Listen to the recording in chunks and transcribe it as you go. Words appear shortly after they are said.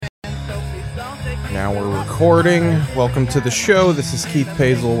Now we're recording. Welcome to the show. This is Keith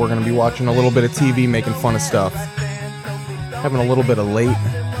Pazel. We're going to be watching a little bit of TV, making fun of stuff. Having a little bit of late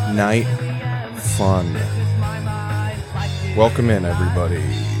night fun. Welcome in, everybody.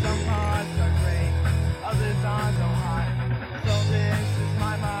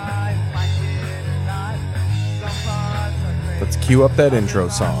 Let's cue up that intro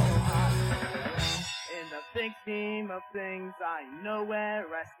song. In the big scheme of things, I know where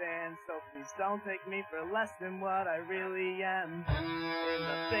I stand, so please don't take me for less than what I really am. In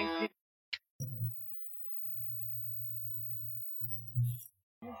the big scheme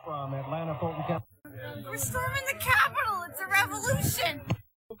from Atlanta, Fulton County. We're storming the Capitol. It's a revolution.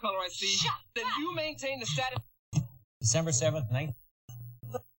 What color I see? Then you maintain the status. December 7th, 9th.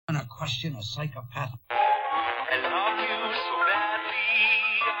 I'm gonna question a psychopath.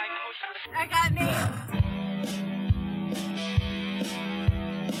 I got me.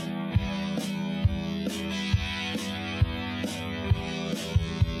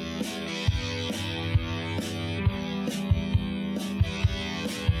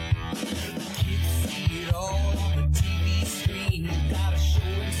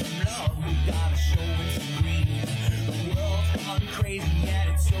 Crazy and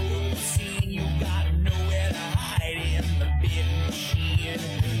it's so obscene. You gotta know where to hide in the big machine.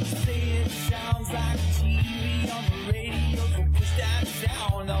 Say it sounds like TV on the radio, so push that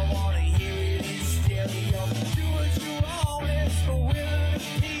sound. I wanna hear it in stereo. Do what you want, it's the will of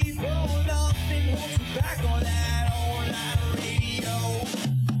the people. Nothing holds you back on that all-night radio.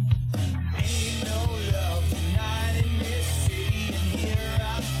 Ain't no love tonight in this city, and here I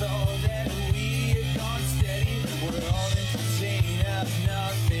thought that we had gone steady. We're all entertainers,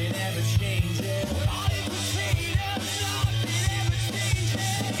 nothing ever changes. We're all entertainers, nothing ever changes.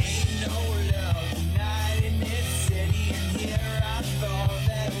 Ain't no love tonight in this city, and here I thought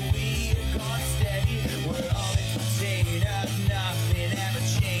that we had gone steady. We're all entertainers, nothing ever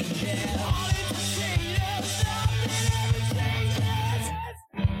changes. All entertainers, nothing ever changes.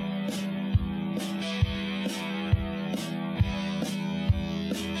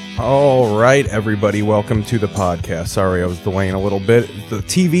 All right, everybody, welcome to the podcast. Sorry, I was delaying a little bit. The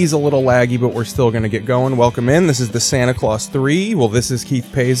TV's a little laggy, but we're still going to get going. Welcome in. This is the Santa Claus 3. Well, this is Keith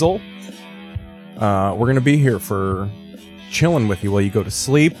Pazel. We're going to be here for chilling with you while you go to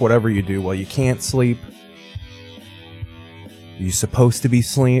sleep, whatever you do while you can't sleep. Are you supposed to be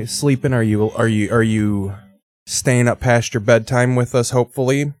sleeping? Are you staying up past your bedtime with us,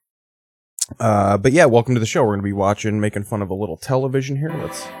 hopefully? But yeah, welcome to the show. We're going to be making fun of a little television here.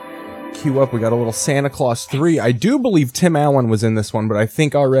 Let's queue up. We got a little Santa Claus 3. I do believe Tim Allen was in this one, but I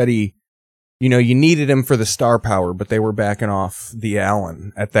think already, you needed him for the star power, but they were backing off the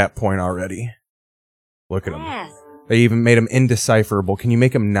Allen at that point already. Look at him. Yes. They even made him indecipherable. Can you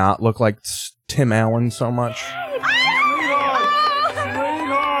make him not look like Tim Allen so much?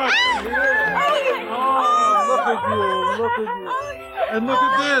 And look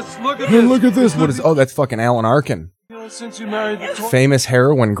at this. Hey, look at this. What is? Oh, that's fucking Alan Arkin. Since you married the Famous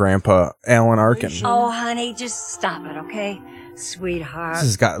heroin grandpa, Alan Arkin. Oh, honey, just stop it, okay? Sweetheart. This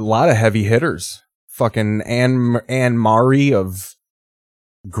has got a lot of heavy hitters. Fucking Anne Murray of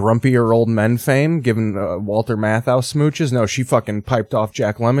grumpier old men fame, giving Walter Matthau smooches. No, she fucking piped off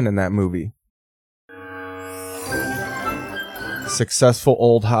Jack Lemmon in that movie. Successful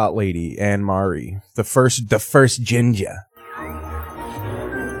old hot lady, Anne Murray. The first ginger.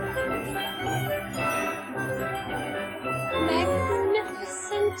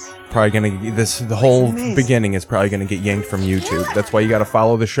 Probably gonna the whole beginning is probably gonna get yanked from YouTube. That's why you gotta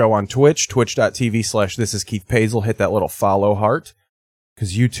follow the show on Twitch, twitch.tv/thisiskeithpazel. Hit that little follow heart,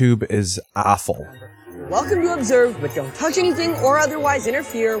 because YouTube is awful. Welcome to Observe, but don't touch anything or otherwise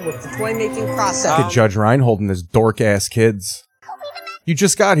interfere with the toy-making process. Look at Judge Reinhold and his dork-ass kids. You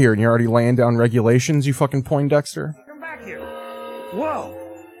just got here and you're already laying down regulations, you fucking Poindexter. Come back here. Whoa.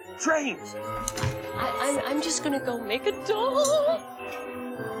 Trains. I'm just gonna go make a doll.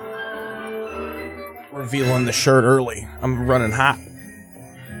 Revealing the shirt early. I'm running hot.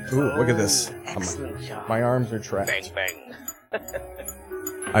 Ooh, look at this. My arms are trapped. Bang, bang.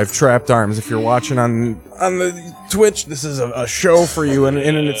 I've trapped arms. If you're watching on the Twitch, this is a show for you in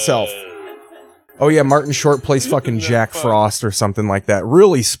and itself. Oh yeah, Martin Short plays fucking Jack Frost or something like that.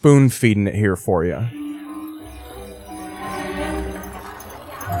 Really spoon feeding it here for you.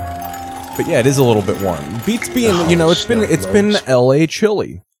 But yeah, it is a little bit warm. Beats being, it's been LA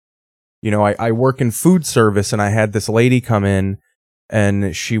chilly. I work in food service, and I had this lady come in,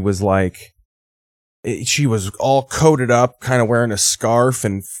 and she was like, she was all coated up, kind of wearing a scarf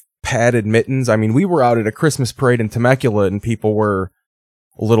and padded mittens. I mean, we were out at a Christmas parade in Temecula, and people were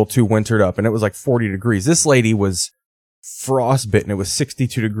a little too wintered up, and it was like 40 degrees. This lady was frostbitten. It was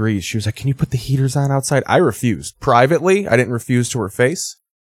 62 degrees. She was like, can you put the heaters on outside? I refused. Privately, I didn't refuse to her face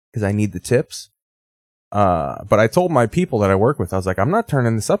because I need the tips. But I told my people that I work with, I was like, I'm not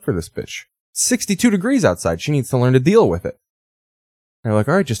turning this up for this bitch. 62 degrees outside. She needs to learn to deal with it. They're like,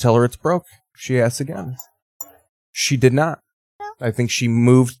 all right, just tell her it's broke. She asks again. She did not. I think she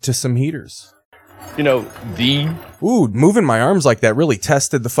moved to some heaters. You know, Ooh, moving my arms like that really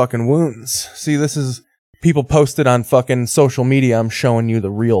tested the fucking wounds. See, this is... People posted on fucking social media. I'm showing you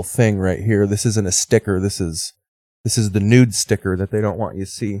the real thing right here. This isn't a sticker. This is the nude sticker that they don't want you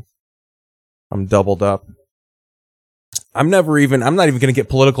to see. I'm doubled up. I'm not even going to get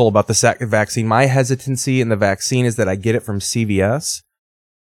political about the vaccine. My hesitancy in the vaccine is that I get it from CVS.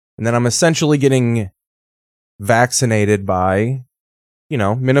 And then I'm essentially getting vaccinated by,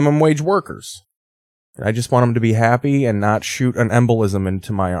 minimum wage workers. And I just want them to be happy and not shoot an embolism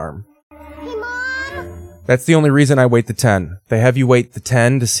into my arm. That's the only reason I wait the 10. They have you wait the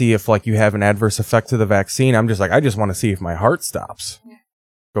 10 to see if you have an adverse effect to the vaccine. I'm just like, I just want to see if my heart stops.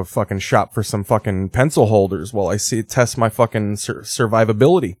 Go fucking shop for some fucking pencil holders while I test my fucking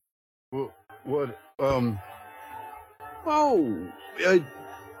survivability. What?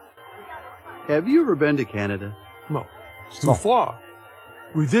 Have you ever been to Canada? No. It's too far.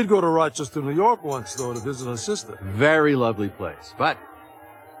 We did go to Rochester, New York once, though, to visit her sister. Very lovely place, but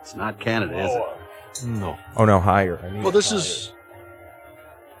it's not Canada, is it? No. Oh no, higher. Well, this is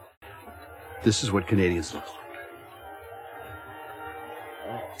what Canadians look like.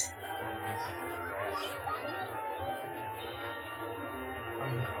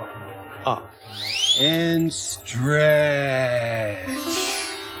 And stretch.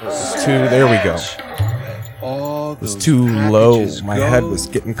 There we go. It was too low. My head was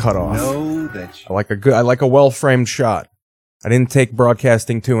getting cut off. I like a well-framed shot. I didn't take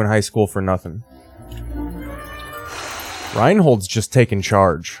Broadcasting 2 in high school for nothing. Reinhold's just taking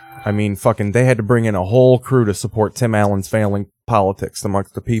charge. I mean, fucking, they had to bring in a whole crew to support Tim Allen's failing politics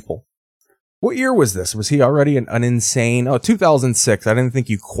amongst the people. What year was this? Was he already an insane... Oh, 2006. I didn't think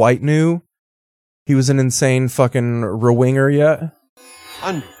you quite knew he was an insane fucking right-winger yet.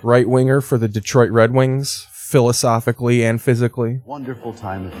 Right-winger for the Detroit Red Wings, philosophically and physically. Wonderful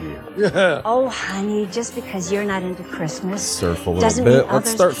time of year. Yeah. Oh, honey, just because you're not into Christmas Surf a little doesn't bit. mean Let's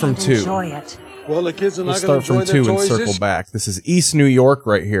others start from can't 2. enjoy it. Well, the kids are We'll not going to start enjoy from 2 their and toys. circle back. This is East New York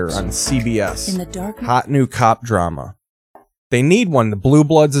right here on CBS. In the dark. Hot new cop drama. They need one. The Blue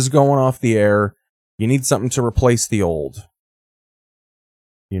Bloods is going off the air. You need something to replace the old.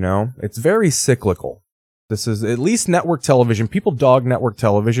 It's very cyclical. This is at least network television. People dog network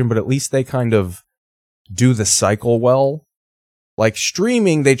television, but at least they kind of do the cycle well. Like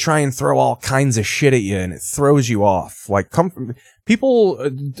streaming, they try and throw all kinds of shit at you, and it throws you off. People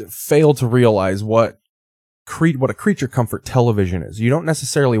fail to realize what a creature comfort television is. You don't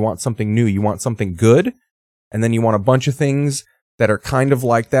necessarily want something new. You want something good, and then you want a bunch of things that are kind of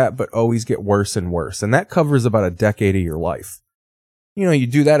like that, but always get worse and worse. And that covers about a decade of your life. You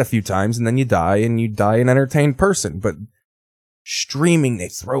do that a few times, and then you die an entertained person. But streaming, they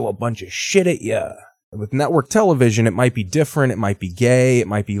throw a bunch of shit at you. With network television, it might be different, it might be gay, it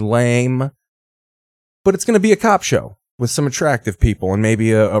might be lame, but it's going to be a cop show with some attractive people and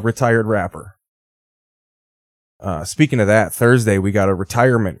maybe a retired rapper. Speaking of that, Thursday we got a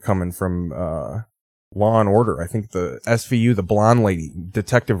retirement coming from Law and Order. I think the SVU, the blonde lady,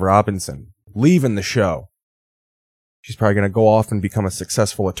 Detective Robinson, leaving the show. She's probably going to go off and become a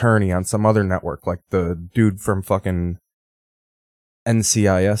successful attorney on some other network like the dude from fucking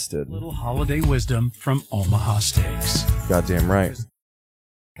NCIS did. Little holiday wisdom from Omaha Steaks. Goddamn right.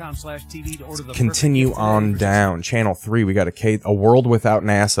 Continue on down. Channel 3, we got a World Without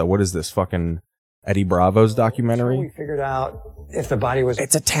NASA. What is this, fucking Eddie Bravo's documentary? We figured out if the body was...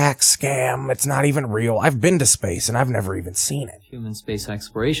 It's a tax scam. It's not even real. I've been to space and I've never even seen it. Human space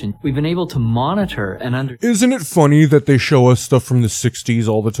exploration. We've been able to monitor and Isn't it funny that they show us stuff from the 60s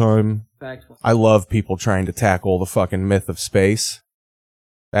all the time? I love people trying to tackle the fucking myth of space.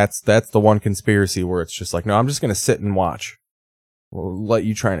 That's the one conspiracy where it's just like, no, I'm just going to sit and watch. We'll let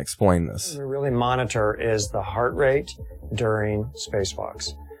you try and explain this. We really monitor is the heart rate during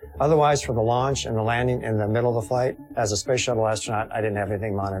spacewalks. Otherwise, for the launch and the landing in the middle of the flight, as a space shuttle astronaut, I didn't have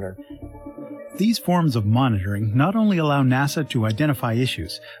anything monitored. These forms of monitoring not only allow NASA to identify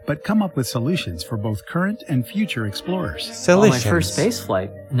issues, but come up with solutions for both current and future explorers. On my first space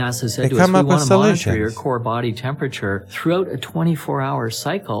flight, NASA said to us, we want to monitor your core body temperature throughout a 24-hour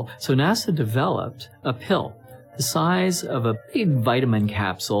cycle. So NASA developed a pill the size of a big vitamin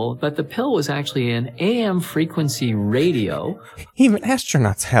capsule, but the pill was actually an AM frequency radio. Even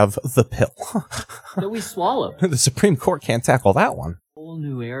astronauts have the pill. that we swallowed. The Supreme Court can't tackle that one. A whole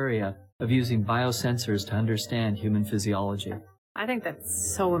new area of using biosensors to understand human physiology. I think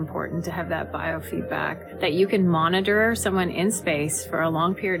that's so important to have that biofeedback, that you can monitor someone in space for a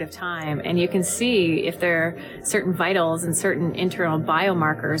long period of time, and you can see if their certain vitals and certain internal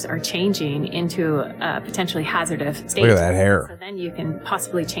biomarkers are changing into a potentially hazardous state. Look at that hair. So then you can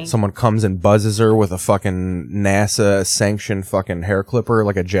possibly change. Someone comes and buzzes her with a fucking NASA-sanctioned fucking hair clipper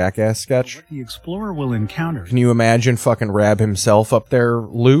like a Jackass sketch. What the explorer will encounter. Can you imagine fucking Rab himself up there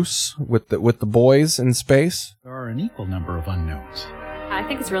loose with the boys in space? There are an equal number of unknowns. I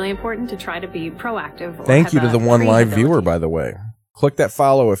think it's really important to try to be proactive. Thank you to the one live viewer, by the way. Click that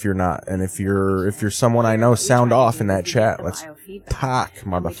follow if you're not, and if you're someone I know, sound off in that chat. Let's talk,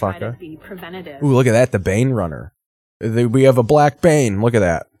 motherfucker. Ooh, look at that, the Bane runner. We have a black Bane. Look at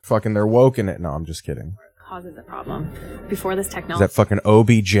that. Fucking, they're woke in it. No, I'm just kidding. Causes a problem before this Is technology. that fucking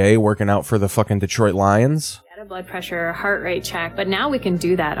OBJ working out for the fucking Detroit Lions? A blood pressure, heart rate check, but now we can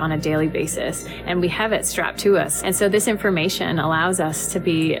do that on a daily basis, and we have it strapped to us. And so this information allows us to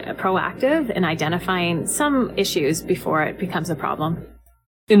be proactive in identifying some issues before it becomes a problem.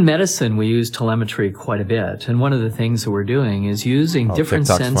 In medicine, we use telemetry quite a bit, and one of the things that we're doing is using different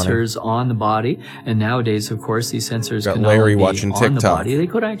sensors on the body. And nowadays, of course, these sensors can not only be on the body, they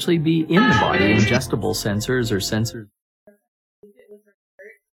could actually be in the body, ingestible sensors or sensors.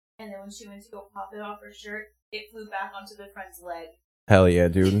 And then when she went to go pop it off her shirt, it flew back onto the friend's leg. Hell yeah,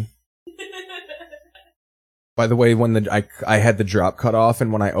 dude. By the way, when I had the drop cut off,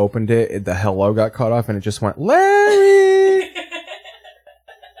 and when I opened it, the hello got cut off, and it just went, Larry!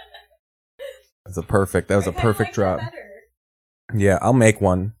 That was a perfect drop. Yeah, I'll make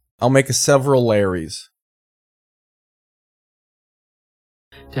one. I'll make several Larrys.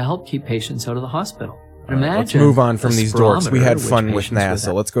 To help keep patients out of the hospital. Imagine let's move on from these dorks. We had fun with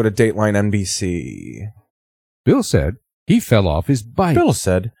NASA. Let's go to Dateline NBC. Bill said he fell off his bike. Bill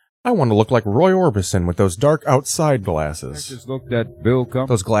said, I want to look like Roy Orbison with those dark outside glasses. Just looked at Bill come.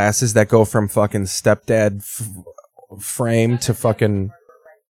 Those glasses that go from fucking stepdad frame to fucking...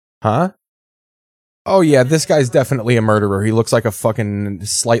 Huh? Oh yeah, this guy's definitely a murderer. He looks like a fucking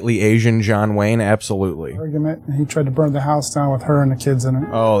slightly Asian John Wayne. Absolutely. Argument. He tried to burn the house down with her and the kids in it.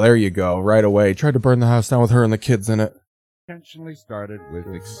 Oh, there you go. Right away. Tried to burn the house down with her and the kids in it. Intentionally started with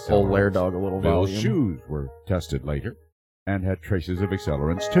Old Lair Dog, a little Bill's volume. shoes were tested later and had traces of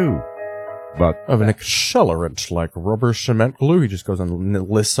accelerants too. But of an accelerant like rubber cement glue. He just goes and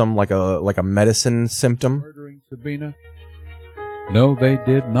lists them like a medicine symptom. Murdering Sabina? No, they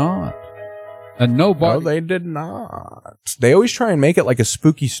did not. And nobody. No, they did not. They always try and make it like a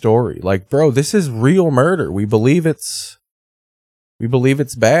spooky story. Like, bro, this is real murder. We believe it's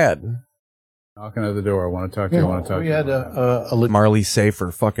bad. Knocking at the door. I want to talk to you. I want to talk to you. We had a Marley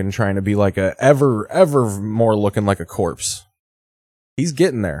Safer fucking trying to be like a ever more looking like a corpse. He's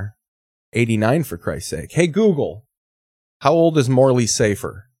getting there. 89 for Christ's sake. Hey Google, how old is Morley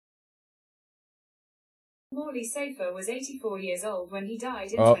Safer? Morley Safer was 84 years old when he died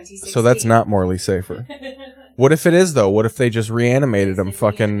in 2016. So that's not Morley Safer. What if it is though? What if they just reanimated him?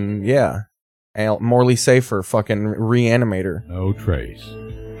 Fucking yeah. Morley Safer, fucking reanimator. No trace.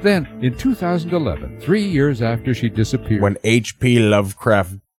 Then, in 2011, 3 years after she disappeared... When H.P.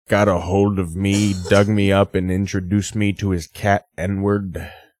 Lovecraft got a hold of me, dug me up, and introduced me to his cat,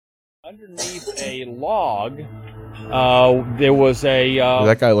 N-word. Underneath a log, there was a...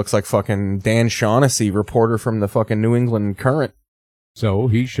 that guy looks like fucking Dan Shaughnessy, reporter from the fucking New England Current. So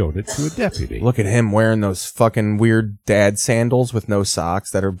he showed it to a deputy. Look at him wearing those fucking weird dad sandals with no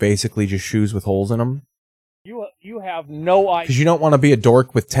socks that are basically just shoes with holes in them. You have no idea. Because you don't want to be a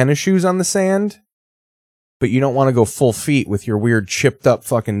dork with tennis shoes on the sand, but you don't want to go full feet with your weird chipped up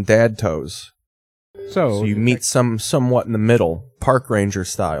fucking dad toes. So you meet somewhat in the middle, park ranger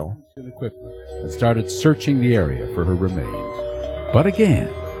style. And started searching the area for her remains. But again,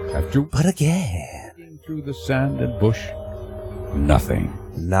 through the sand and bush, nothing.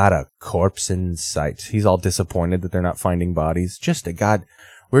 Not a corpse in sight. He's all disappointed that they're not finding bodies. Just a god.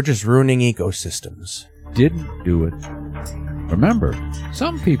 We're just ruining ecosystems. Didn't do it. Remember,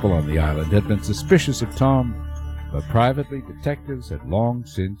 some people on the island had been suspicious of Tom, but privately detectives had long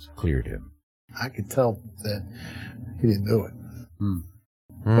since cleared him. I could tell that he didn't do it.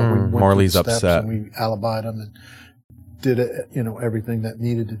 Marley's upset. And we alibied him and did everything that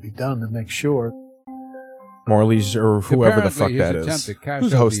needed to be done to make sure. Morley's or whoever the fuck that is.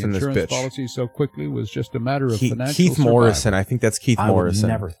 Who's hosting this bitch? Policy so quickly was just a matter of financial Keith Morrison. I think that's Keith Morrison.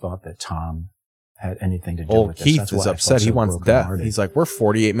 I never thought that Tom had anything to do Old with this. Keith That's is why I upset. felt He so wants death. brokenhearted. He's like, we're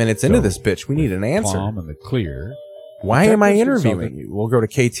 48 minutes into this bitch. We need an answer. Calm and the clear. Why am I Detectives interviewing consulted- you? We'll go to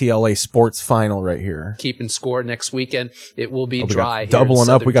KTLA Sports Final right here. Keeping score next weekend. It will be Oh, we got dry. Here in doubling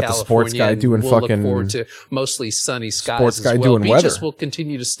up. We Southern got the sports California, guy doing we'll fucking look forward to mostly sunny skies. sports as guy well. doing Beaches weather. will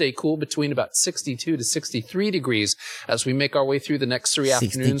continue to stay cool between about 62 to 63 degrees as we make our way through the next 3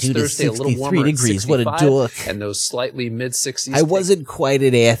 afternoons. 62 to Thursday a little 63 warmer at degrees. What a 65, dork. and those slightly mid 60s. I wasn't quite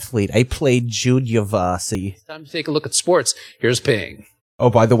an athlete. I played junior varsity. Time to take a look at sports. Here's Ping. Oh,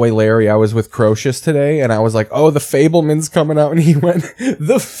 by the way, Larry, I was with Crocious today, and I was like, oh, the Fableman's coming out, and he went,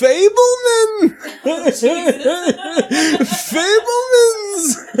 the Fableman!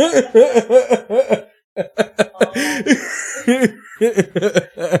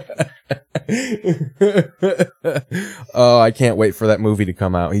 Fablemans! Oh, I can't wait for that movie to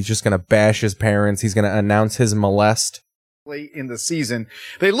come out. He's just going to bash his parents. He's going to announce his molest. Late in the season.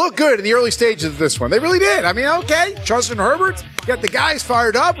 They look good in the early stages of this one. They really did. I mean, okay, Justin Herbert got the guys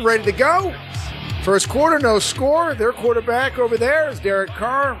fired up, ready to go. First quarter, no score. Their quarterback over there is Derek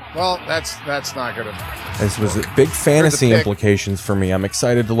Carr. Well, that's not going to. This was big fantasy implications for me. I'm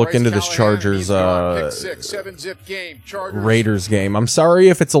excited to look into this Chargers pick six, 7-zip game. Chargers. Raiders game. I'm sorry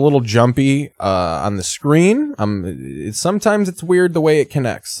if it's a little jumpy on the screen. Sometimes it's weird the way it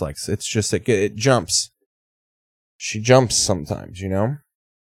connects. Like it's just it jumps. She jumps sometimes, you know?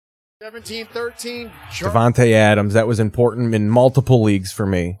 17-13. Devontae Adams, that was important in multiple leagues for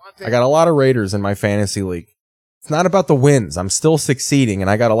me. I got a lot of Raiders in my fantasy league. It's not about the wins. I'm still succeeding,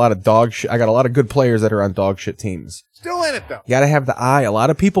 and I got a lot of I got a lot of good players that are on dog shit teams. Still in it, though. You got to have the eye. A lot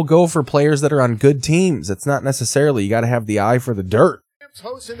of people go for players that are on good teams. It's not necessarily. You got to have the eye for the dirt.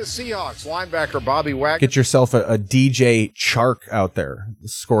 Hosting the Seahawks. Linebacker Bobby Wagner. Get yourself a DJ Chark out there.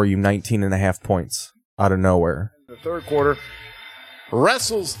 Score you 19.5 points out of nowhere. The third quarter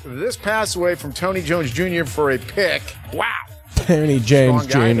wrestles this pass away from Tony Jones Jr. for a pick. Wow. Tony Jones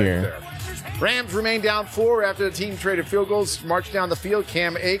Jr. Rams remain down 4 after the team traded field goals. March down the field.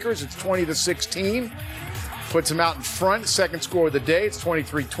 Cam Akers, it's 20-16. Puts him out in front. Second score of the day. It's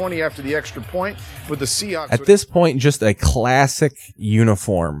 23-20 after the extra point with the Seahawks. At this point, just a classic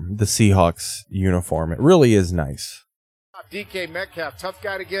uniform, the Seahawks uniform. It really is nice. DK Metcalf, tough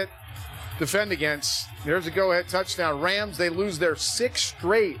guy to defend against. There's a go-ahead touchdown. Rams, they lose their 6th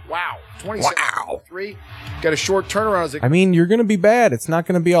straight. Wow. 27-3. Got a short turnaround. I mean, you're going to be bad. It's not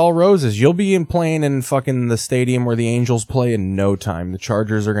going to be all roses. You'll be playing in fucking the stadium where the Angels play in no time. The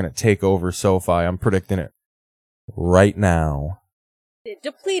Chargers are going to take over SoFi. I'm predicting it right now.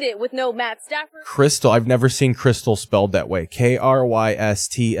 Depleted with no Matt Stafford. Crystal. I've never seen Crystal spelled that way.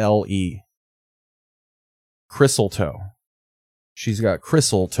 Krystle. Crystaltoe. She's got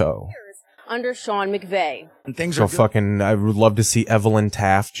Crystaltoe. Under Sean McVay. And things so fucking, I would love to see Evelyn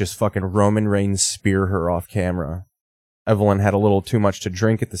Taft just fucking Roman Reigns spear her off camera. Evelyn had a little too much to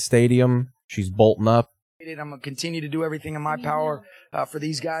drink at the stadium. She's bolting up. I'm going to continue to do everything in my power for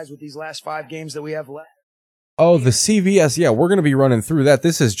these guys with these last 5 games that we have left. Oh, the CVS. Yeah, we're going to be running through that.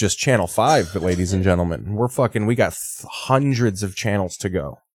 This is just Channel 5, ladies and gentlemen. We got hundreds of channels to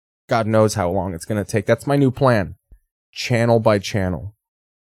go. God knows how long it's going to take. That's my new plan. Channel by channel.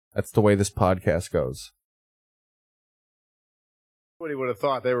 That's the way this podcast goes. Nobody would have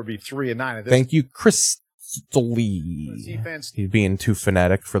thought they would be 3-9 at this. Thank you, Crystal Lee. He's being too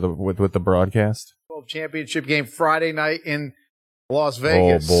fanatic for with the broadcast. Championship game Friday night in Las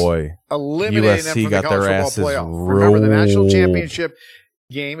Vegas. Oh boy, eliminating them USC from got the college their football asses playoff. Remember, the national rolled. championship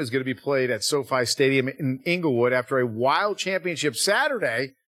game is going to be played at SoFi Stadium in Inglewood after a wild championship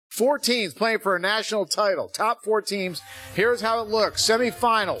Saturday. 4 teams playing for a national title. Top 4 teams. Here's how it looks.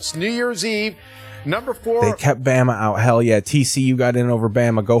 Semifinals, New Year's Eve. Number 4. They kept Bama out. Hell yeah. TCU got in over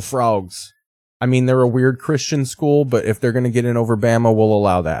Bama. Go Frogs. I mean, they're a weird Christian school, but if they're going to get in over Bama, we'll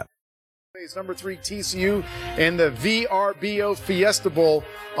allow that. Number 3, TCU in the VRBO Fiesta Bowl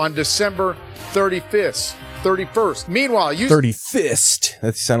on December 31st. Meanwhile, 35th.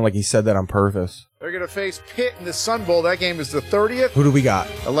 That sounded like he said that on purpose. They're going to face Pitt in the Sun Bowl. That game is the 30th. Who do we got?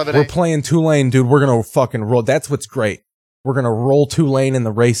 11-8. We're playing Tulane, dude. We're going to fucking roll. That's what's great. We're going to roll Tulane in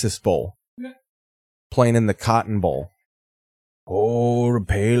the Racist Bowl. Playing in the Cotton Bowl. Oh, the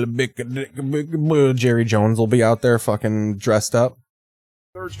pale big Jerry Jones will be out there fucking dressed up.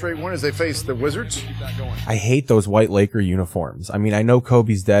 3rd straight win as they face the Wizards. I hate those white Laker uniforms. I mean, I know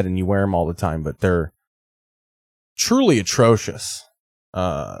Kobe's dead and you wear them all the time, but they're truly atrocious.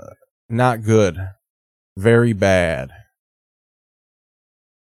 Not good. Very bad.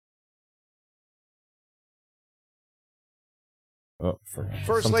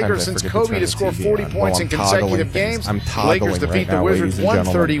 First Lakers since Kobe to score 40 points in consecutive games. Lakers defeat the Wizards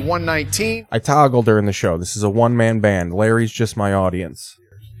 130-119. I toggle during the show. This is a one-man band. Larry's just my audience.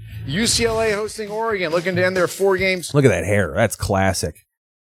 UCLA hosting Oregon, looking to end their 4 games. Look at that hair. That's classic.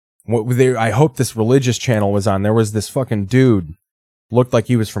 I hope this religious channel was on. There was this fucking dude. Looked like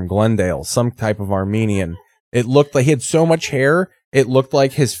he was from Glendale, some type of Armenian. It looked like he had so much hair, it looked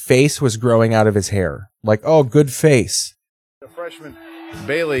like his face was growing out of his hair. Like, oh, good face. The freshman,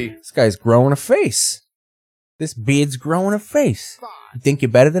 Bailey. This guy's growing a face. This beard's growing a face. You think you're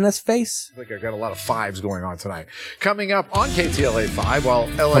better than us, face? I think I got a lot of 5s going on tonight. Coming up on KTLA 5, while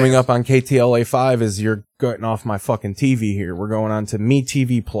LA... Coming up on KTLA 5 is you're getting off my fucking TV here. We're going on to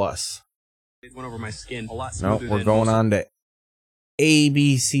MeTV Plus. It went over my skin a lot smoother. Nope, we're going on to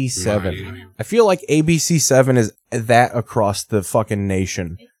ABC7. Right. I feel like ABC7 is that across the fucking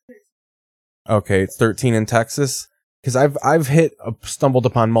nation. Okay, it's 13 in Texas. Because I've stumbled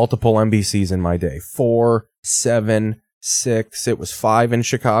upon multiple NBCs in my day. 4, 7, 6. It was 5 in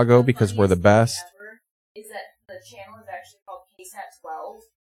Chicago because we're the best. Is that the channel is actually called KSAT 12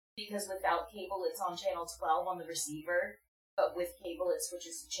 because without cable it's on channel 12 on the receiver, but with cable it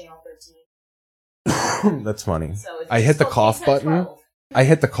switches to channel 13. That's funny. So I hit the cough button. I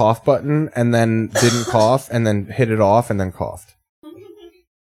hit the cough button and then didn't cough and then hit it off and then coughed.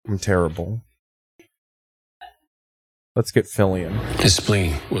 I'm terrible. Let's get Fillion. His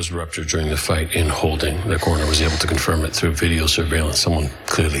spleen was ruptured during the fight in holding. The coroner was able to confirm it through video surveillance. Someone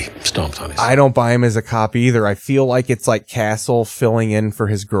clearly stomped on his... I don't buy him as a cop either. I feel like it's like Castle filling in for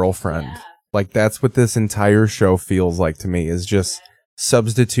his girlfriend. Yeah. Like that's what this entire show feels like to me, is just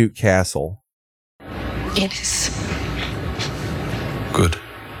substitute Castle. It is. Good.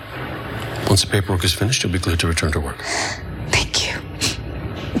 Once the paperwork is finished, you'll be cleared to return to work. Thank you.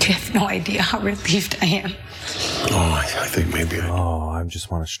 You have no idea how relieved I am. Oh, I think maybe I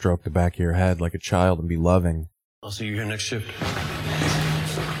just want to stroke the back of your head like a child and be loving. I'll see you here next shift.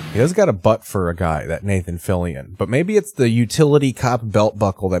 He has got a butt for a guy, that Nathan Fillion. But maybe it's the utility cop belt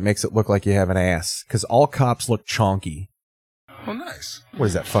buckle that makes it look like you have an ass. Because all cops look chonky. Oh, nice. What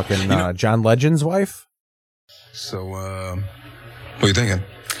is that, fucking John Legend's wife? So, what are you thinking?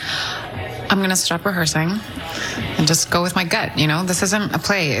 I'm going to stop rehearsing and just go with my gut. You know, this isn't a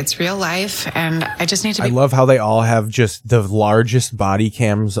play. It's real life. And I just need to be... I love how they all have just the largest body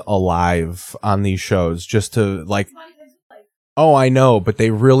cams alive on these shows just to like... Oh, I know, but they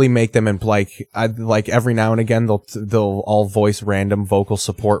really make them in like every now and again they'll all voice random vocal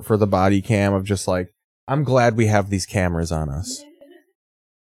support for the body cam of just like, I'm glad we have these cameras on us.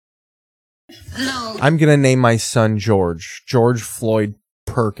 No. I'm going to name my son George Floyd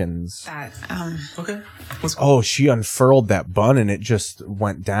Perkins. Okay. Oh, she unfurled that bun and it just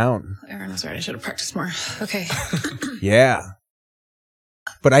went down. Aaron was right. I should have practiced more. Okay. Yeah.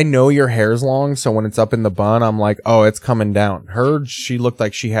 But I know your hair's long, so when it's up in the bun, I'm like, oh, it's coming down. She looked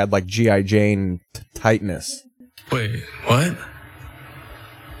like she had like G.I. Jane tightness. Wait, what?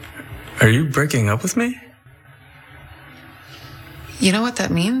 Are you breaking up with me? You know what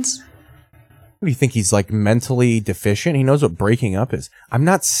that means? What do you think, he's like mentally deficient? He knows what breaking up is. I'm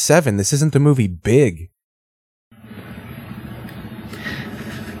not 7. This isn't the movie Big.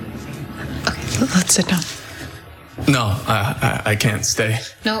 Okay, let's sit down. No, I can't stay.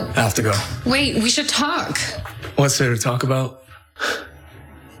 No. I have to go. Wait, we should talk. What's there to talk about?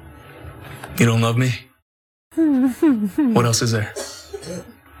 You don't love me? What else is there?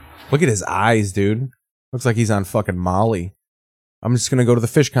 Look at his eyes, dude. Looks like he's on fucking Molly. I'm just gonna go to the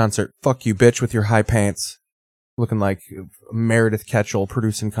Fish concert. Fuck you, bitch, with your high pants. Looking like Meredith Ketchel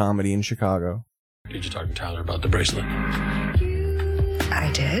producing comedy in Chicago. Did you talk to Tyler about the bracelet?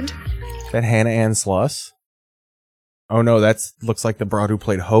 I did. Is that Hannah Ann Sluss? Oh no, looks like the broad who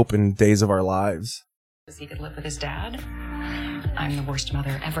played Hope in Days of Our Lives. Because he could live with his dad. I'm the worst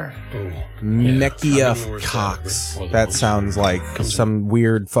mother ever. Nekia Cox. That sounds like some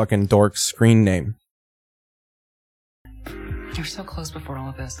weird fucking dork screen name. You're so close before all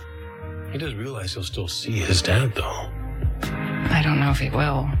of this. He does realize he'll still see his dad, though. I don't know if he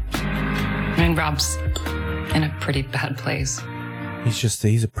will. I mean, Rob's in a pretty bad place.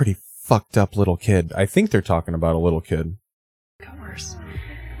 He's a pretty fucked up little kid. I think they're talking about a little kid. Got worse.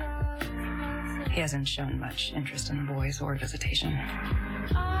 He hasn't shown much interest in boys or visitation.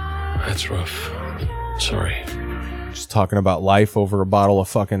 That's rough. Sorry. Just talking about life over a bottle of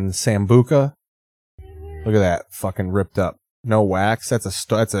fucking Sambuca. Look at that, fucking ripped up. No wax. That's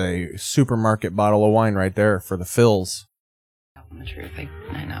a supermarket bottle of wine right there for the fills. The truth,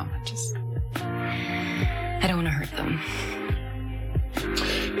 I know. I don't want to hurt them.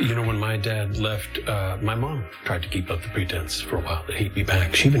 You know, when my dad left, my mom tried to keep up the pretense for a while that he'd be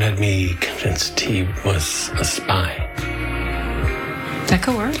back. She even had me convinced he was a spy. That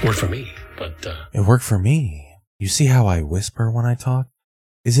could work. Worked for me, but... It worked for me. You see how I whisper when I talk?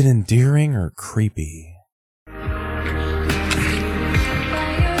 Is it endearing or creepy?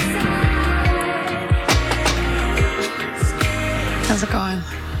 How's it going?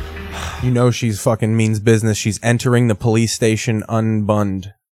 You know she's fucking means business. She's entering the police station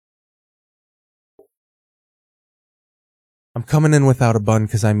unbunned. I'm coming in without a bun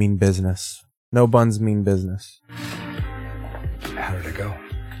because I mean business. No buns mean business. How did it go?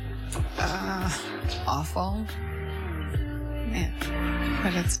 Awful. Man.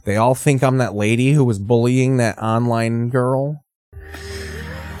 But it's... They all think I'm that lady who was bullying that online girl.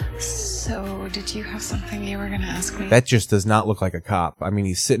 So, did you have something you were going to ask me? That just does not look like a cop. I mean,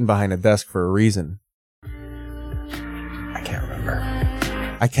 he's sitting behind a desk for a reason. I can't remember.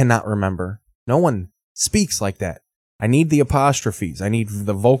 I cannot remember. No one speaks like that. I need the apostrophes. I need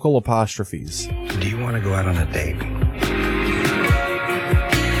the vocal apostrophes. Do you want to go out on a date?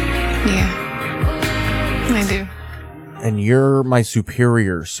 Yeah. I do. And you're my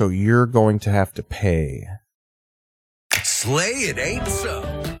superior, so you're going to have to pay. Slay it ain't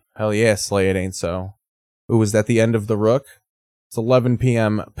so. Hell yeah, Slay It Ain't So. Ooh, was that the end of the Rook? It's 11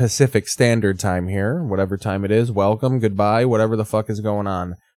 p.m. Pacific Standard Time here. Whatever time it is, welcome, goodbye, whatever the fuck is going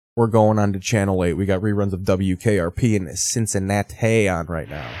on. We're going on to Channel 8. We got reruns of WKRP in Cincinnati on right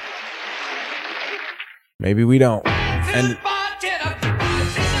now. Maybe we don't. And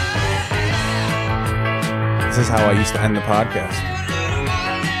this is how I used to end the podcast.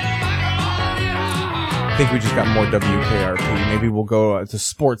 I think we just got more WKRP. Maybe we'll go to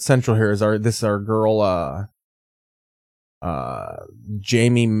Sports Central here. This is our girl,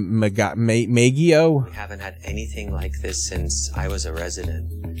 Jamie Maggio. We haven't had anything like this since I was a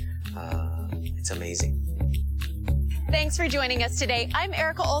resident. It's amazing. Thanks for joining us today. I'm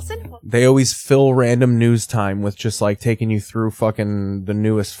Erica Olson. They always fill random news time with just like taking you through fucking the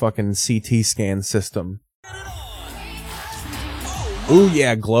newest fucking CT scan system. Ooh,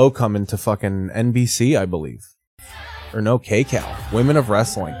 yeah, Glow coming to fucking NBC, I believe. Or no, KCAL. Women of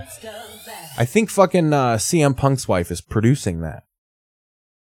Wrestling. I think fucking CM Punk's wife is producing that.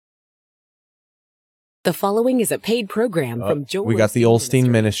 The following is a paid program from Joe. We got the Olstein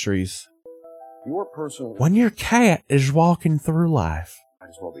Ministries. Your personal... When your cat is walking through life. Might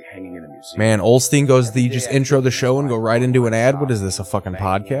as well be hanging in a museum. Man, Olstein goes, you just intro the show and go right into an ad? What is this, a fucking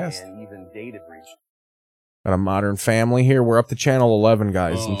podcast? Got a Modern Family here. We're up to channel 11,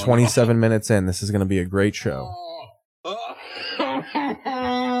 guys. And 27 minutes in. This is going to be a great show.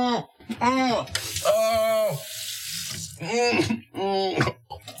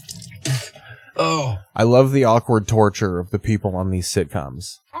 I love the awkward torture of the people on these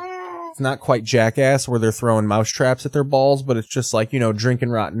sitcoms. It's not quite Jackass where they're throwing mouse traps at their balls, but it's just like, you know, drinking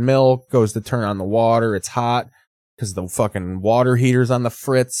rotten milk, goes to turn on the water, it's hot because the fucking water heater's on the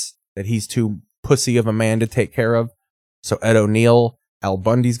fritz that he's too pussy of a man to take care of. So Ed O'Neill, Al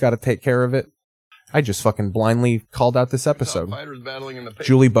Bundy's got to take care of it. I just fucking blindly called out this episode.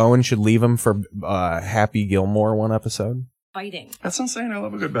 Julie Bowen should leave him for Happy Gilmore one episode. Fighting. That's insane. I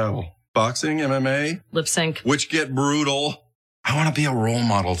love a good battle. Boxing, MMA. Lip sync. Which get brutal. I want to be a role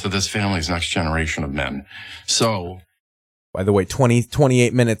model to this family's next generation of men. So... By the way,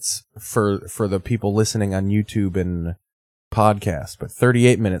 28 minutes for the people listening on YouTube and podcast, but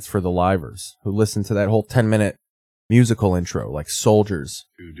 38 minutes for the livers who listen to that whole 10-minute musical intro like soldiers.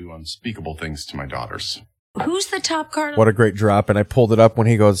 To do unspeakable things to my daughters. Who's the top card? What a great drop. And I pulled it up when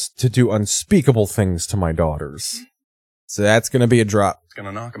he goes to do unspeakable things to my daughters. So that's going to be a drop. What's going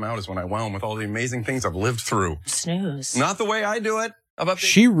to knock him out is when I wow him with all the amazing things I've lived through. Snooze. Not the way I do it.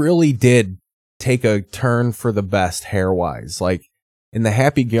 She really did take a turn for the best hair-wise. Like, in the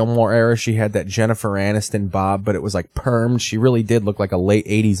Happy Gilmore era, she had that Jennifer Aniston bob, but it was like permed. She really did look like a late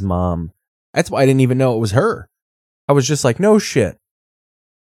 80s mom. That's why I didn't even know it was her. I was just like, no shit.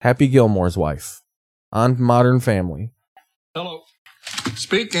 Happy Gilmore's wife. On Modern Family. Hello.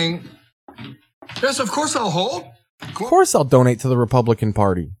 Speaking. Yes, of course I'll hold. Of course I'll donate to the Republican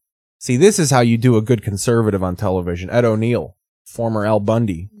Party. See, this is how you do a good conservative on television. Ed O'Neill, former Al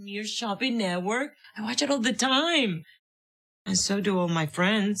Bundy. Your shopping network? I watch it all the time. And so do all my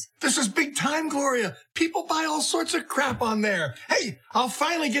friends. This is big time, Gloria. People buy all sorts of crap on there. Hey, I'll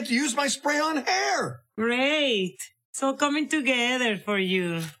finally get to use my spray-on hair. Great. It's all coming together for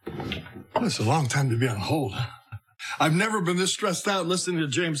you. Well, it's a long time to be on hold. I've never been this stressed out listening to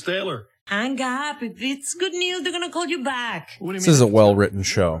James Taylor. Hang up. If it's good news, they're going to call you back. What do you mean? This is a well-written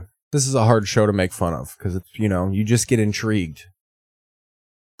show. This is a hard show to make fun of because, it's, you know, you just get intrigued.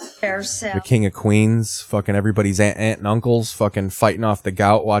 The King of Queens, fucking everybody's aunt and uncles, fucking fighting off the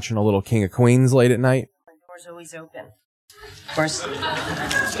gout, watching a little King of Queens late at night. My door's always open. Of course.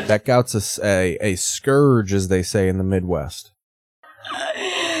 That gout's a scourge, as they say in the Midwest.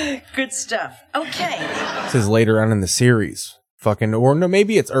 Good stuff. Okay. This is later on in the series. Fucking, or no,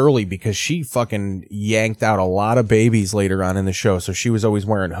 maybe it's early because she fucking yanked out a lot of babies later on in the show. So she was always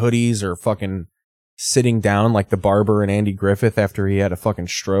wearing hoodies or fucking sitting down like the barber and Andy Griffith after he had a fucking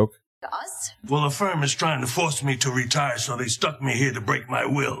stroke. Us? Well, the firm is trying to force me to retire, so they stuck me here to break my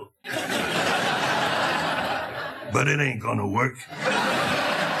will. But it ain't gonna work.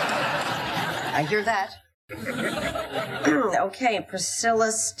 I hear that. Okay, Priscilla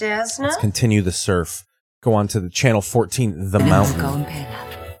Stasna. Let's continue the surf. Go on to the channel 14, The Mountain.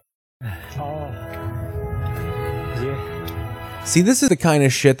 See, this is the kind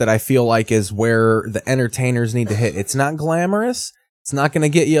of shit that I feel like is where the entertainers need to hit. It's not glamorous. It's not going to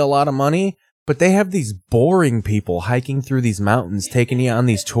get you a lot of money, but they have these boring people hiking through these mountains, taking you on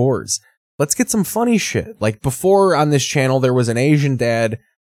these tours. Let's get some funny shit. Like before on this channel, there was an Asian dad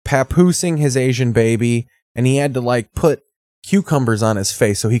papoosing his Asian baby, and he had to like put cucumbers on his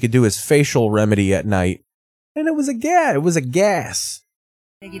face so he could do his facial remedy at night. And it was a gas. It was a gas.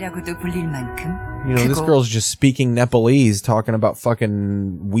 You know, this girl's just speaking Nepalese, talking about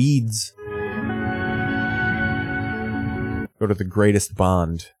fucking weeds. Go to the greatest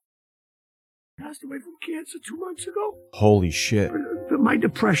Bond. Passed away from cancer 2 months ago. Holy shit. My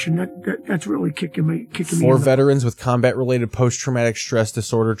depression, that's really kicking me. Four veterans with combat-related post-traumatic stress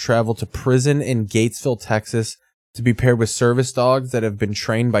disorder travel to prison in Gatesville, Texas, to be paired with service dogs that have been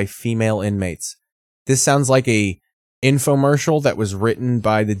trained by female inmates. This sounds like a infomercial that was written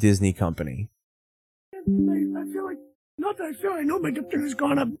by the Disney company. I feel like, not that I feel, I know my depression has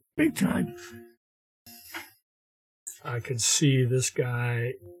gone up big time. I could see this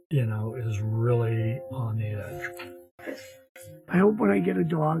guy, you know, is really on the edge. I hope when I get a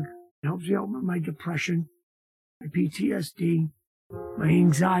dog, it helps me out with my depression, my PTSD, my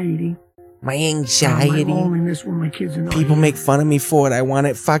anxiety. My anxiety. My loneliness when my kids are not People here. make fun of me for it. I want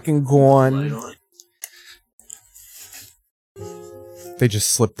it fucking gone. They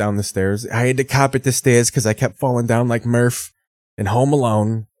just slipped down the stairs. I had to carpet the stairs because I kept falling down like Murph in Home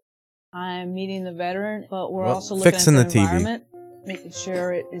Alone. I'm meeting the veteran, but we're also looking at the environment, making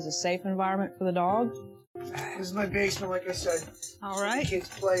sure it is a safe environment for the dogs. This is my basement, like I said. All right. Kids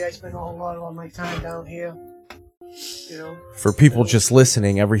play. I spend a whole lot of my time down here. You know. For people just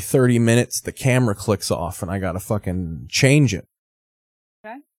listening, every 30 minutes the camera clicks off and I gotta fucking change it.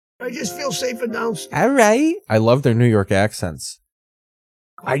 Okay. I just feel safer downstairs. All right. I love their New York accents.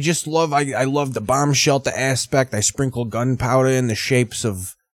 I just love, I love the bomb shelter aspect. I sprinkle gunpowder in the shapes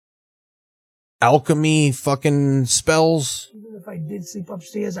of alchemy fucking spells. Even if I did sleep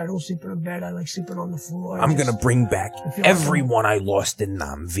upstairs, I don't sleep in a bed. I like sleeping on the floor. I'm gonna bring back everyone I lost in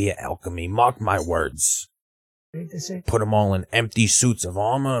Nam via alchemy. Mark my words. Put them all in empty suits of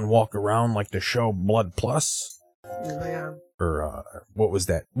armor and walk around like the show Blood Plus. Or, what was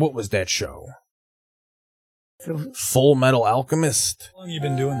that? What was that show? Full Metal Alchemist. How long have you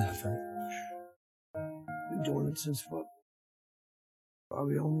been doing that for? Been doing it since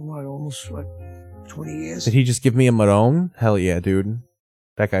probably almost 20 years. Did he just give me a Marone? Hell yeah, dude.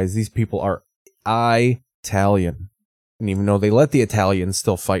 These people are Italian. And even though they let the Italians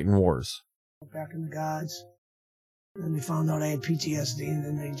still fight in wars. Back in the guards. And then they found out I had PTSD, and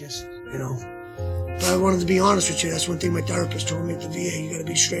then they just, you know. But I wanted to be honest with you. That's one thing my therapist told me at the VA. You gotta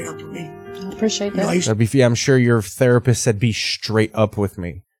be straight up with me. I appreciate that. That'd be, yeah, I'm sure your therapist said be straight up with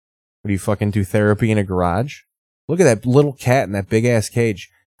me. What do you fucking do therapy in a garage? Look at that little cat in that big ass cage.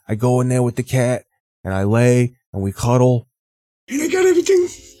 I go in there with the cat and I lay and we cuddle. And I got everything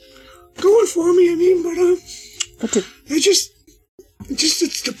going for me. I mean, but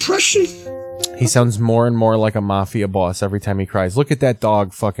it's depression. He sounds more and more like a mafia boss every time he cries. Look at that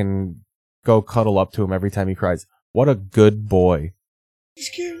dog fucking go cuddle up to him every time he cries. What a good boy. I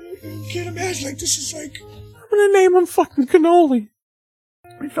just can't imagine. Like, this is like... I'm gonna name him fucking Cannoli.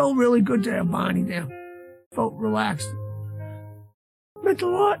 It felt really good to have Bonnie there. Felt relaxed. Meant a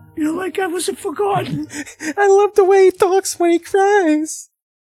lot. You know, like I wasn't forgotten. I love the way he talks when he cries.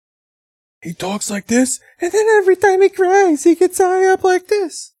 He talks like this, and then every time he cries, he gets high up like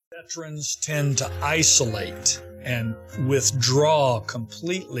this. Veterans tend to isolate and withdraw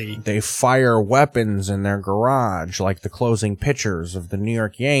completely. They fire weapons in their garage, like the closing pitchers of the New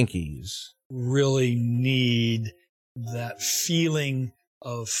York Yankees. Really need that feeling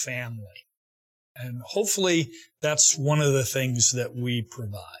of family. And hopefully that's one of the things that we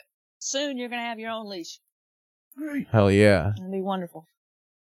provide. Soon you're going to have your own leash. Hell yeah. It'll be wonderful.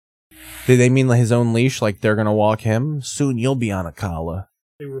 Did they mean his own leash? Like they're gonna walk him? Soon you'll be on a collar.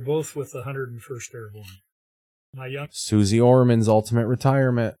 They were both with the 101st Airborne. My young Susie Orman's ultimate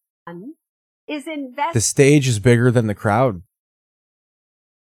retirement. Is invest The stage is bigger than the crowd.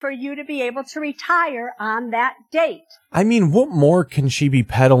 for you to be able to retire on that date. I mean, what more can she be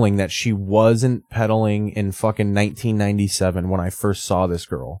peddling that she wasn't peddling in fucking 1997 when I first saw this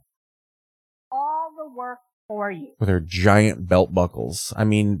girl? All the work for you. With her giant belt buckles. I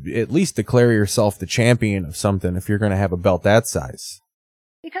mean, at least declare yourself the champion of something if you're going to have a belt that size.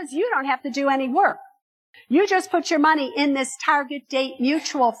 Because you don't have to do any work. You just put your money in this target date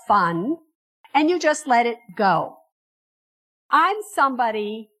mutual fund and you just let it go. I'm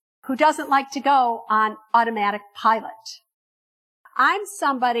somebody who doesn't like to go on automatic pilot. I'm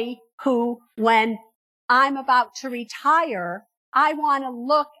somebody who, when I'm about to retire, I want to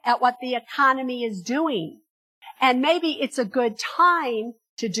look at what the economy is doing. And maybe it's a good time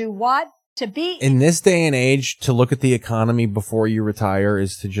to do what? To be In this day and age, to look at the economy before you retire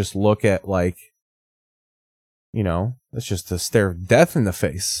is to just look at, like, you know, it's just to stare death in the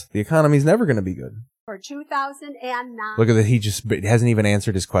face. The economy's never going to be good. for 2009. Look at that. He just hasn't even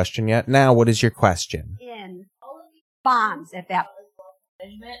answered his question yet. Now, what is your question? In bonds at that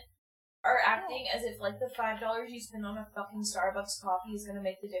management are acting as if like the $5 you spend on a fucking Starbucks coffee is gonna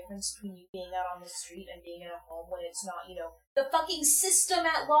make the difference between you being out on the street and being in a home when it's not, you know, the fucking system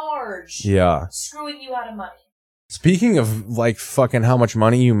at large. Yeah. Screwing you out of money. Speaking of like fucking how much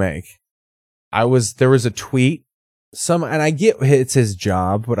money you make, there was a tweet, and I get it's his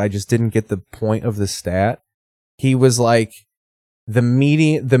job, but I just didn't get the point of the stat. He was like, the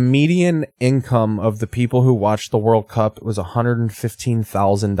median income of the people who watched the World Cup was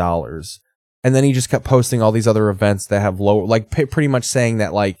 $115,000. And then he just kept posting all these other events that have low, like pretty much saying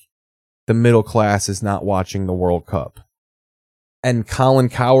that like the middle class is not watching the World Cup. And Colin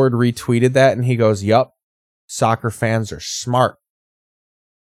Cowherd retweeted that and he goes, "Yup, soccer fans are smart."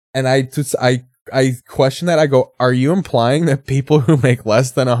 And I question that. I go, are you implying that people who make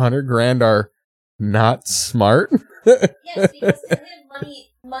less than $100,000 are not smart? Yes, because to him,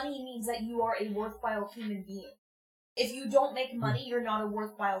 money means that you are a worthwhile human being. If you don't make money, you're not a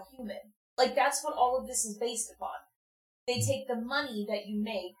worthwhile human. Like, that's what all of this is based upon. They take the money that you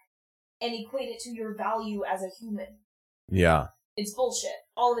make and equate it to your value as a human. Yeah. It's bullshit.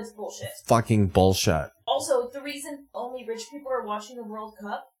 All of it's bullshit. Fucking bullshit. Also, the reason only rich people are watching the World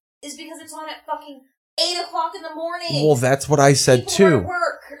Cup is because it's on at fucking 8 o'clock in the morning. Well, that's what I said People too. are at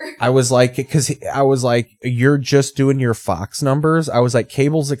work. I was like, you're just doing your Fox numbers. I was like,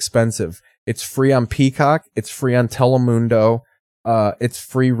 cable's expensive. It's free on Peacock. It's free on Telemundo. It's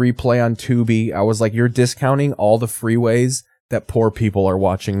free replay on Tubi. I was like, you're discounting all the free ways that poor people are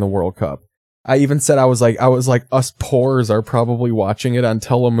watching the World Cup. I even said, I was like, us poors are probably watching it on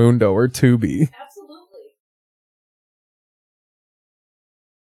Telemundo or Tubi.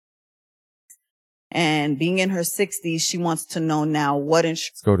 And being in her 60s, she wants to know now what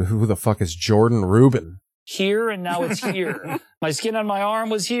insurance. Let's go to who the fuck is Jordan Rubin? Here and now it's here. My skin on my arm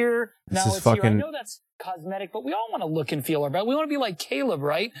was here. Now This is it's here. I fucking- know that's cosmetic, but we all want to look and feel our best. We want to be like Caleb,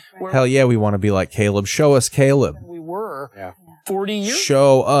 right? Where Hell yeah, we want to be like Caleb. Show us Caleb. we were 40 years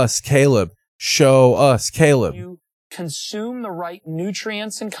Show us Caleb. Show us Caleb. you consume the right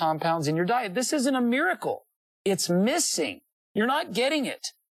nutrients and compounds in your diet. This isn't a miracle. It's missing. You're not getting it,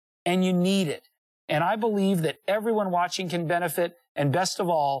 and you need it. And I believe that everyone watching can benefit, and best of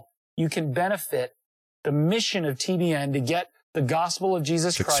all, you can benefit the mission of TBN to get the gospel of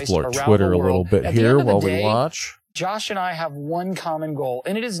Jesus Let's Christ explore around Twitter the a world. little bit At the here end of the while we day, watch. Josh and I have one common goal,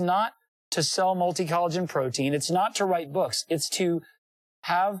 and it is not to sell multi-collagen protein. It's not to write books. It's to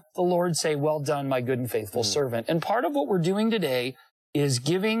have the Lord say, "Well done, my good and faithful servant." And part of what we're doing today is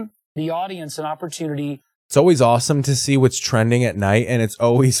giving the audience an opportunity. It's always awesome to see what's trending at night, and it's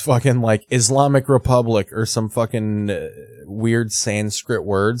always fucking like Islamic Republic or some fucking weird Sanskrit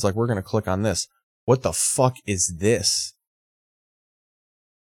words. Like, we're going to click on this. What the fuck is this?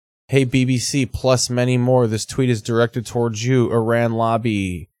 Hey, BBC, plus many more. This tweet is directed towards you. Iran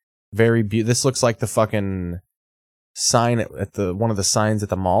lobby. Very beautiful. This looks like the fucking sign at the one of the signs at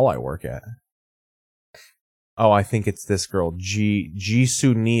the mall I work at. Oh, I think it's this girl,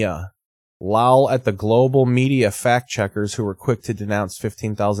 Jisoo Nia. Lol at the global media fact checkers who were quick to denounce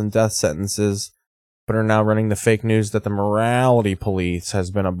 15,000 death sentences, but are now running the fake news that the morality police has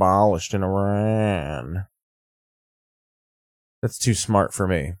been abolished in Iran. That's too smart for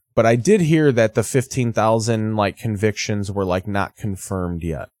me. But I did hear that the 15,000 like convictions were like not confirmed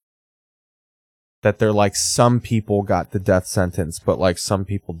yet. That they're like some people got the death sentence, but like some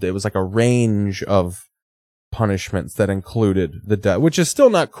people did. It was like a range of punishments that included the death, which is still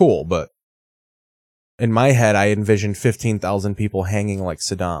not cool, but in my head, I envisioned 15,000 people hanging like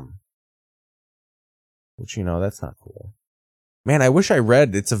Saddam. Which, you know, that's not cool. Man, I wish I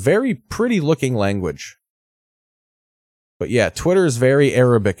read. It's a very pretty looking language. But yeah, Twitter is very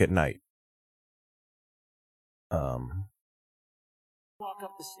Arabic at night. Walk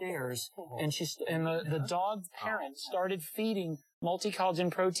up the stairs, and the dog parent started feeding multi-collagen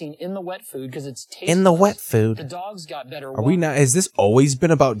protein in the wet food because it's tasty. In the wet food. The dogs got better. Are we not? Has this always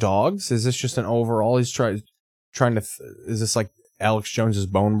been about dogs? Is this just an overall? He's trying to. Is this like Alex Jones's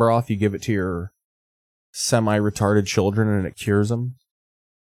bone broth? You give it to your semi-retarded children and it cures them.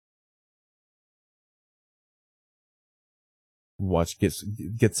 Watch, get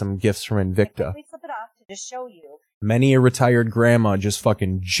some gifts from Invicta. We flip it off to just show you. Many a retired grandma just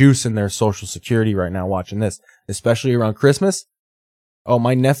fucking juicing their Social Security right now watching this, especially around Christmas. Oh,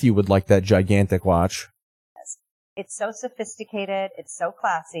 my nephew would like that gigantic watch. It's so sophisticated. It's so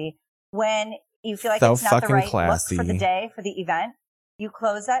classy. When you feel like So it's not the fucking right classy. look for the day, for the event, you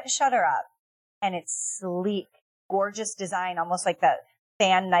close that shutter up, and it's sleek, gorgeous design, almost like the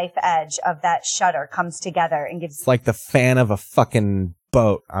fan knife edge of that shutter comes together and gives It's like the fan of a fucking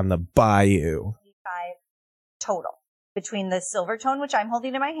boat on the bayou. 5 total between the silver tone, which I'm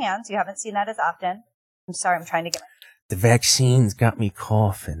holding in my hands. You haven't seen that as often. I'm sorry, I'm trying to get. The vaccine's got me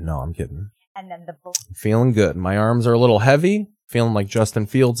coughing. No, I'm kidding. And then the blue. I'm feeling good. My arms are a little heavy. Feeling like Justin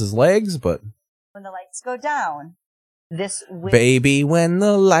Fields' legs, but When the lights go down, this baby, when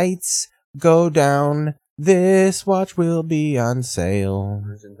the lights go down, this watch will be on sale.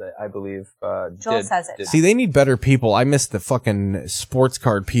 I believe. Joel says it. See, they need better people. I miss the fucking sports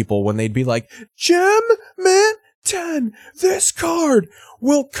card people when they'd be like, Gem Man 10, this card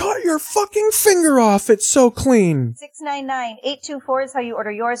will cut your fucking finger off. It's so clean. 699-824 is how you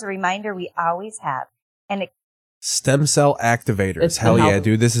order yours. A reminder we always have. And Stem cell activators. Hell yeah,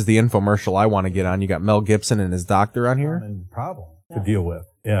 dude. This is the infomercial I want to get on. You got Mel Gibson and his doctor on here. Problem to deal with.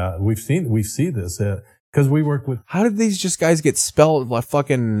 Yeah, we see this because we work with. How did these just guys get spelled like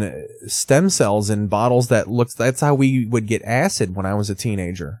fucking stem cells in bottles that looks? That's how we would get acid when I was a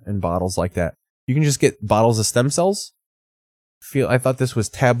teenager in bottles like that. You can just get bottles of stem cells. I thought this was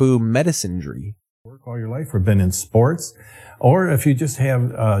taboo medicine-dry. Work all your life or been in sports, or if you just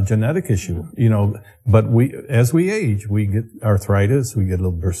have a genetic issue, but as we age, we get arthritis, we get a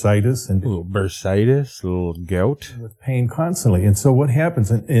little bursitis and a little gout with pain constantly. And so what happens,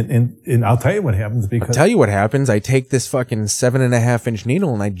 and I'll tell you what happens because I'll tell you what happens. I take this fucking 7.5-inch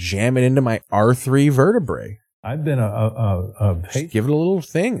needle and I jam it into my R3 vertebrae. I've been a just give it a little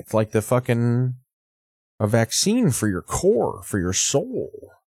thing. It's like a vaccine for your core, for your soul.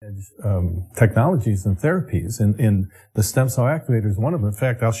 Technologies and therapies, and the stem cell activator is one of them. In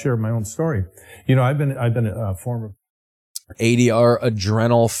fact, I'll share my own story. I've been a former ADR,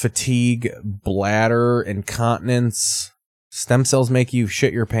 adrenal fatigue, bladder incontinence. Stem cells make you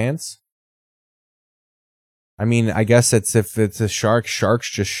shit your pants. I mean, I guess if it's a shark,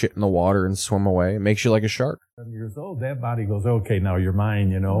 sharks just shit in the water and swim away. It makes you like a shark. 7 years old, that body goes, okay, now you're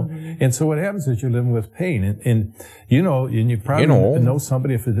mine, And so what happens is you're living with pain. And you probably know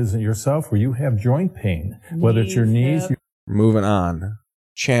somebody, if it isn't yourself, where you have joint pain, whether it's your knees. Moving on.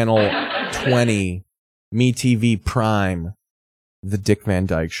 Channel 20, MeTV Prime, The Dick Van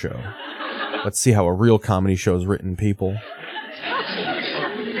Dyke Show. Let's see how a real comedy show is written, people.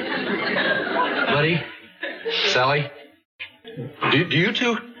 Buddy? Sally? Do you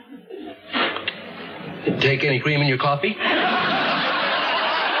two take any cream in your coffee?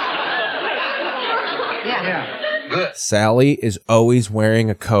 Yeah. Good. Sally is always wearing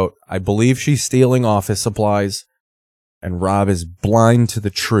a coat. I believe she's stealing office supplies. And Rob is blind to the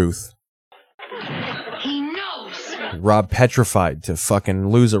truth. He knows. Rob petrified to fucking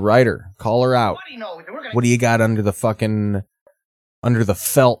lose a writer. Call her out. What do you got under the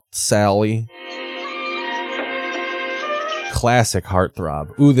felt, Sally? Classic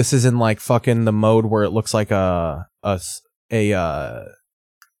heartthrob. Ooh, this is in like fucking the mode where it looks like a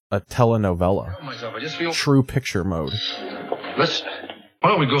telenovela. True picture mode. Why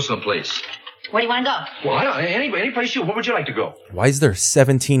don't we go someplace? Where do you want to go? Well, any place What would you like to go? Why is there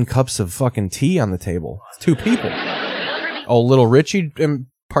 17 cups of fucking tea on the table? It's 2 people. Oh, little Richie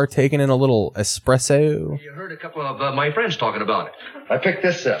partaking in a little espresso. You heard a couple of my friends talking about it. I picked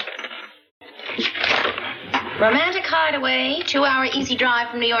this up. Romantic hideaway, 2-hour easy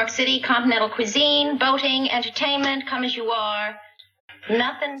drive from New York City, continental cuisine, boating, entertainment, come as you are.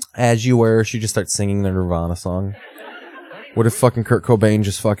 Nothing. As you were, she just starts singing the Nirvana song. What if fucking Kurt Cobain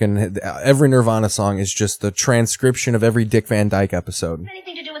just fucking... Every Nirvana song is just the transcription of every Dick Van Dyke episode.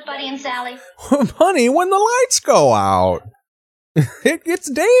 Anything to do with Buddy saying, Sally? Honey, when the lights go out, it gets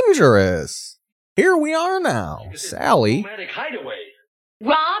dangerous. Here we are now, Sally.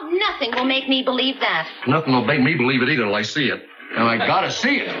 Rob, nothing will make me believe that. Nothing will make me believe it either till I see it. And I gotta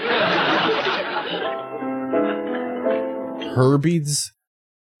see it. Herbie's?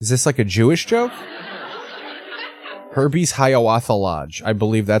 Is this like a Jewish joke? Herbie's Hiawatha Lodge. I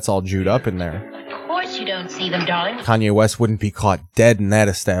believe that's all Jewed up in there. Of course you don't see them, darling. Kanye West wouldn't be caught dead in that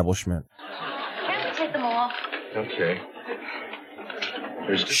establishment. Can't we take them off? Okay.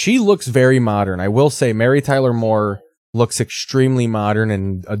 She looks very modern. I will say Mary Tyler Moore looks extremely modern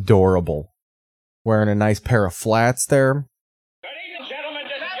and adorable. Wearing a nice pair of flats there.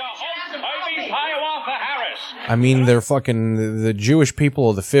 I mean, they're fucking the Jewish people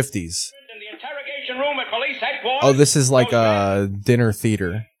of the 50s. Oh, this is like a dinner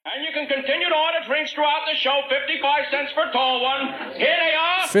theater. And you can continue to order drinks throughout the show. 55 cents for tall one. Here they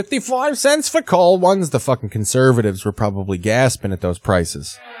are. 55 cents for cold ones. The fucking conservatives were probably gasping at those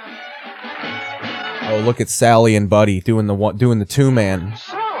prices. Oh, look at Sally and Buddy doing the two-man.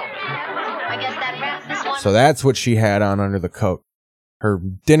 I guess that wraps this one. So that's what she had on under the coat. Her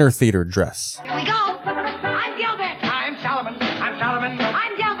dinner theater dress. Here we go. I'm Gilbert. I'm Solomon. I'm Solomon.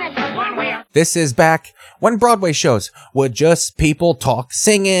 I'm Gilbert. One way. This is back when Broadway shows were just people talk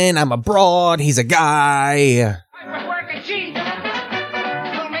singing. I'm a broad, he's a guy. I'm working cheap.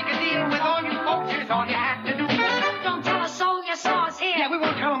 We'll make a deal with all you folks. Here's all you have to do. Don't tell us so you saw us here. Yeah, we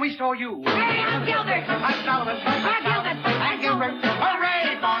won't tell them we saw you. Hey, I'm Gilbert. I'm Solomon. I'm Gilbert. I'm Gilbert.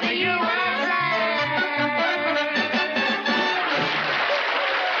 Hooray for the USA!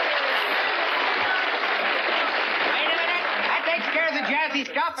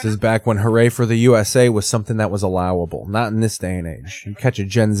 This is back when Hooray for the USA was something that was allowable. Not in this day and age. You catch a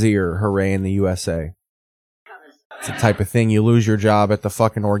Gen Zer, Hooray in the USA. It's the type of thing you lose your job at the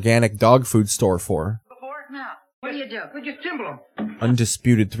fucking organic dog food store for. Now, what do you do? We just timber them.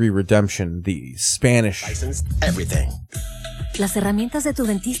 Undisputed 3 Redemption, the Spanish. Licensed everything. Las herramientas de tus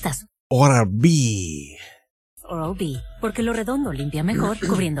dentistas. Oral-B. Oral-B, porque lo redondo limpia mejor,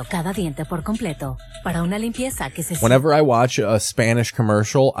 cubriendo cada diente por completo. Para una limpieza que se... Whenever I watch a Spanish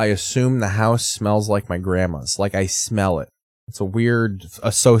commercial, I assume the house smells like my grandma's. Like I smell it. It's a weird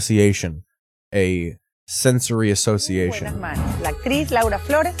association. A sensory association. La actriz Laura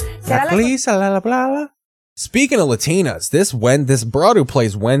Flores. Speaking of Latinas, this broad who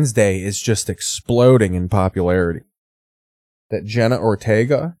plays Wednesday is just exploding in popularity. That Jenna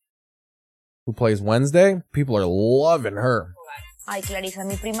Ortega, who plays Wednesday, people are loving her. Ay, Clarissa,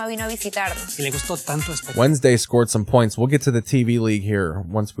 mi prima vino a visitarnos. Le gustó tanto este. Wednesday scored some points. We'll get to the TV league here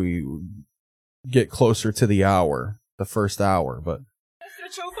once we get closer to the hour, the first hour, but...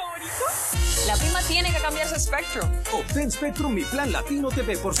 La prima tiene que cambiar su Spectrum. Obtén Spectrum Mi Plan Latino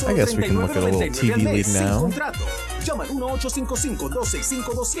TV por solo I guess we can look at a little TV league now. Llama al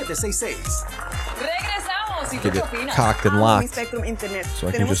 1-855-265-2766. Get it cocked and locked so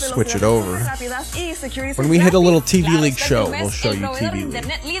I can just switch it over. When we hit a little TV league show, we'll show you TV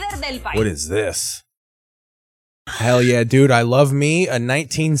league. What is this? Hell yeah, dude, I love me a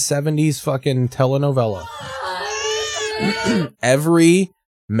 1970s fucking telenovela. Every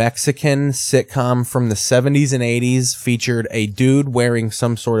Mexican sitcom from the 70s and 80s featured a dude wearing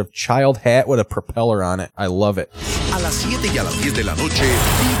some sort of child hat with a propeller on it. I love it. A las 7 y a las 10 de la noche,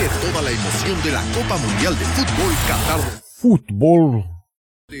 vive toda la emoción de la Copa Mundial de Fútbol Qatar. Fútbol.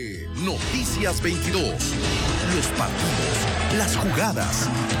 De Noticias 22. Los partidos, las jugadas.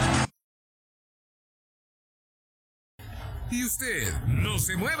 Y usted no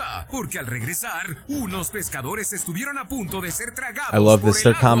se mueva, porque al regresar, unos pescadores estuvieron a punto de ser tragados. I love this.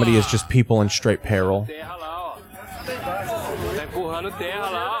 Their comedy is just people in straight peril.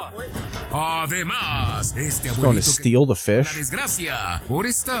 Además, este He's going to steal the fish.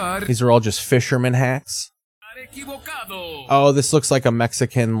 These are all just fisherman hacks. Oh, this looks like a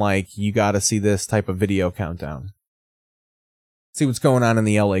Mexican, like, you gotta see this type of video countdown. See what's going on in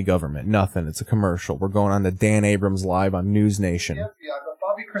the LA government. Nothing. It's a commercial. We're going on to Dan Abrams Live on News Nation.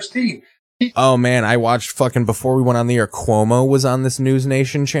 Bobby Christine. Oh, man, I watched fucking before we went on the air, Cuomo was on this News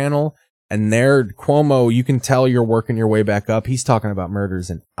Nation channel. And there, Cuomo, you can tell you're working your way back up. He's talking about murders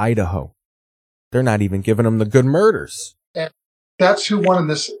in Idaho. They're not even giving him the good murders. And that's who won in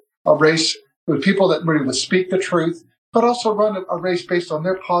this race, with people that really would speak the truth, but also run a race based on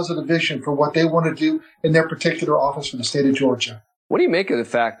their positive vision for what they want to do in their particular office for the state of Georgia. What do you make of the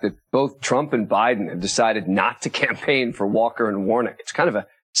fact that both Trump and Biden have decided not to campaign for Walker and Warnock? It's kind of a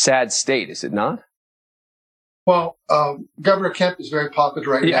sad state, is it not? Well, Governor Kemp is very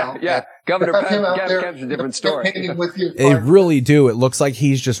popular now. Yeah, Governor Kemp's a different story. With you. They really do. It looks like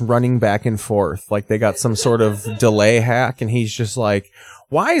he's just running back and forth. Like they got some sort of delay hack, and he's just like,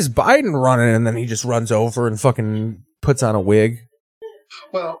 why is Biden running? And then he just runs over and fucking puts on a wig.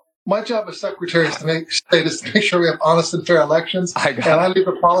 Well, my job as secretary is to make sure we have honest and fair elections. And I leave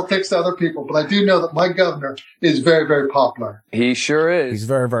the politics to other people. But I do know that my governor is very, very popular. He sure is. He's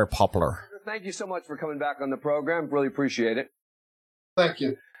very, very popular. Thank you so much for coming back on the program. Really appreciate it. Thank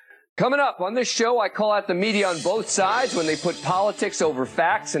you. Coming up on this show, I call out the media on both sides when they put politics over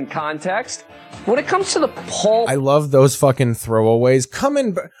facts and context. When it comes to the poll, I love those fucking throwaways.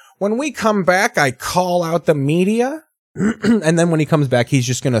 When we come back, I call out the media. And then when he comes back, he's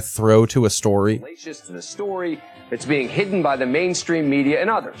just going to throw to a story. Relations to the story that's being hidden by the mainstream media and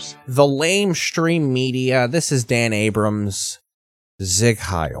others. The lamestream media. This is Dan Abrams. Zig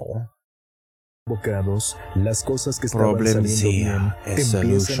Heil. Problems here and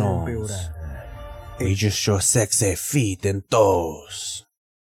solutions. We just show sexy feet and toes.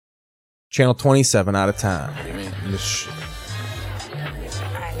 Channel 27 out of time. This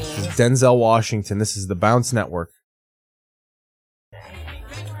is Denzel Washington. This is the Bounce Network.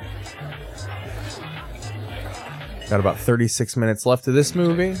 Got about 36 minutes left of this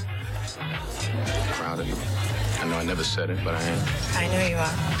movie. Proud of you. I know I never said it, but I am. I know you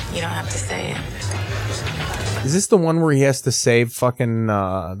are. You don't have to say it. Is this the one where he has to save fucking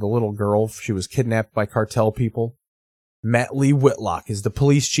the little girl? She was kidnapped by cartel people. Matt Lee Whitlock is the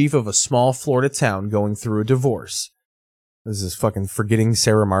police chief of a small Florida town going through a divorce. This is fucking Forgetting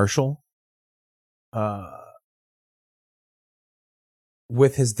Sarah Marshall.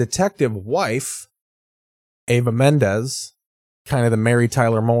 With his detective wife, Ava Mendez, kind of the Mary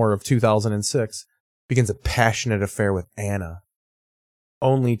Tyler Moore of 2006, begins a passionate affair with Anna.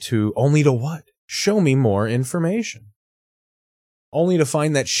 Only to what? Show me more information. Only to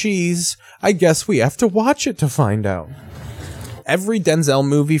find that I guess we have to watch it to find out. Every Denzel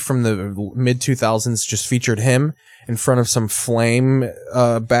movie from the mid-2000s just featured him in front of some flame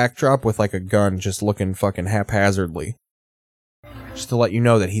backdrop with like a gun just looking fucking haphazardly. Just to let you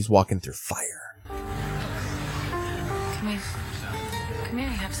know that he's walking through fire. Come here,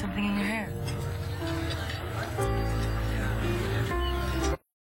 you have something in your hair.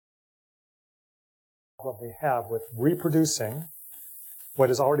 What we have with reproducing what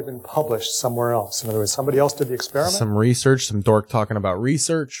has already been published somewhere else. In other words, somebody else did the experiment. Some research, some dork talking about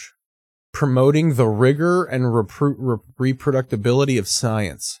research, promoting the rigor and reproducibility of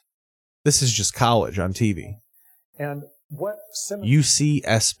science. This is just college on TV. And what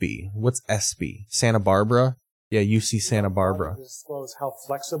UCSB. What's SB? Santa Barbara? Yeah, UC Santa Barbara. Disclose how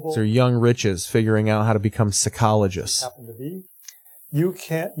flexible. They're young riches figuring out how to become psychologists. Happen to be. You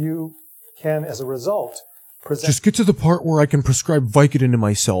can, as a result, present. Just get to the part where I can prescribe Vicodin to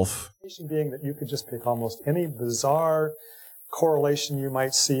myself. Being that you could just pick almost any bizarre correlation you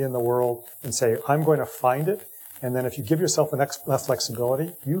might see in the world and say, I'm going to find it. And then if you give yourself enough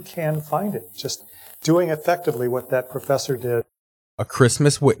flexibility, you can find it. Just doing effectively what that professor did. A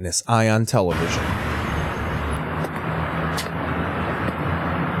Christmas Witness, Ion Television.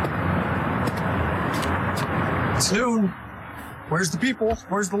 It's noon. Where's the people?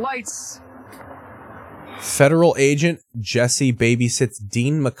 Where's the lights? Federal agent Jesse babysits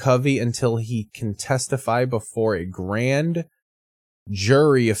Dean McCovey until he can testify before a grand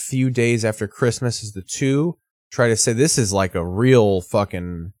jury a few days after Christmas as the two try to say this is like a real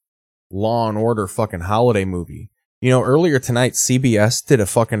fucking Law and Order fucking holiday movie. You know, earlier tonight, CBS did a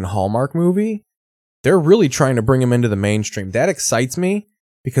fucking Hallmark movie. They're really trying to bring him into the mainstream. That excites me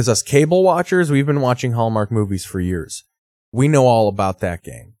because us cable watchers, we've been watching Hallmark movies for years. We know all about that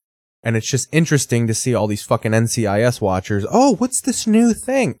game. And it's just interesting to see all these fucking NCIS watchers. Oh, what's this new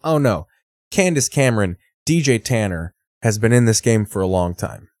thing? Oh no. Candace Cameron, DJ Tanner, has been in this game for a long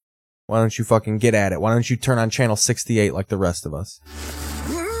time. Why don't you fucking get at it? Why don't you turn on channel 68 like the rest of us?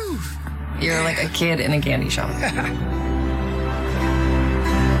 Woo! You're like a kid in a candy shop.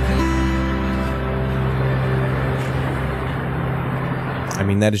 I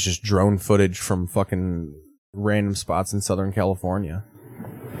mean, that is just drone footage from fucking random spots in Southern California.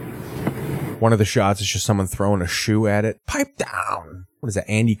 One of the shots is just someone throwing a shoe at it. Pipe down. What is that,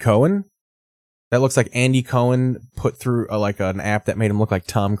 Andy Cohen? That looks like Andy Cohen put through like an app that made him look like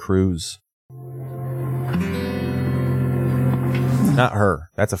Tom Cruise. Not her.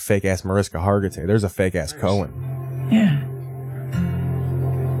 That's a fake-ass Mariska Hargitay. There's a fake-ass Cohen. Yeah.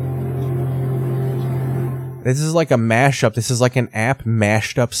 This is like a mashup. This is like an app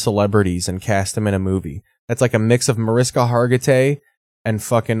mashed up celebrities and cast them in a movie. That's like a mix of Mariska Hargitay and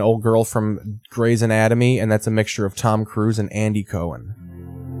fucking old girl from Grey's Anatomy, and that's a mixture of Tom Cruise and Andy Cohen.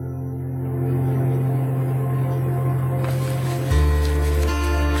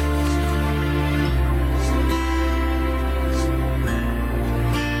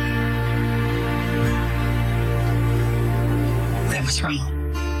 That was wrong.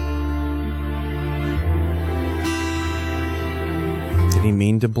 Did he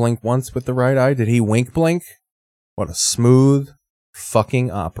mean to blink once with the right eye? Did he wink blink? What a smooth fucking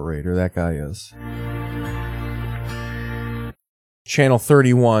operator that guy is. Channel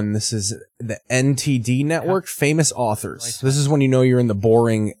 31. This is the NTD network. Famous authors. This is when you know you're in the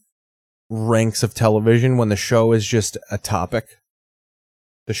boring ranks of television, when the show is just a topic.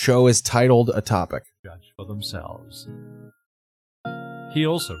 The show is titled A Topic. Judge for themselves. He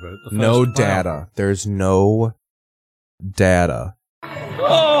also wrote the first No data. There's no data.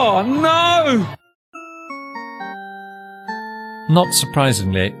 Oh, no! Not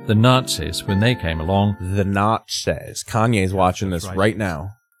surprisingly, the Nazis, when they came along... The Nazis. Kanye's watching this right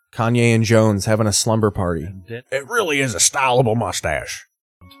now. Kanye and Jones having a slumber party. It really is a stylable mustache.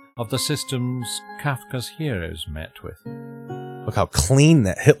 Of the systems Kafka's heroes met with. Look how clean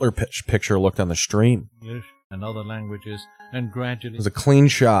that Hitler picture looked on the stream. English and other languages, and gradually... It was a clean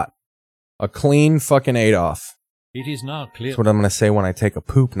shot. A clean fucking Adolf. It is now clear... That's what I'm going to say when I take a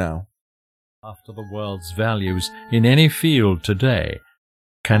poop now. After the world's values in any field today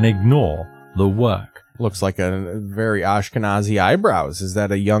can ignore the work. Looks like a very Ashkenazi eyebrows. Is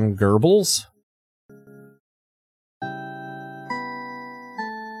that a young Goebbels?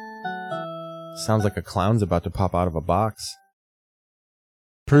 Sounds like a clown's about to pop out of a box.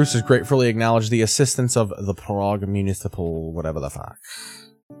 Producers gratefully acknowledge the assistance of the Prague Municipal whatever the fuck.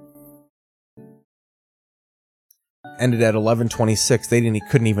 Ended at 11:26. They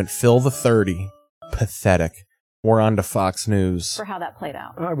couldn't even fill the 30. Pathetic. We're on to Fox News. For how that played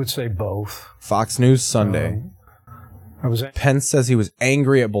out. I would say both. Fox News Sunday. Pence says he was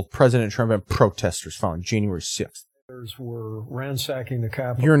angry at both President Trump and protesters following January 6th. Were ransacking the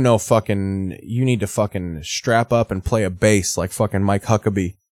Capitol. You're no fucking... You need to fucking strap up and play a bass like fucking Mike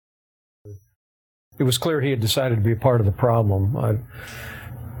Huckabee. It was clear he had decided to be a part of the problem.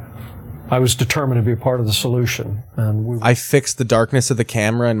 I was determined to be a part of the solution. And I fixed the darkness of the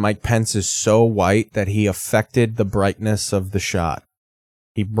camera, and Mike Pence is so white that he affected the brightness of the shot.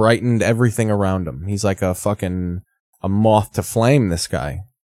 He brightened everything around him. He's like a fucking... a moth to flame, this guy.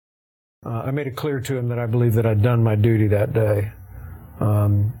 I made it clear to him that I believed that I'd done my duty that day.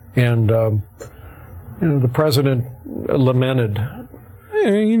 The president lamented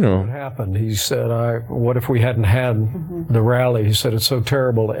what happened. He said, what if we hadn't had the rally? He said, it's so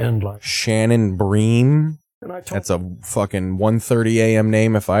terrible to end like Shannon Bream? That's a fucking 1:30 a.m.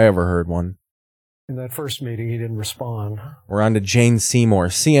 name if I ever heard one. In that first meeting, he didn't respond. We're on to Jane Seymour,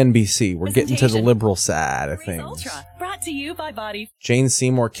 CNBC. We're getting to the liberal side of things. Ultra, brought to you by Body. Jane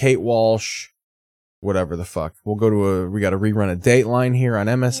Seymour, Kate Walsh, whatever the fuck. We'll go to we got to rerun a Dateline here on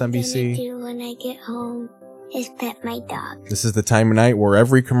MSNBC. What I'm gonna do when I get home is pet my dog. This is the time of night where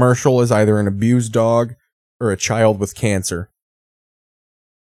every commercial is either an abused dog or a child with cancer.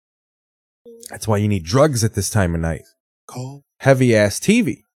 That's why you need drugs at this time of night. Call heavy ass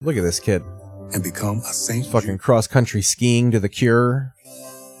TV. Look at this kid. And become a saint. Fucking cross-country skiing to the Cure.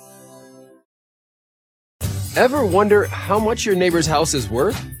 Ever wonder how much your neighbor's house is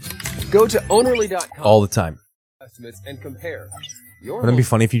worth? Go to Ownerly.com. All the time. Estimates and compare. Wouldn't it be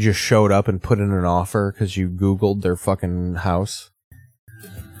funny if you just showed up and put in an offer because you Googled their fucking house?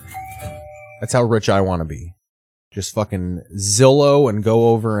 That's how rich I want to be. Just fucking Zillow and go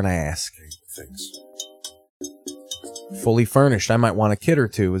over and ask. Fully furnished. I might want a kid or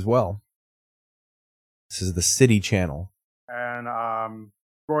two as well. This is the City Channel. And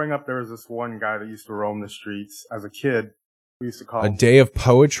growing up, there was this one guy that used to roam the streets. As a kid, we used to call A him... day of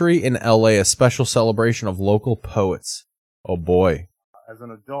poetry in LA, a special celebration of local poets. Oh boy. As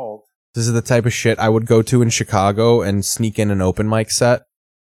an adult... This is the type of shit I would go to in Chicago and sneak in an open mic set.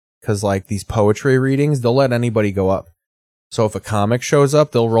 Because, like, these poetry readings, they'll let anybody go up. So if a comic shows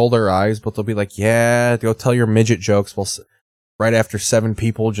up, they'll roll their eyes, but they'll be like, yeah, go tell your midget jokes. Well, right after 7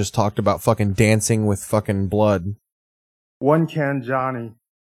 people just talked about fucking dancing with fucking blood. One can Johnny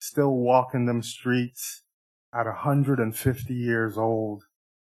still walking them streets at 150 years old.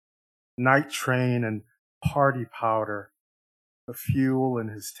 Night train and party powder, the fuel in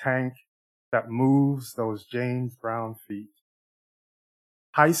his tank that moves those James Brown feet.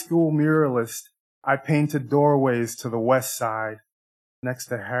 High school muralist, I painted doorways to the west side next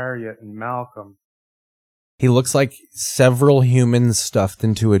to Harriet and Malcolm. He looks like several humans stuffed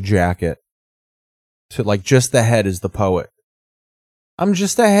into a jacket. So, like, just the head is the poet. I'm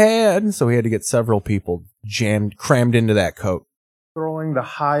just ahead. So he had to get several people crammed into that coat. Throwing the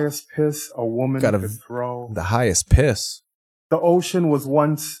highest piss a woman could throw. The highest piss. The ocean was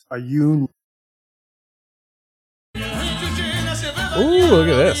once a union. Ooh, look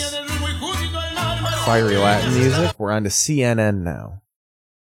at this. Fiery Latin music. We're on to CNN now.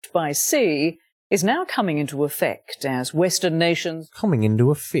 By sea is now coming into effect as Western nations... Coming into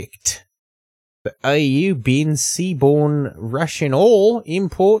effect. The EU being seaborne Russian oil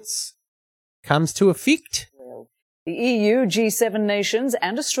imports comes to effect. The EU, G7 nations,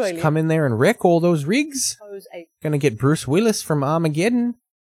 and Australia... Just come in there and wreck all those rigs. Gonna get Bruce Willis from Armageddon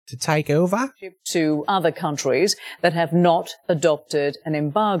to take over. ...to other countries that have not adopted an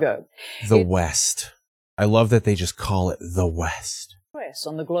embargo. The West. I love that they just call it the West. Press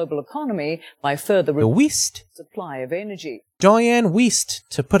on the global economy by further... The West. ...supply of energy. Diane West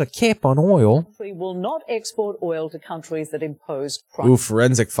to put a cap on oil. We will not export oil to countries that impose... Ooh,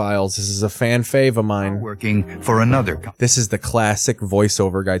 Forensic Files. This is a fan fave of mine. Working for another. This is the classic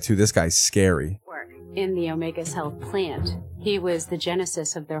voiceover guy, too. This guy's scary. In the Omega's health plant. He was the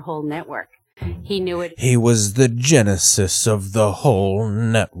genesis of their whole network. He knew it. He was the genesis of the whole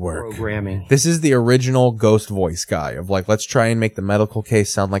network. Programming. This is the original ghost voice guy of like, let's try and make the medical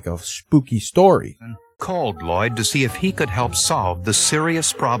case sound like a spooky story. Called Lloyd to see if he could help solve the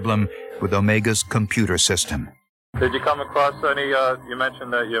serious problem with Omega's computer system. Did you come across any, you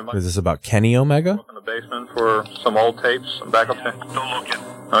mentioned that you might Is this about Kenny Omega? look in the basement for some old tapes, some backup tapes? Still looking.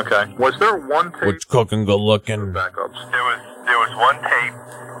 Okay. Was there one tape? What's cooking, good looking? Backups. There was one tape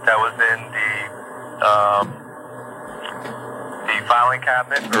that was in the filing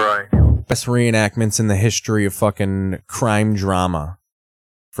cabinet. Right. Best reenactments in the history of fucking crime drama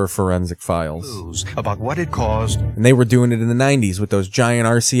for Forensic Files. About what it caused. And they were doing it in the 90s with those giant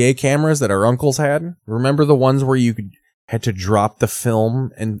RCA cameras that our uncles had. Remember the ones where you had to drop the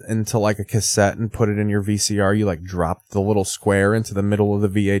film into like a cassette and put it in your VCR? You like dropped the little square into the middle of the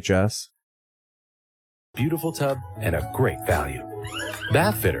VHS. Beautiful tub and a great value.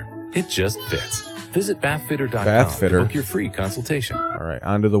 Bathfitter, it just fits. Visit bathfitter.com to book your free consultation. All right,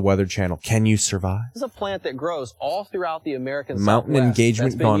 on to the Weather Channel. Can you survive? This is a plant that grows all throughout the American Mountain Southwest.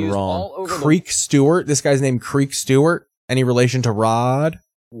 engagement gone wrong. Creek Stewart. This guy's named Creek Stewart. Any relation to Rod?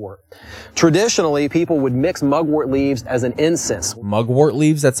 Traditionally, people would mix mugwort leaves as an incense. Mugwort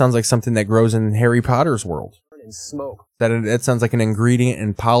leaves? That sounds like something that grows in Harry Potter's world. And smoke. That sounds like an ingredient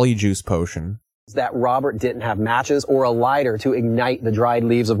in Polyjuice potion. That Robert didn't have matches or a lighter to ignite the dried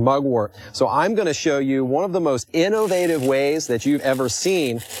leaves of mugwort. So I'm going to show you one of the most innovative ways that you've ever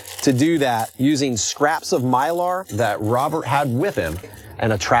seen to do that using scraps of mylar that Robert had with him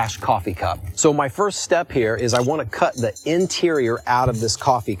and a trash coffee cup. So my first step here is I want to cut the interior out of this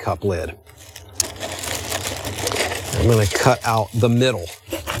coffee cup lid. I'm going to cut out the middle.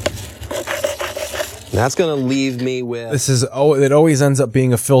 That's going to leave me with... This is... Oh, it always ends up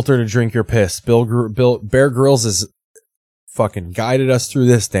being a filter to drink your piss. Bear Grylls has fucking guided us through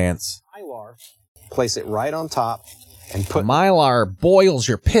this dance. Mylar. Place it right on top and put... Mylar boils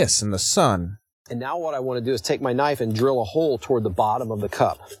your piss in the sun. And now what I want to do is take my knife and drill a hole toward the bottom of the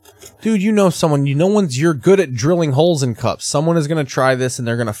cup. Dude, you know someone... You're good at drilling holes in cups. Someone is going to try this and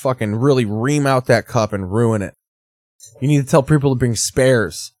they're going to fucking really ream out that cup and ruin it. You need to tell people to bring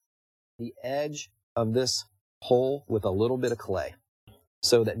spares. The edge of this hole with a little bit of clay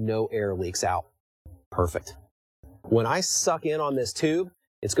so that no air leaks out. Perfect. When I suck in on this tube,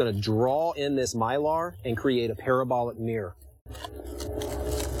 it's going to draw in this mylar and create a parabolic mirror.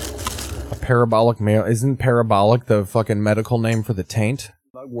 A parabolic mirror? Isn't parabolic the fucking medical name for the taint?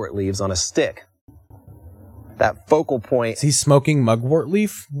 Mugwort leaves on a stick. That focal point... Is he smoking mugwort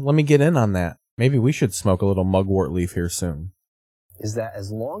leaf? Let me get in on that. Maybe we should smoke a little mugwort leaf here soon. Is that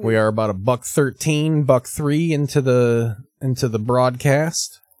as long as... We are about $1.13, $1.03 into the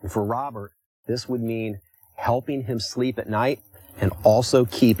broadcast. For Robert, this would mean helping him sleep at night and also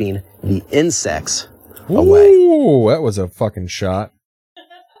keeping the insects away. Ooh, that was a fucking shot.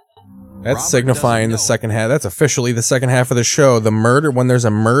 That's Robert signifying the second half. That's officially the second half of the show. The murder, when there's a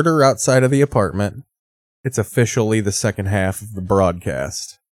murder outside of the apartment, it's officially the second half of the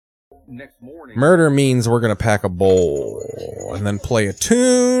broadcast. Next morning. Murder means we're going to pack a bowl and then play a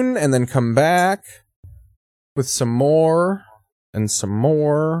tune and then come back with some more and some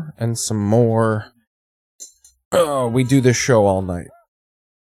more and some more. Oh, we do this show all night.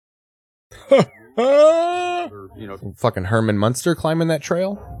 Fucking Herman Munster climbing that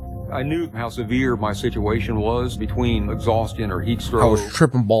trail. I knew how severe my situation was between exhaustion or heat stroke. I was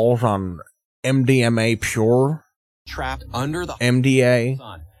tripping balls on MDMA pure. Trapped under the MDA.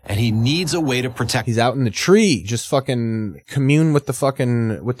 sun. and he needs a way to protect. He's out in the tree, just fucking commune with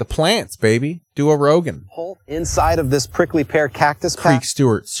the plants, baby. Do a Rogan. Inside of this prickly pear cactus Creek patch.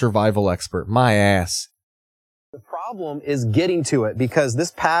 Stewart, survival expert. My ass. The problem is getting to it because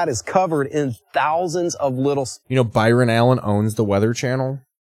this pad is covered in thousands of little... You know, Byron Allen owns the Weather Channel.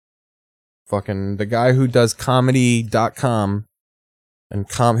 Fucking the guy who does comedy.com and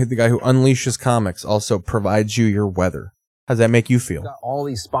the guy who unleashes comics also provides you your weather. How does that make you feel? Got all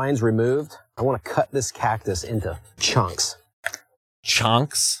these spines removed. I want to cut this cactus into chunks.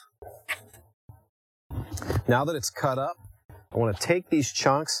 Chunks? Now that it's cut up, I want to take these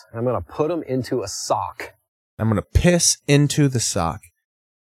chunks and I'm going to put them into a sock. I'm going to piss into the sock.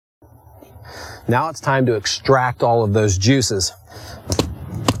 Now it's time to extract all of those juices.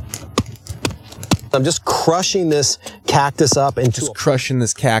 I'm just crushing this cactus up into crushing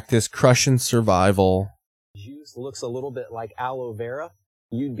this cactus, crushing survival. Juice looks a little bit like aloe vera.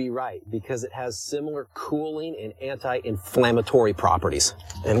 You'd be right, because it has similar cooling and anti-inflammatory properties.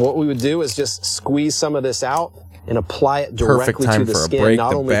 And what we would do is just squeeze some of this out and apply it directly to the skin,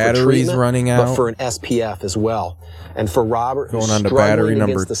 not only for treatment, but for an SPF as well. And for Robert, who's struggling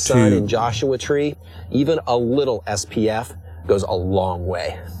against the sun in Joshua Tree, even a little SPF goes a long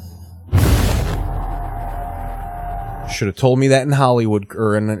way. Should have told me that in Hollywood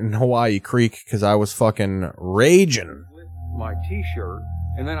or in Hawaii Creek, because I was fucking raging. My t-shirt,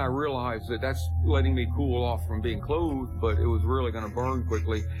 and then I realized that that's letting me cool off from being clothed, but it was really going to burn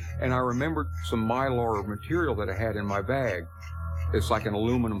quickly. And I remembered some Mylar material that I had in my bag. It's like an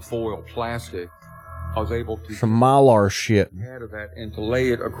aluminum foil plastic. I was able to some Mylar shit out of that and to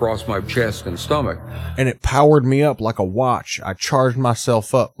lay it across my chest and stomach. And it powered me up like a watch. I charged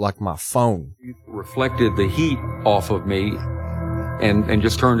myself up like my phone. It reflected the heat off of me and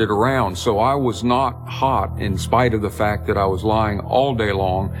just turned it around. So I was not hot in spite of the fact that I was lying all day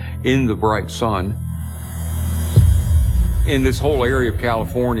long in the bright sun. In this whole area of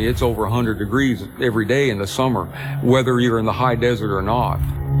California, it's over 100 degrees every day in the summer, whether you're in the high desert or not.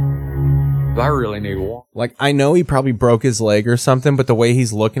 I really need water. Like, I know he probably broke his leg or something, but the way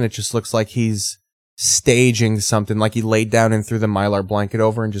he's looking, it just looks like he's staging something. Like he laid down and threw the Mylar blanket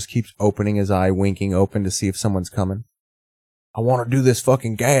over and just keeps opening his eye, winking open to see if someone's coming. I want to do this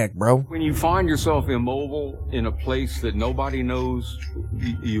fucking gag, bro. When you find yourself immobile in a place that nobody knows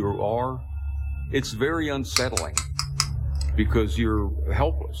you are, it's very unsettling because you're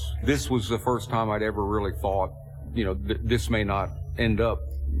helpless. This was the first time I'd ever really thought, you know, this may not end up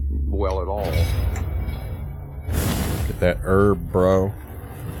well at all. Get that herb, bro.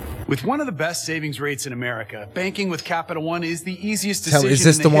 With one of the best savings rates in America, banking with Capital One is the easiest decision. Is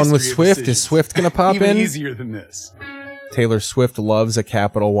this the one with Swift? Is Swift gonna pop in? Even easier than this. Taylor Swift loves a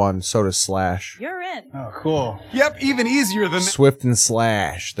Capital One. So does Slash. You're in. Oh, cool. Yep, even easier than Swift and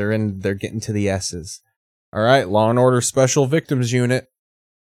Slash. They're in. They're getting to the S's. All right, Law and Order Special Victims Unit.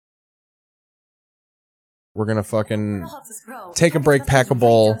 We're going to fucking take a break, pack a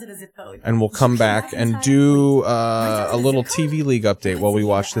bowl, and we'll come back and do a little TV League update while we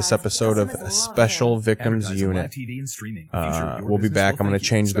watch this episode of Special Victims Unit. We'll be back. I'm going to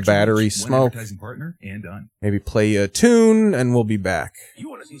change the battery, smoke, maybe play a tune, and we'll be back.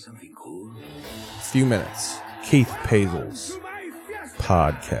 A few minutes. Keith Pazel's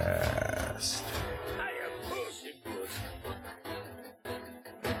podcast.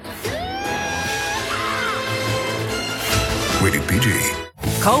 Rated PG.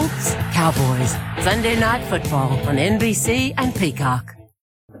 Colts, Cowboys, Sunday Night Football on NBC and Peacock.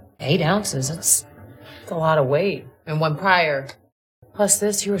 8 ounces, that's a lot of weight. And one prior. Plus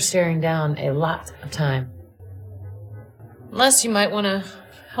this, you were staring down a lot of time. Unless you might want to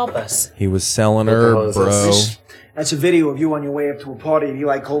help us. He was selling her, bro. That's a video of you on your way up to a party at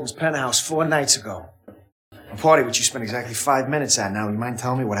Eli Colton's penthouse 4 nights ago. A party which you spent exactly 5 minutes at. Now, you mind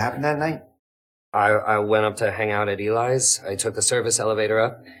telling me what happened that night? I went up to hang out at Eli's. I took the service elevator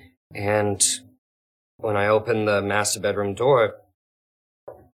up, and when I opened the master bedroom door,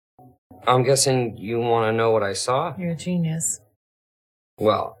 I'm guessing you want to know what I saw? You're a genius.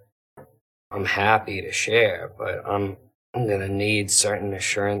 Well, I'm happy to share, but I'm gonna need certain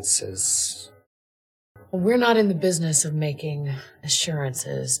assurances. Well, we're not in the business of making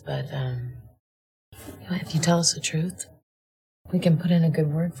assurances, but if you tell us the truth, we can put in a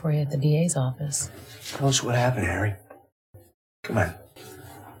good word for you at the DA's office. Tell us what happened, Harry. Come on.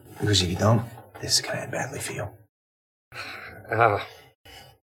 Because if you don't, this is going to end badly for you.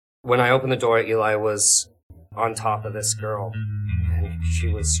 When I opened the door, Eli was on top of this girl, and she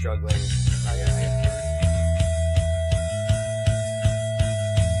was struggling.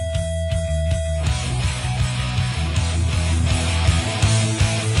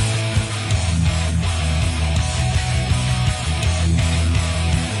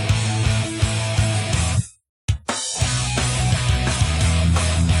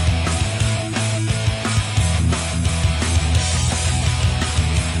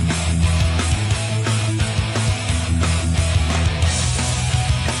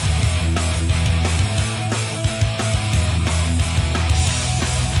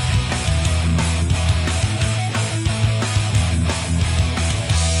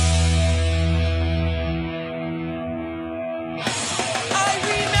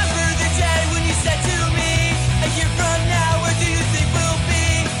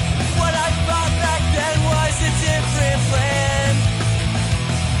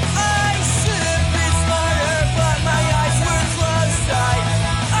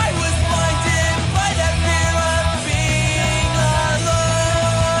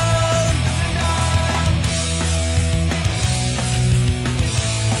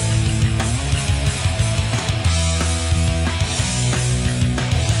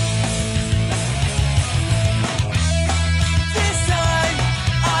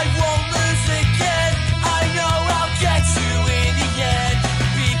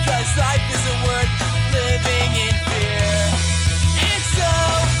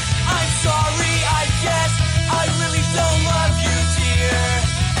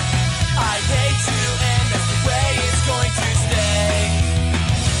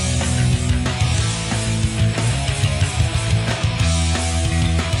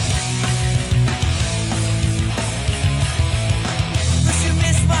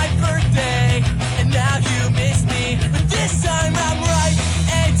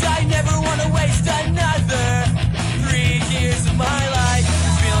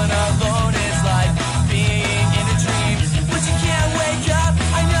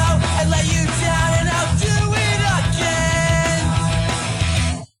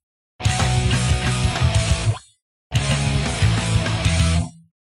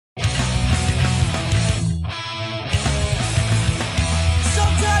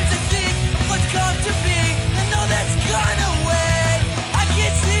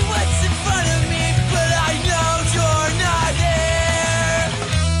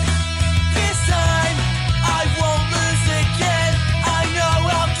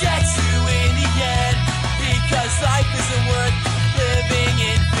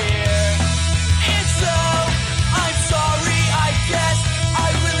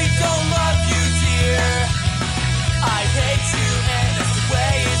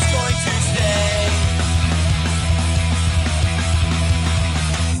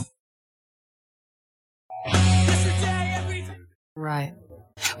 right.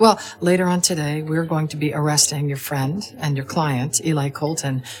 Well, later on today, we're going to be arresting your friend and your client, Eli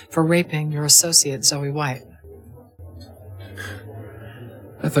Colton, for raping your associate, Zoe White.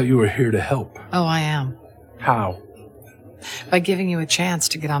 I thought you were here to help. Oh, I am. How? By giving you a chance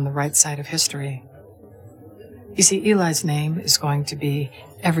to get on the right side of history. You see, Eli's name is going to be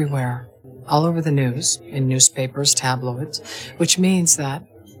everywhere, all over the news, in newspapers, tabloids, which means that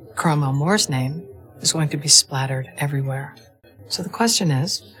Cromwell Moore's name is going to be splattered everywhere. So the question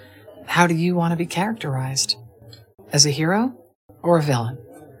is, how do you want to be characterized? As a hero or a villain?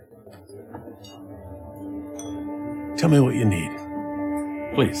 Tell me what you need.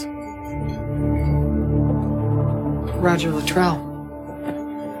 Please. Roger Luttrell.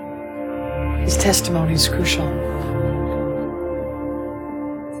 His testimony is crucial.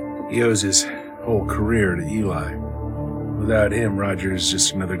 He owes his whole career to Eli. Without him, Roger is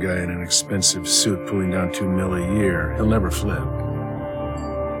just another guy in an expensive suit pulling down $2 million a year. He'll never flip.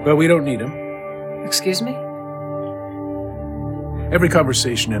 But we don't need him. Excuse me? Every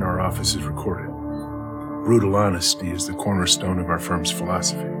conversation in our office is recorded. Brutal honesty is the cornerstone of our firm's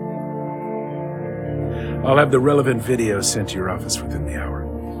philosophy. I'll have the relevant video sent to your office within the hour.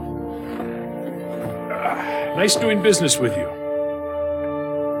 Nice doing business with you.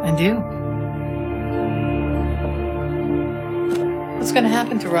 And you? What's going to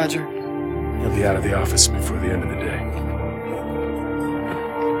happen to Roger? He'll be out of the office before the end of the day.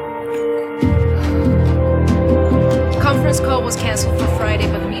 Conference call was canceled for Friday,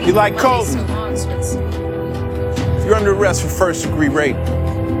 but the meeting You like will Colton? be so long, so it's... You're under arrest for first-degree rape.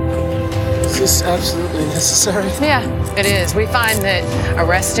 Is this absolutely necessary? Yeah, it is. We find that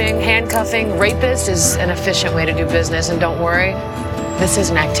arresting, handcuffing rapists is an efficient way to do business, and don't worry, this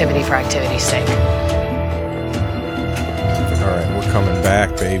is an activity for activity's sake. All right, we're coming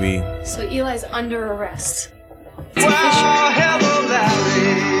back, baby. So Eli's under arrest.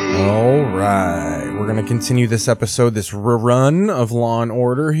 All right, we're gonna continue this episode, this run of Law and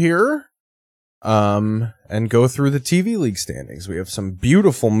Order here, and go through the TV league standings. We have some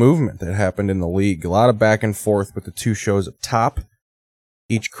beautiful movement that happened in the league. A lot of back and forth with the two shows up top.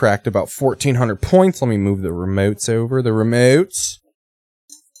 Each cracked about 1,400 points. Let me move the remotes over. The remotes.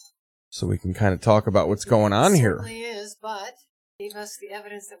 So we can kind of talk about what's going on here. It certainly is, but gave us the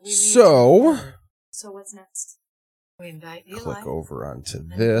evidence that we need. So what's next? We indict Eli. click over onto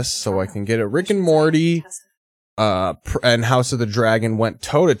this so I can get it. Rick and Morty and House of the Dragon went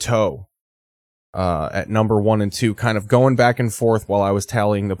toe-to-toe at number 1 and 2, kind of going back and forth while I was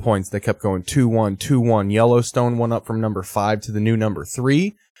tallying the points. They kept going 2-1, 2-1. Yellowstone went up from number 5 to the new number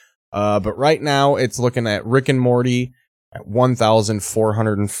 3. But right now it's looking at Rick and Morty at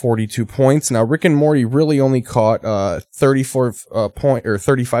 1,442 points. Now Rick and Morty really only caught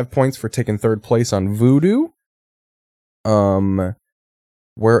 35 points for taking third place on Voodoo.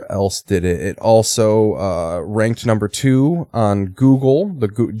 Where else did it? It also ranked number 2 on Google,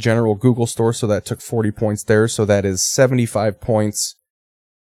 the general Google store, so that took 40 points there. So that is 75 points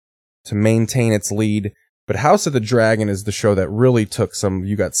to maintain its lead. But House of the Dragon is the show that really took some.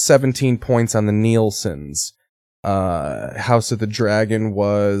 You got 17 points on the Nielsen's. House of the Dragon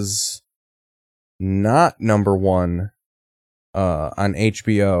was not number 1 on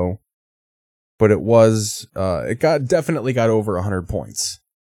HBO, but it was definitely got over 100 points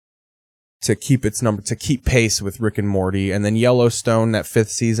to keep its number, to keep pace with Rick and Morty. And then Yellowstone, that 5th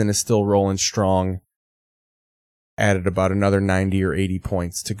season, is still rolling strong. Added about another 90 or 80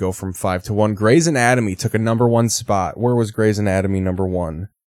 points to go from 5 to 1. Grey's Anatomy took a number 1 spot. Where was Grey's Anatomy number 1?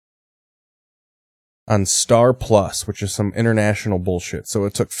 On Star Plus, which is some international bullshit. So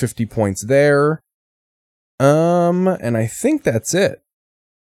it took 50 points there. And I think that's it.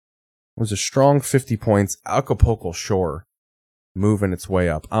 It was a strong 50 points. Acapulco Shore moving its way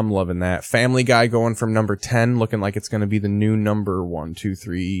up. I'm loving that. Family Guy going from number 10, looking like it's going to be the new number 1, 2,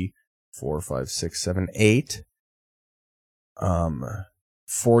 3, 4, 5, 6, 7, 8.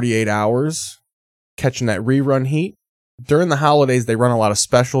 48 Hours, catching that rerun heat. During the holidays, they run a lot of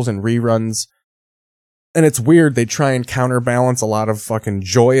specials and reruns. And it's weird, they try and counterbalance a lot of fucking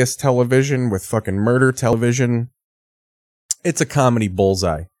joyous television with fucking murder television. It's a comedy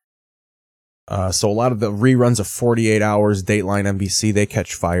bullseye. So a lot of the reruns of 48 Hours, Dateline, NBC, they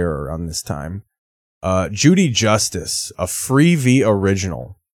catch fire around this time. Judy Justice, a Freevee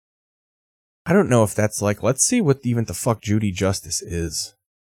original. I don't know if that's like, let's see what even the fuck Judy Justice is.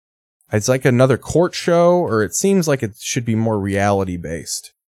 It's like another court show, or it seems like it should be more reality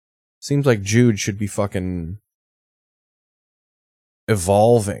based. Seems like Jude should be fucking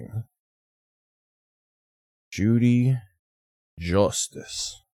evolving. Judy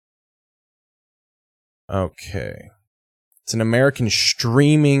Justice. Okay. It's an American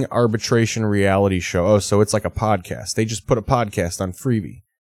streaming arbitration reality show. Oh, so it's like a podcast. They just put a podcast on Freevee.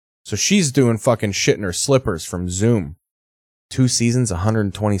 So she's doing fucking shit in her slippers from Zoom. 2 seasons,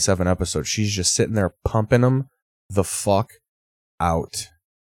 127 episodes. She's just sitting there pumping them the fuck out.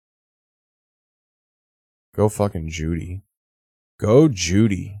 Go fucking Judy. Go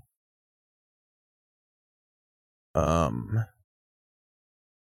Judy.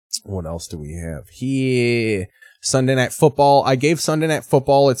 What else do we have here? Sunday Night Football. I gave Sunday Night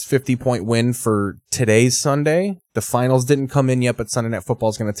Football its 50-point win for today's Sunday. The finals didn't come in yet, but Sunday Night Football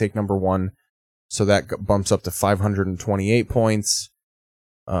is going to take number 1. So that bumps up to 528 points.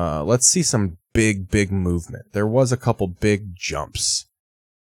 Let's see some big movement. There was a couple big jumps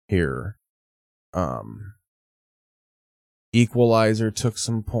here. Equalizer took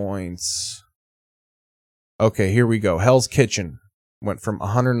some points. Okay, here we go. Hell's Kitchen went from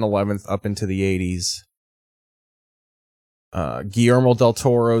 111th up into the 80s. Guillermo del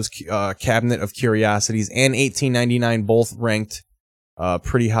Toro's Cabinet of Curiosities and 1899 both ranked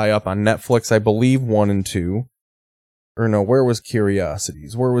pretty high up on Netflix, I believe, 1 and 2. Or no, where was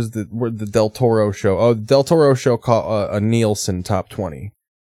Curiosities? Where the Del Toro show? Oh, the Del Toro show caught a Nielsen top 20.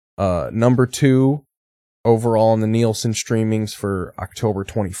 Number 2 overall in the Nielsen streamings for October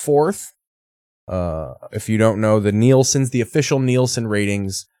 24th. If you don't know, the official Nielsen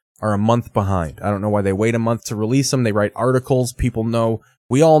ratings are a month behind. I don't know why they wait a month to release them. They write articles. People know.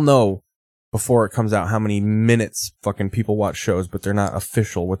 We all know before it comes out how many minutes fucking people watch shows, but they're not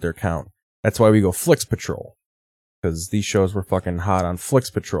official with their count. That's why we go Flix Patrol. Because these shows were fucking hot on Flix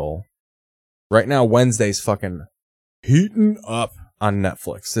Patrol. Right now, Wednesday's fucking heating up on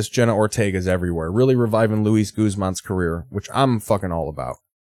Netflix. This Jenna Ortega's everywhere. Really reviving Luis Guzman's career, which I'm fucking all about.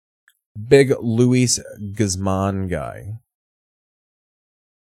 Big Luis Guzman guy.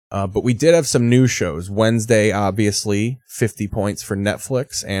 But we did have some new shows. Wednesday, obviously, 50 points for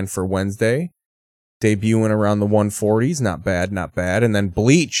Netflix and for Wednesday. Debuting around the 140s. Not bad, not bad. And then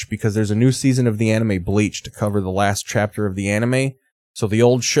Bleach, because there's a new season of the anime Bleach to cover the last chapter of the anime. So the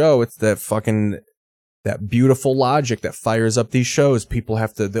old show, it's that beautiful logic that fires up these shows. People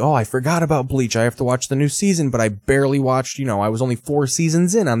have to, oh, I forgot about Bleach. I have to watch the new season, but I barely watched, I was only 4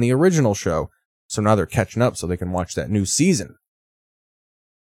 seasons in on the original show. So now they're catching up so they can watch that new season.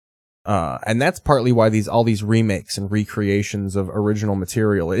 And that's partly why all these remakes and recreations of original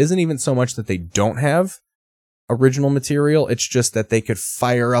material, it isn't even so much that they don't have original material, it's just that they could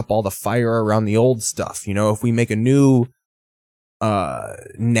fire up all the fire around the old stuff. If we make a new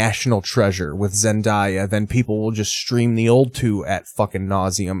National Treasure with Zendaya, then people will just stream the old 2 at fucking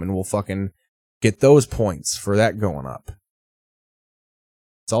nauseum and we'll fucking get those points for that going up.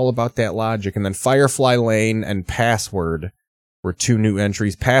 It's all about that logic. And then Firefly Lane and Password were 2 new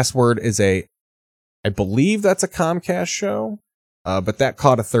entries. Password is I believe that's a Comcast show, but that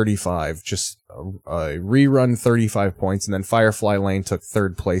caught a 35, just a rerun 35 points. And then Firefly Lane took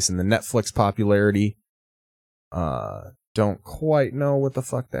 3rd place in the Netflix popularity. Don't quite know what the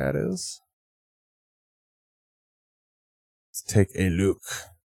fuck that is. Let's take a look.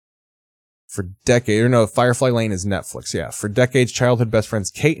 Firefly Lane is Netflix, yeah. For decades, childhood best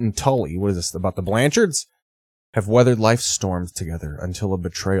friends Kate and Tully, what is this, about the Blanchards? Have weathered life's storms together until a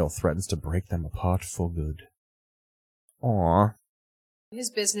betrayal threatens to break them apart for good. Aww. His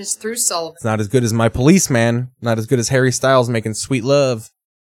business through Sullivan. It's not as good as My Policeman. Not as good as Harry Styles making Sweet Love.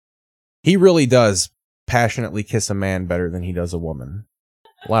 He really does passionately kiss a man better than he does a woman.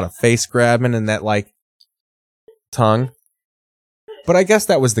 A lot of face grabbing and that, tongue. But I guess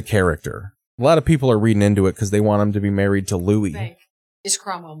that was the character. A lot of people are reading into it because they want him to be married to Louis. Bank is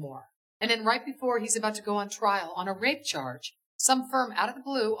Cromwell Moore. And then right before he's about to go on trial on a rape charge, some firm out of the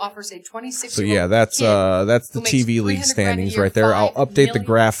blue offers a 26-year-old So yeah, that's the TV League standings right there. I'll update the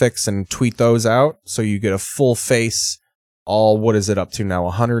graphics and tweet those out so you get a full face. What is it up to now?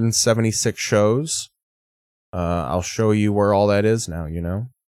 176 shows. I'll show you where all that is now,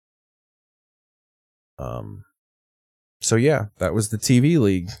 So yeah, that was the TV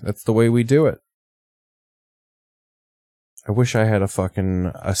League. That's the way we do it. I wish I had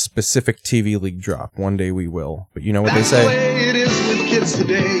a specific TV League drop. One day we will. But you know what they say? That's the way it is with kids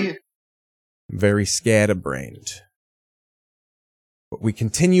today. Very scatterbrained. But we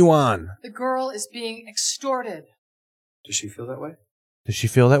continue on. The girl is being extorted. Does she feel that way? Does she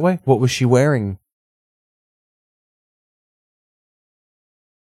feel that way? What was she wearing?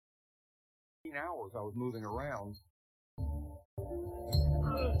 Hours I was moving around.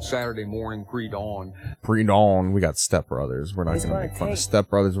 Saturday morning, pre-dawn. Pre-dawn. We got Step Brothers. We're not going to make fun of Step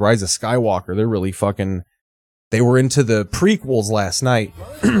Brothers. Rise of Skywalker. They're really fucking... They were into the prequels last night.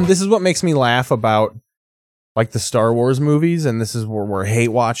 This is what makes me laugh about like the Star Wars movies, and this is where hate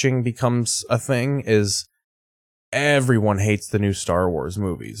watching becomes a thing, is everyone hates the new Star Wars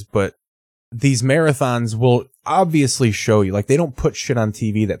movies, but these marathons will obviously show you, like, they don't put shit on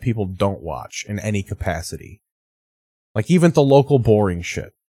TV that people don't watch in any capacity. Like, even the local boring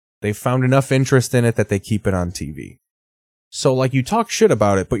shit. They've found enough interest in it that they keep it on TV. So, like, you talk shit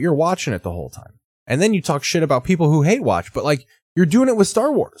about it, but you're watching it the whole time. And then you talk shit about people who hate watch, but, like, you're doing it with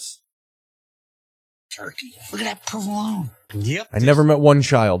Star Wars. Turkey. Look at that provolone. Yep. I never met one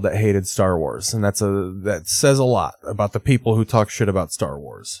child that hated Star Wars, and that says a lot about the people who talk shit about Star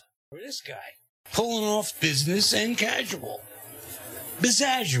Wars. This guy pulling off business and casual.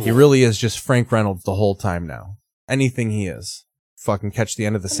 Bizazzual. He really is just Frank Reynolds the whole time now. Anything he is. Fucking catch the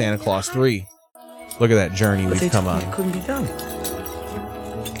end of the Santa Claus 3. Look at that journey we've come on. It couldn't be done.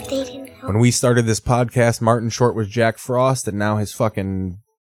 When we started this podcast, Martin Short was Jack Frost, and now his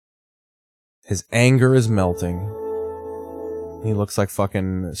anger is melting. He looks like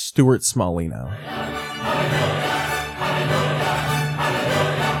fucking Stuart Smalley now.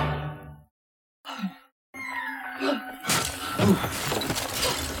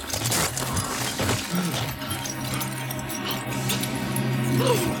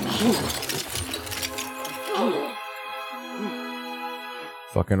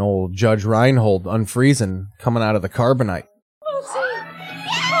 Fucking old Judge Reinhold unfreezing, coming out of the carbonite.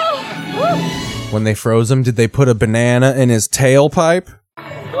 When they froze him, did they put a banana in his tailpipe?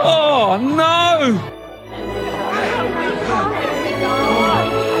 Oh, no!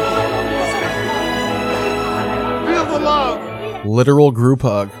 Feel the love! Literal group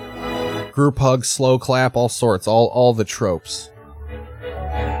hug. Group hug, slow clap, all sorts, all the tropes.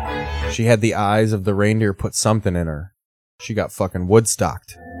 She had the eyes of the reindeer put something in her. She got fucking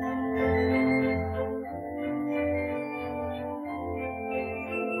Woodstocked.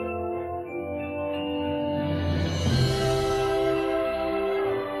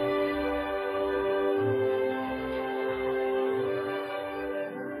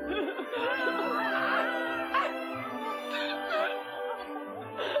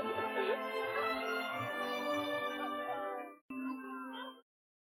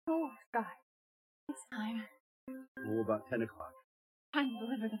 Time. Oh, about 10 o'clock. Time to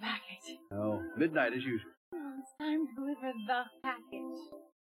deliver the package. No, midnight as usual. It's time to deliver the package.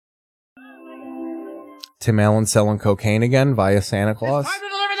 Tim Allen selling cocaine again via Santa Claus. Time to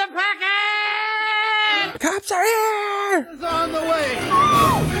deliver the package! The cops are here! It's on the way!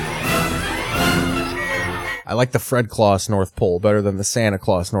 I like the Fred Claus North Pole better than the Santa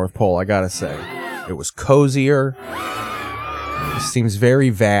Claus North Pole, I gotta say. It was cozier. It seems very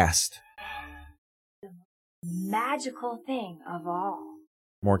vast. Magical thing of all.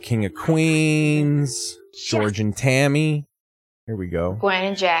 More King of Queens, George and Tammy. Here we go. Gwen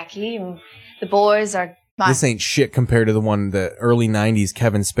and Jackie, and the boys are This ain't shit compared to the early 90s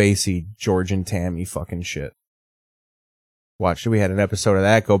Kevin Spacey, George and Tammy fucking shit. Watch, we had an episode of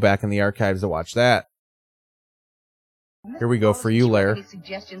that. Go back in the archives to watch that. Here we go for you, Lair. Any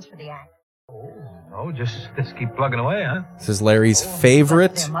suggestions for the act? Oh, just keep plugging away, huh? This is Larry's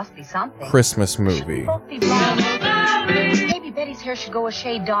favorite There must be something. Christmas movie. Both be blonde. Maybe Betty's hair should go a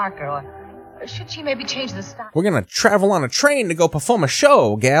shade darker, or should she maybe change the style? We're gonna travel on a train to go perform a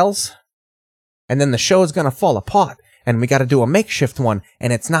show, gals. And then the show's gonna fall apart, and we gotta do a makeshift one,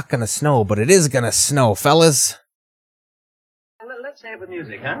 and it's not gonna snow, but it is gonna snow, fellas. Let's have the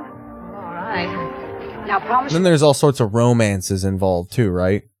music, huh? All right. Now promise. And then there's all sorts of romances involved too,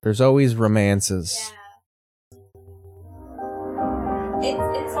 right? There's always romances.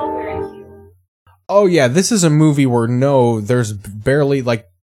 Yeah. It's all very cute. Oh yeah, this is a movie where there's barely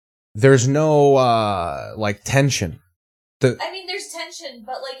there's no tension. I mean, there's tension,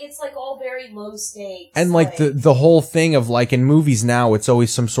 but it's all very low stakes. And the whole thing of in movies now, it's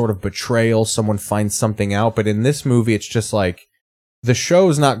always some sort of betrayal. Someone finds something out, but in this movie, it's just the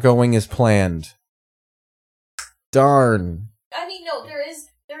show's not going as planned. Darn. I mean, no, there is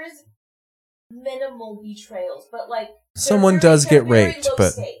minimal betrayals, but someone does get raped, low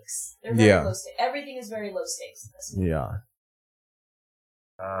but stakes. They're very low stakes. Everything is very low stakes in this movie. Yeah.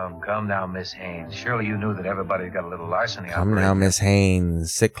 Calm down, Miss Haynes. Surely you knew that everybody's got a little larceny. Come now, Miss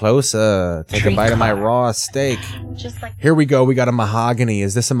Haynes. Sit closer. Take a bite of my raw steak. Here we go. We got a mahogany.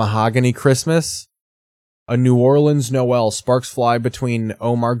 Is this a mahogany Christmas? A New Orleans Noel. Sparks fly between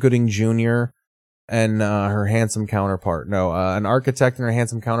Omar Gooding Jr. and her handsome counterpart. No, an architect and her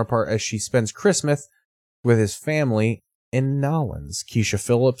handsome counterpart as she spends Christmas with his family in Nolens. Keisha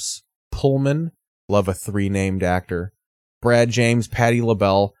Phillips, Pullman, love a 3-named actor. Brad James, Patti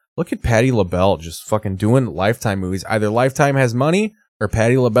LaBelle. Look at Patti LaBelle just fucking doing Lifetime movies. Either Lifetime has money or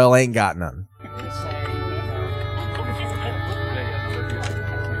Patti LaBelle ain't got none.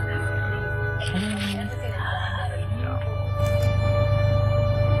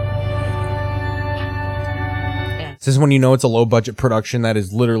 This is when you know it's a low budget production that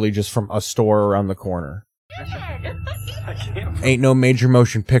is literally just from a store around the corner. Ain't no major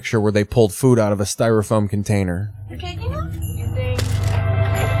motion picture where they pulled food out of a styrofoam container. You're taking them? You think?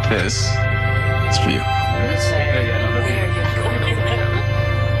 This is for you.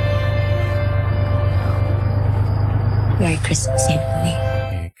 Merry Christmas, Anthony.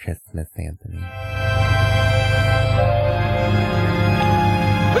 Merry Christmas, Anthony.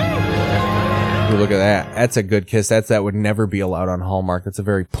 Ooh, look at that. That's a good kiss. That would never be allowed on Hallmark. That's a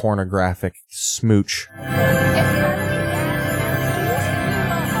very pornographic smooch.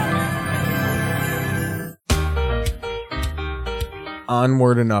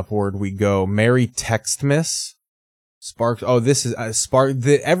 Onward and upward we go. Merry Textmas. Sparks. Oh, this is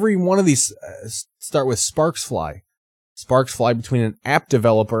every one of these start with Sparks fly. Sparks fly between an app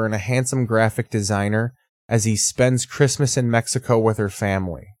developer and a handsome graphic designer as he spends Christmas in Mexico with her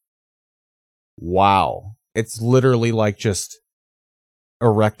family. Wow. It's literally like just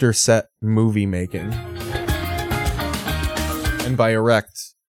erector set movie making. And by erect,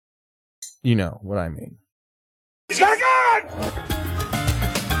 you know what I mean.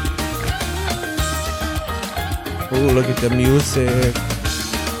 Ooh, look at the music.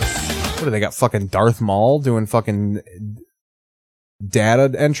 What do they got? Fucking Darth Maul doing fucking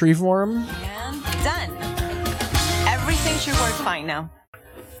data entry for him? And done. Everything should work fine now.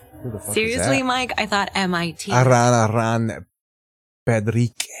 Who the fuck Seriously, is that? Mike, I thought MIT. Aran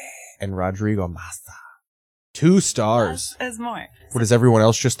Pedrique and Rodrigo Massa. 2 stars. There's more. What is everyone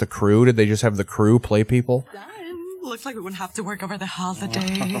else just the crew? Did they just have the crew play people? Looks like we wouldn't have to work over the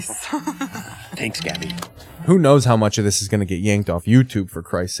holidays. Thanks, Gabby. Who knows how much of this is going to get yanked off YouTube, for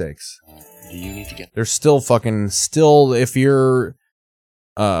Christ's sakes. Do you need to get... There's still, if you're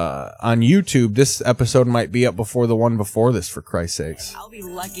on YouTube, this episode might be up before the one before this, for Christ's sakes. I'll be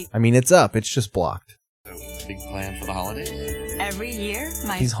lucky. I mean, it's up. It's just blocked. So, big plan for the holidays? Every year,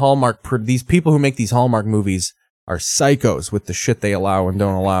 These people who make these Hallmark movies are psychos with the shit they allow and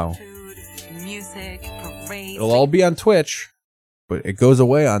don't allow. Food, music, parades. It'll all be on Twitch, but it goes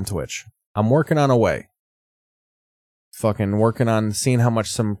away on Twitch. I'm working on a way. Fucking working on seeing how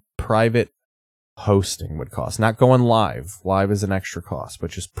much some private hosting would cost. Not going live. Live is an extra cost, but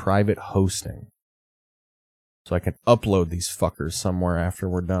just private hosting. So I can upload these fuckers somewhere after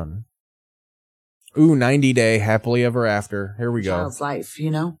we're done. Ooh, 90 Day Happily Ever After. Here we go. Child's life,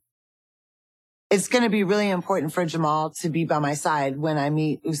 you know? It's going to be really important for Jamal to be by my side when I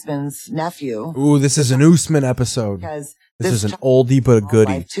meet Usman's nephew. Ooh, this is an Usman episode. Because this is an oldie but a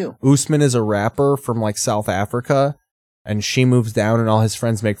goodie. life too. Usman is a rapper from like South Africa, and she moves down and all his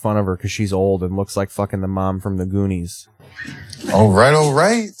friends make fun of her because she's old and looks like fucking the mom from the Goonies. All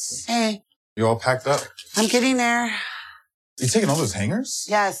right. Hey, You all packed up? I'm getting there. You taking all those hangers?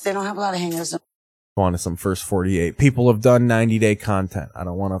 Yes, they don't have a lot of hangers. Go on to some First 48. People have done 90-day content. I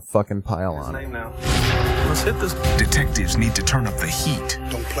don't want to fucking pile on it. Let's hit this. Detectives need to turn up the heat.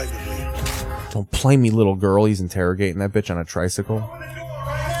 Don't play with me. Don't play me, little girl. He's interrogating that bitch on a tricycle.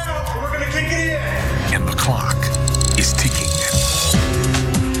 We're gonna kick it in. And the clock is ticking.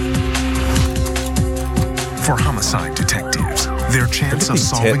 For homicide detectives, their chance of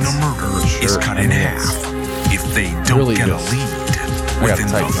solving a murder is cut in half if they don't really get good. a lead within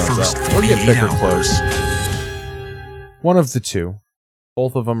the first Or get 48 bigger hours. clothes. One of the two.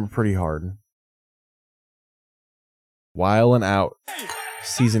 Both of them are pretty hard. Wildin' Out.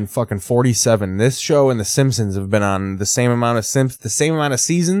 Season fucking 47. This show and The Simpsons have been on the same amount of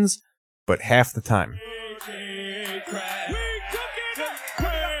seasons, but half the time.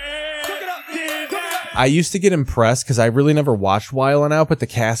 I used to get impressed because I really never watched Wildin' Out, but the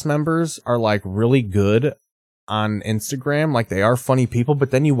cast members are like really good on Instagram. Like they are funny people,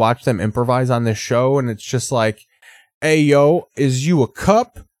 but then you watch them improvise on this show and it's just like, hey yo, is you a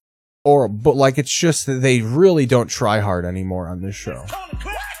cup? But like it's just that they really don't try hard anymore on this show.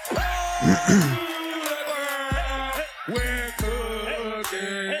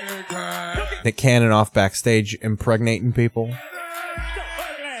 Nick Cannon off backstage impregnating people.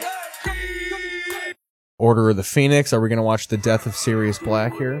 Order of the Phoenix. Are we going to watch the death of Sirius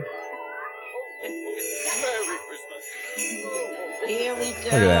Black here? Here we go.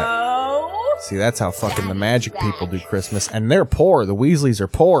 Look at that. See, that's how fucking the magic people do Christmas. And they're poor. The Weasleys are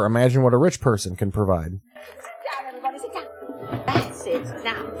poor. Imagine what a rich person can provide. That's it.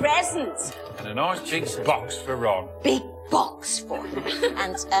 Now, presents. And a nice big box for Ron. Big box for him.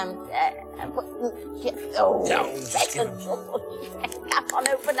 And, presents. Come on,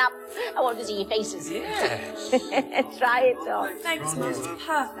 open up. I want to see your faces. Yeah. Try it on. Thanks, Mum.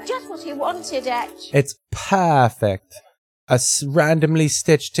 Perfect. Just what he wanted, actually. It's perfect. A randomly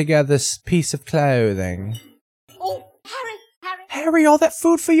stitched together piece of clothing. Oh, Harry, all that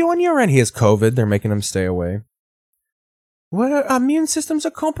food for you on your end. He has COVID. They're making him stay away. Well, our immune systems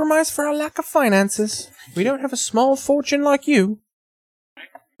are compromised for our lack of finances. We don't have a small fortune like you.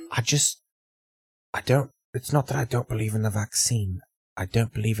 It's not that I don't believe in the vaccine. I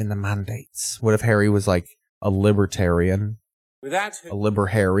don't believe in the mandates. What if Harry was like a libertarian? A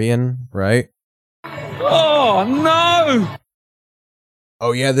libertarian, right? Oh, no!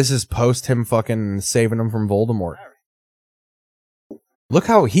 Oh, yeah, this is post him fucking saving him from Voldemort. Look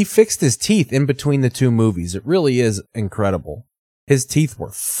how he fixed his teeth in between the two movies. It really is incredible. His teeth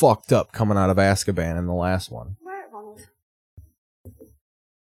were fucked up coming out of Azkaban in the last one.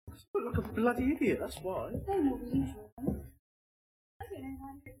 Look like a bloody idiot, that's why.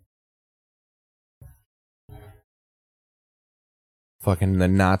 Fucking the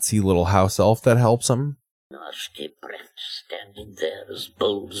Nazi little house elf that helps him. Nasty Brent standing there as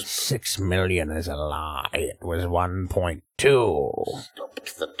bold as 6 million is a lie. It was 1.2.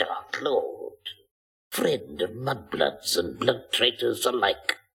 stopped the Dark Lord. Friend of mudbloods and blood traitors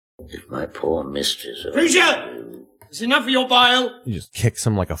alike. If my poor mistress... Crucial! It's enough of your bile! He just kicks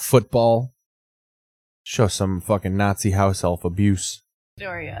him like a football. Show some fucking Nazi house elf abuse.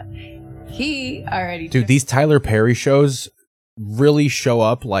 Doria. He already... Dude, these Tyler Perry shows really show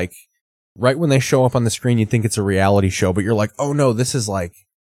up like... Right when they show up on the screen, you think it's a reality show, but you're like, oh no, this is like...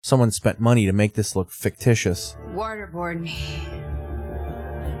 Someone spent money to make this look fictitious. Waterboard me.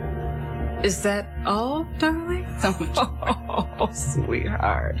 Is that all, darling? Oh,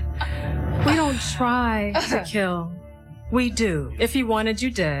 sweetheart. We don't try to kill. We do. If he wanted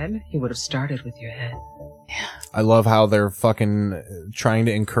you dead, he would have started with your head. I love how they're fucking trying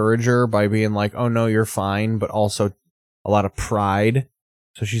to encourage her by being like, oh no, you're fine, but also a lot of pride.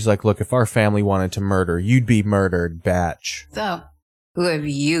 So she's like, look, if our family wanted to murder, you'd be murdered, batch. So, who have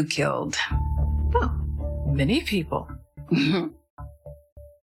you killed? Oh, many people.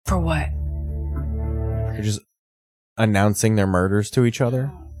 For what? They're just announcing their murders to each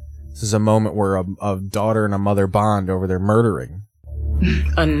other. This is a moment where a daughter and a mother bond over their murdering.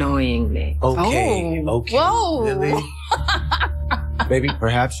 Annoying me. Okay, Oh. okay. Whoa. Lily. Baby,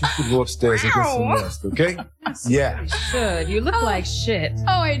 perhaps you should go upstairs and get some rest, okay? Yeah. You should. You look like shit.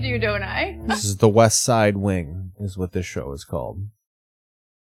 Oh, I do, don't I? This is the West Side Wing, is what this show is called.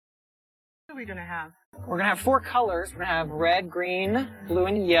 What are we gonna have? We're gonna have 4 colors. We're gonna have red, green, blue,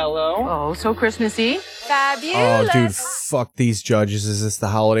 and yellow. Oh, so Christmassy. Fabulous. Oh, dude, fuck these judges. Is this the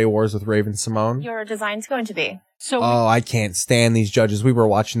Holiday Wars with Raven Simone? Your design's going to be. Oh, I can't stand these judges. We were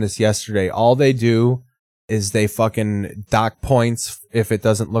watching this yesterday. All they do is they fucking dock points if it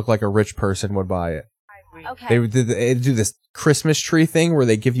doesn't look like a rich person would buy it. Okay. They do this Christmas tree thing where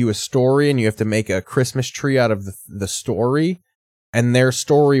they give you a story and you have to make a Christmas tree out of the story. And their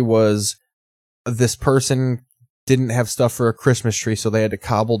story was this person didn't have stuff for a Christmas tree, so they had to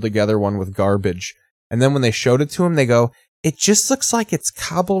cobble together one with garbage. And then when they showed it to him, they go, it just looks like it's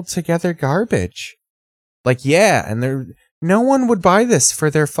cobbled together garbage. Like, yeah, and no one would buy this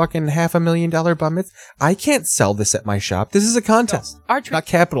for their fucking $500,000 bar mitzvah. I can't sell this at my shop. This is a contest, not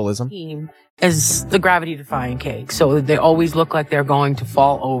capitalism. Team is the gravity-defying cake, so they always look like they're going to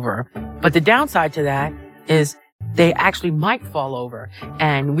fall over. But the downside to that is they actually might fall over,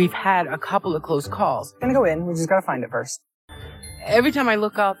 and we've had a couple of close calls. Gonna go in. We just gotta find it first. Every time I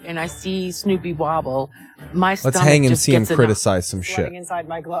look up and I see Snoopy wobble, my stomach Let's hang and just see him gets criticize some shit. Sweating inside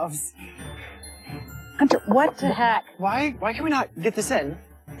my gloves. Hunter, what the heck? Why can we not get this in?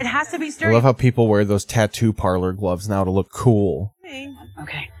 It has to be I sturdy. love how people wear those tattoo parlor gloves now to look cool.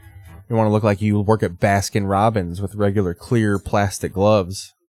 Okay. You want to look like you work at Baskin Robbins with regular clear plastic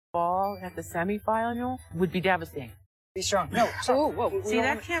gloves. Ball at the semifinal would be devastating. Be strong. No. Whoa. See,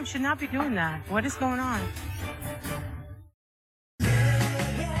 that camp should not be doing that. What is going on?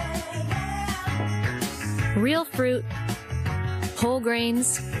 Real fruit, whole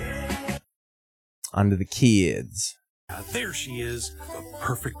grains. Onto the kids. There she is, a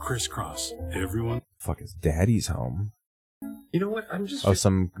perfect crisscross. Everyone. Fuck, his daddy's home. You know what? I'm just. Oh,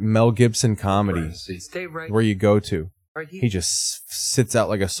 some Mel Gibson comedy. Stay right. Where you go to. Right, He just sits out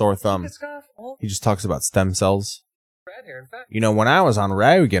like a sore thumb. He just talks about stem cells. You know, when I was on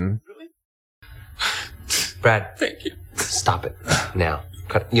Rogan. Brad. Thank you. Stop it. Now.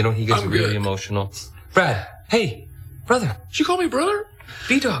 Cut. You know, he gets really emotional. Brad. Hey, brother. Did you call me brother?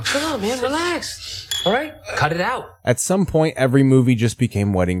 B-Dog. Come on, man. Relax. All right? Cut it out. At some point, every movie just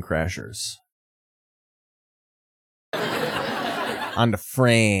became Wedding Crashers. On to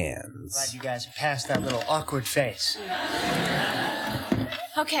Friends. Glad you guys passed that little awkward phase.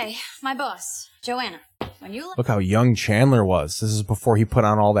 Okay, my boss, Joanna. When you Look how young Chandler was. This is before he put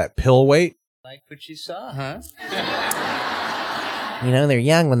on all that pill weight. like what you saw, huh? You know, they're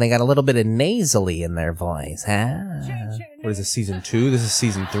young when they got a little bit of nasally in their voice, huh? What is this, season 2? This is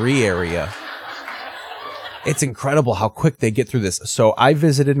season 3 area. It's incredible how quick they get through this. So I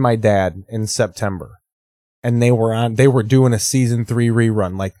visited my dad in September, and they were doing a season 3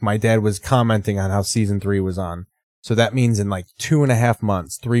 rerun. Like, my dad was commenting on how season 3 was on. So that means in like 2.5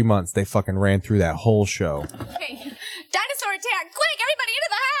 months, 3 months, they fucking ran through that whole show. Okay, dinosaur attack! Quick, everybody into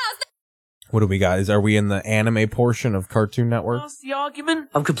the house! What do we got? Are we in the anime portion of Cartoon Network? What's the argument?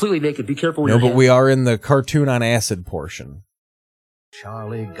 I'm completely naked. Be careful. No, but we are in the Cartoon on Acid portion.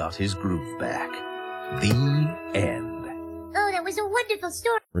 Charlie got his groove back. The end. Oh, that was a wonderful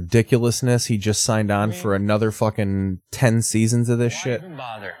story. Ridiculousness. He just signed on for another fucking 10 seasons of this shit. Even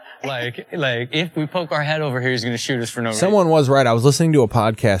bother. Like, if we poke our head over here, he's gonna shoot us for no reason. Someone was right. I was listening to a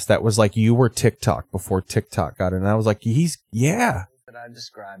podcast that was like, you were TikTok before TikTok got it. And I was like, yeah. I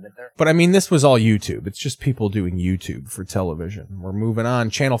described it there. But I mean, this was all YouTube. It's just people doing YouTube for television. We're moving on.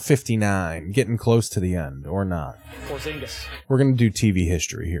 Channel 59, getting close to the end, or not. Porzingis. We're going to do TV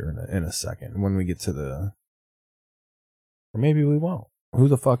history here in a second when we get to the... Or maybe we won't. Who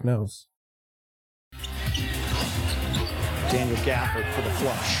the fuck knows? Daniel Gafford for the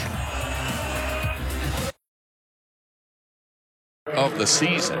flush. Of the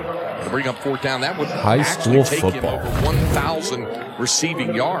season to bring up 4th down. That would high school take football. him over 1,000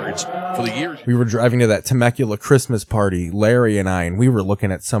 receiving yards for the year. We were driving to that Temecula Christmas party, Larry and I, and we were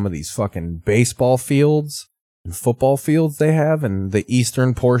looking at some of these fucking baseball fields and football fields they have in the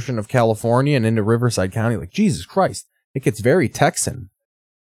eastern portion of California and into Riverside County. Like, Jesus Christ, it gets very Texan.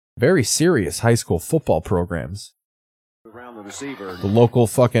 Very serious high school football programs. The local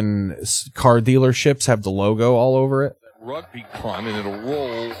fucking car dealerships have the logo all over it. Rugby punt, and it'll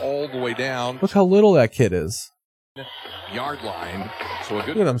roll all the way down. Look how little that kid is. Yard line. So a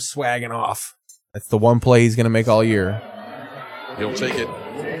good. Look at him swagging off. That's the one play he's going to make all year. He'll take it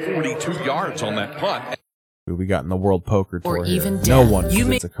 42 yards on that punt. Who we got in the World Poker Tour Or here? even No death. one, 'cause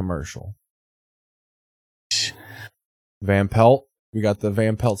it's a commercial. Van Pelt. We got the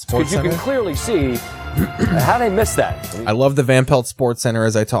Van Pelt Sports Because you Center. can clearly see how they missed that. I love the Van Pelt Sports Center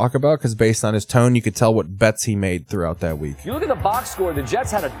as I talk about, because based on his tone, you could tell what bets he made throughout that week. You look at the box score, the Jets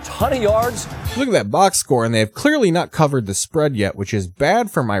had a ton of yards. Look at that box score, and they have clearly not covered the spread yet, which is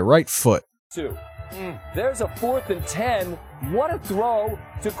bad for my right foot. There's a 4th and 10. What a throw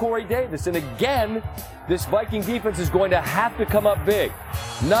to Corey Davis. And again, this Viking defense is going to have to come up big.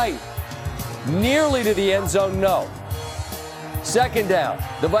 Knight, nearly to the end zone, no. 2nd down,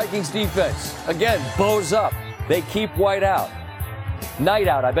 the Vikings defense, again, bows up. They keep White out. Knight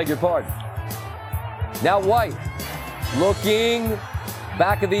out, I beg your pardon. Now White, looking,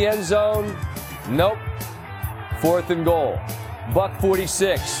 back of the end zone, nope. 4th and goal. Buck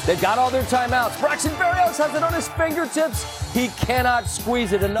 46. They've got all their timeouts. Braxton Berrios has it on his fingertips. He cannot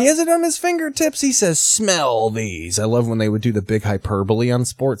squeeze it enough. He has it on his fingertips. He says, smell these. I love when they would do the big hyperbole on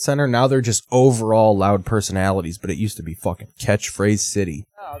Sports Center. Now they're just overall loud personalities, but it used to be fucking catchphrase city.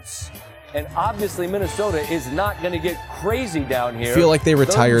 And obviously Minnesota is not going to get crazy down here. I feel like they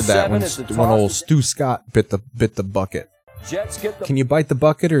retired that when 37 at the when toss. old Stu Scott bit the bucket. Jets get the Can you bite the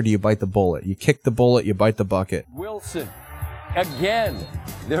bucket or do you bite the bullet? You kick the bullet, you bite the bucket. Wilson. Again,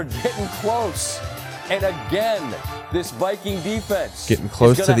 they're getting close. And again, this Viking defense. Getting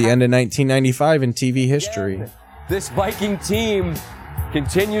close is to gonna the end of 1995 in TV history. This Viking team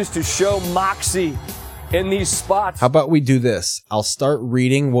continues to show moxie in these spots. How about we do this? I'll start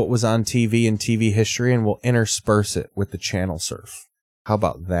reading what was on TV in TV history and we'll intersperse it with the channel surf. How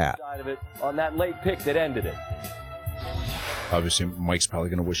about that? Side of it on that late pick that ended it. Obviously, Mike's probably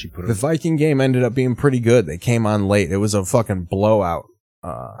going to wish he put it. The Viking game ended up being pretty good. They came on late. It was a fucking blowout.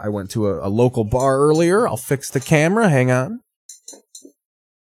 I went to a local bar earlier. I'll fix the camera. Hang on.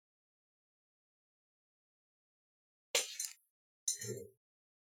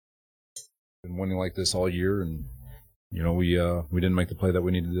 Been winning like this all year, and you know we didn't make the play that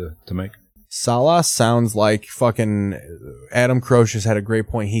we needed to make. Salah sounds like fucking Adam Crocius had a great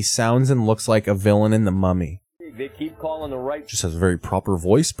point. He sounds and looks like a villain in The Mummy. They keep calling the right. Just has a very proper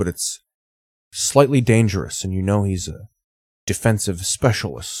voice, but it's slightly dangerous, and you know he's a defensive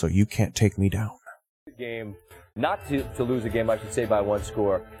specialist, so you can't take me down. Game, not to lose a game, I should say, by one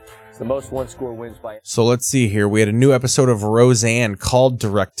score. It's the most one-score wins by. So let's see here. We had a new episode of Roseanne called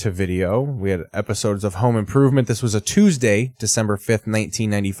Direct to Video. We had episodes of Home Improvement. This was a Tuesday, December 5th,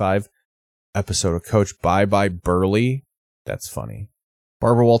 1995. Episode of Coach Bye Bye Burley. That's funny.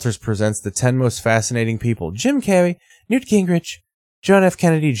 Barbara Walters presents the 10 most fascinating people. Jim Carrey, Newt Gingrich, John F.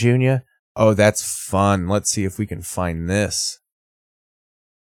 Kennedy Jr. Oh, that's fun. Let's see if we can find this.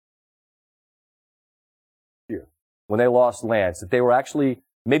 when they lost Lance, that they were actually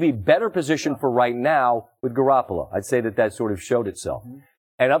maybe better positioned for right now with Garoppolo. I'd say that sort of showed itself.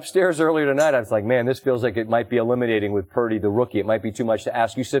 And upstairs earlier tonight, I was like, man, this feels like it might be eliminating with Purdy, the rookie. It might be too much to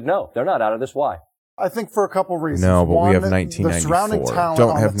ask. You said, no, they're not out of this. Why? I think for a couple reasons. No, but one, we have the 1994. surrounding talent Don't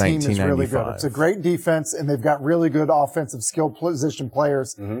on have the team is really good. 1995. It's a great defense, and they've got really good offensive skill position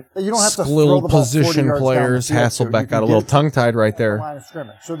players. That you don't have to throw Skill the ball 40 position yards players. down the field to. You Hasselbeck can got a get little it to tongue-tied right the there. line of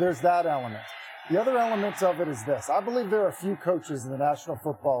scrimmage. So there's that element. The other element of it is this. I believe there are a few coaches in the National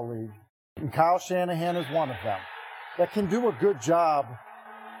Football League, and Kyle Shanahan is one of them, that can do a good job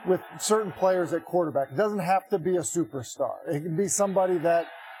with certain players at quarterback. It doesn't have to be a superstar. It can be somebody that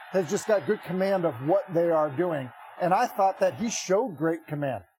has just got good command of what they are doing. And I thought that he showed great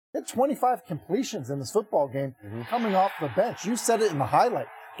command. He had 25 completions in this football game coming off the bench. You said it in the highlight.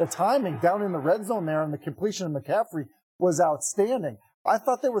 The timing down in the red zone there and the completion of McCaffrey was outstanding. I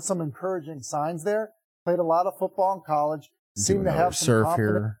thought there were some encouraging signs there. Played a lot of football in college. Seemed to have some surf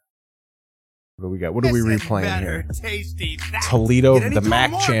confidence. here. What do we got? What are we replaying here? Toledo, the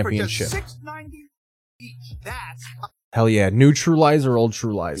MAC championship. Hell yeah. New True Lies or Old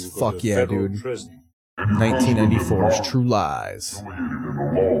True Lies? Fuck yeah, dude. 1994's True Lies.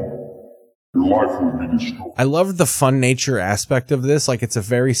 I loved the fun nature aspect of this. Like, it's a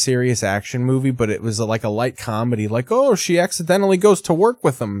very serious action movie, but it was like a light comedy. Like, oh, she accidentally goes to work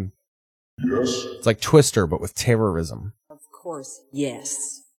with him. Yes. It's like Twister, but with terrorism. Of course,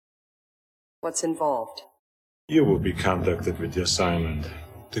 yes. What's involved? You will be contacted with your assignment.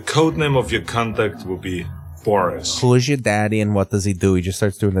 The code name of your contact will be Boris. Who is your daddy and what does he do? He just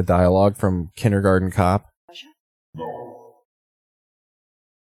starts doing the dialogue from Kindergarten Cop. No.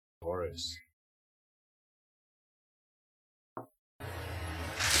 Boris.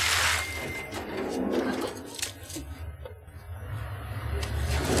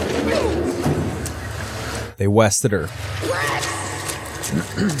 They wested her.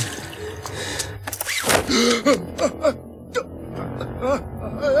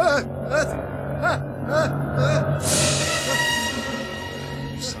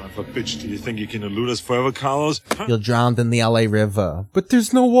 Son of a bitch, do you think you can elude us forever, Carlos? You're drowned in the LA River. But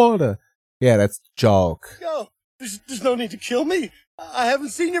there's no water. Yeah, that's a joke. Yo, there's no need to kill me. I haven't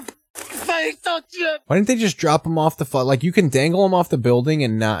seen your face yet. Why didn't they just drop him off the like, you can dangle him off the building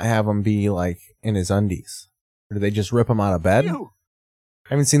and not have him be like in his undies? Or did they just rip him out of bed? I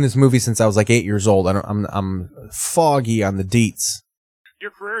haven't seen this movie since I was like 8 years old. I'm foggy on the deets.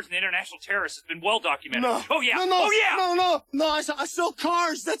 Your career as an international terrorist has been well documented. No. Oh yeah. No. Oh yeah. No. I sell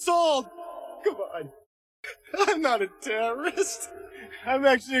cars. That's all. Come on. I'm not a terrorist. I'm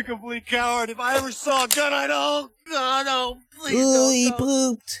actually a complete coward. If I ever saw a gun, I'd no, please Ooh, don't. he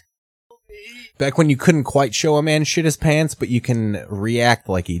pooped. Back when you couldn't quite show a man shit his pants, but you can react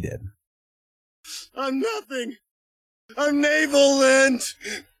like he did. I'm nothing. I'm naval lint.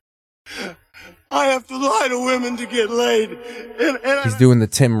 I have to lie to women to get laid. And He's doing the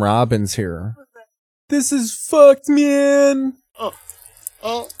Tim Robbins here. This is fucked, man.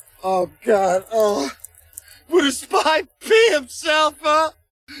 Oh, God. Oh. Would a spy pee himself,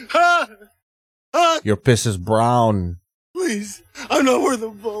 huh? Your piss is brown. Please. I'm not worth a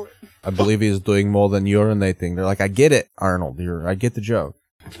bullet. I believe he is doing more than urinating. They're like, I get it, Arnold. I get the joke.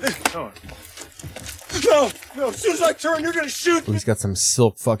 No. As soon as I turn, you're going to shoot Oh, me. he's got some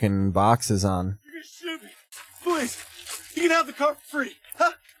silk fucking boxes on. You're going to shoot me. Please. You can have the car for free.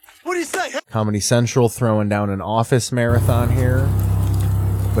 Huh? What do you say? Comedy Central throwing down an Office marathon here.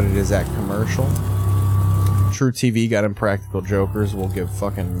 But it is that commercial. True TV got Impractical Jokers. We'll give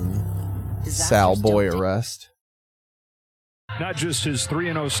fucking Sal Boy a rest. Not just his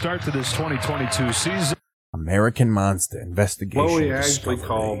 3-0 start to this 2022 season. American Monster Investigation Chloe actually Discovery.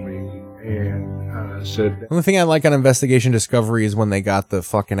 called me and said, The only thing I like on Investigation Discovery is when they got the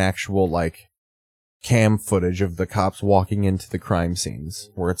fucking actual, like, cam footage of the cops walking into the crime scenes,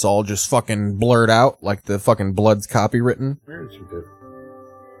 where it's all just fucking blurred out, like the fucking blood's copywritten.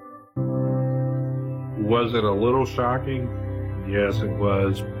 was it a little shocking? Yes, it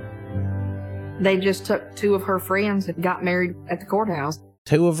was. They just took two of her friends and got married at the courthouse.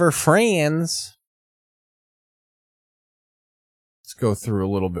 Two of her friends. Let's go through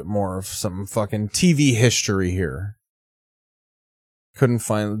a little bit more of some fucking TV history here.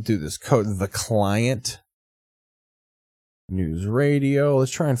 Couldn't do this code. The Client. News Radio.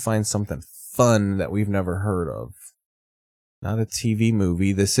 Let's try and find something fun that we've never heard of. Not a TV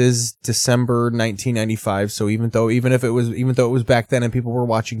movie. This is December 1995, so even though it was back then and people were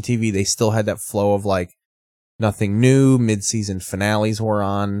watching TV, they still had that flow of like nothing new. Mid-season finales were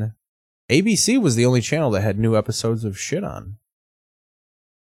on. ABC was the only channel that had new episodes of shit on.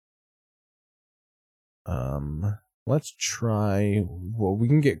 Let's try. Well,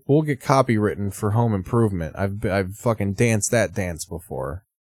 we'll get copywritten for Home Improvement. I've fucking danced that dance before.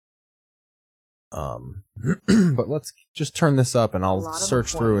 But let's just turn this up and I'll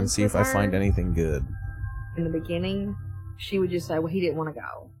search through and see if I find anything good. In the beginning, she would just say, well, he didn't want to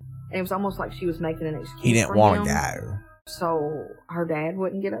go. And it was almost like she was making an excuse. He didn't want to go. So her dad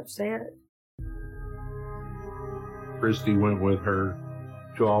wouldn't get upset. Christy went with her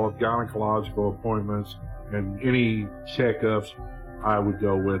to all of gynecological appointments and any checkups. I would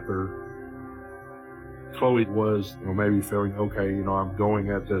go with her. Chloe was, maybe feeling, okay, I'm going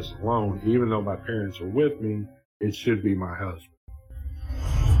at this alone. Even though my parents are with me, it should be my husband.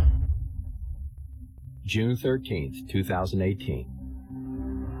 June 13th, 2018.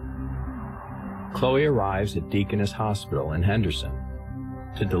 Chloe arrives at Deaconess Hospital in Henderson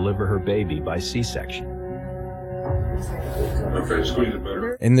to deliver her baby by C-section. Okay, squeeze it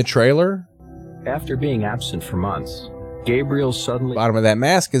better. In the trailer? After being absent for months, Gabriel suddenly... Bottom of that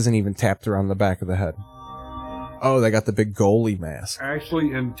mask isn't even tapped around the back of the head. Oh, they got the big goalie mask.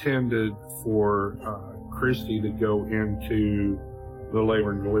 Actually intended for Christy to go into the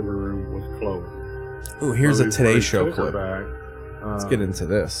labor and delivery room with Chloe. Ooh, here's a Today Show clip. Back, Let's get into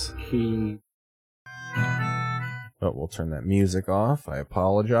this. But we'll turn that music off. I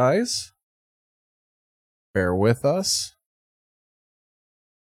apologize. Bear with us.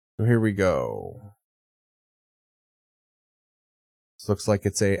 So here we go. This looks like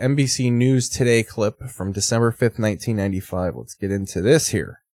it's a NBC News Today clip from December 5th, 1995. Let's get into this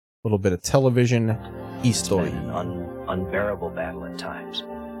here. A little bit of television history. It's been an unbearable battle at times.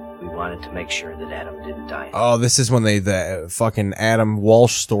 We wanted to make sure that Adam didn't die. Oh, this is when the fucking Adam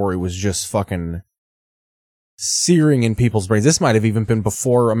Walsh story was just fucking searing in people's brains. This might have even been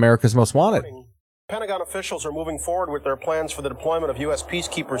before America's Most Wanted. Pentagon officials are moving forward with their plans for the deployment of U.S.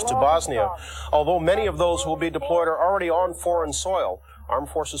 peacekeepers to Bosnia. Although many of those who will be deployed are already on foreign soil, armed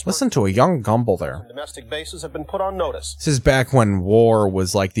forces... Listen to a young Gumbel there. Domestic bases have been put on notice. This is back when war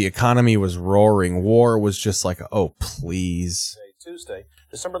was like, the economy was roaring. War was just like, oh, please. Tuesday,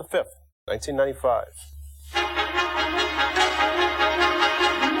 December the 5th, 1995.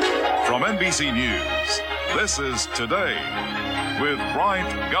 From NBC News, this is Today with Bryant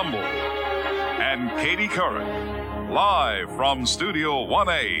Gumbel and Katie Curran, live from Studio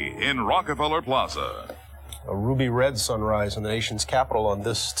 1A in Rockefeller Plaza. A ruby red sunrise in the nation's capital on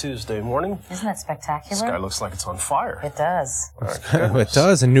this Tuesday morning. Isn't that spectacular? The sky looks like it's on fire. It does. It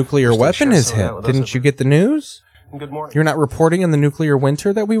does. A nuclear weapon is hit. Didn't you get the news? Good morning. You're not reporting in the nuclear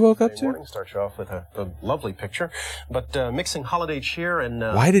winter that we woke up to? Morning. Start you off with a lovely picture, but mixing holiday cheer and...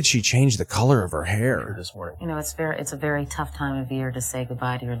 Why did she change the color of her hair? This morning. It's a very tough time of year to say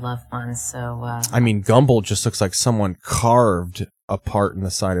goodbye to your loved ones, so... I mean, Gumbel just looks like someone carved a part in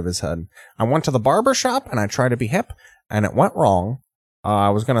the side of his head. I went to the barber shop and I tried to be hip, and it went wrong. I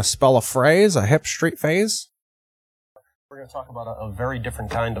was going to spell a phrase, a hip street phase. We're going to talk about a very different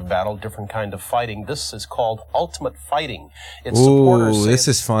kind of battle, different kind of fighting. This is called Ultimate Fighting. Its Ooh, this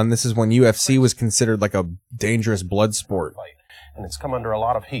is fun. This is when UFC was considered like a dangerous blood sport. And it's come under a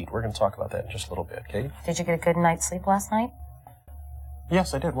lot of heat. We're going to talk about that in just a little bit, Katie. Did you get a good night's sleep last night?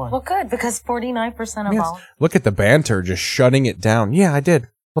 Yes, I did. Why? Well, good, because 49% of all... Look at the banter, just shutting it down. Yeah, I did.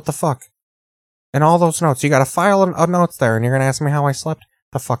 What the fuck? And all those notes. You got a file of notes there, and you're going to ask me how I slept?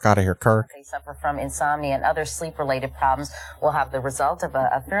 The fuck out of here, Kirk. They suffer from insomnia and other sleep-related problems. We'll have the result of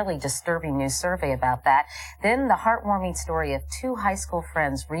a fairly disturbing new survey about that. Then the heartwarming story of two high school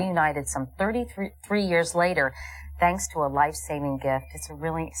friends reunited some 33 years later thanks to a life-saving gift. It's a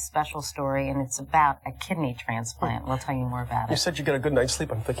really special story, and it's about a kidney transplant. We'll tell you more about it. You said you got a good night's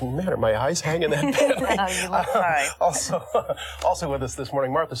sleep. I'm thinking, man, are my eyes hanging that bad? No, you look fine. Also with us this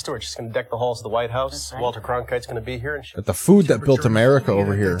morning, Martha Stewart. She's going to deck the halls of the White House. Right. Walter Cronkite's going to be here. And But the food that built America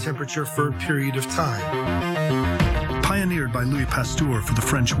over here. Temperature for a period of time. Pioneered by Louis Pasteur for the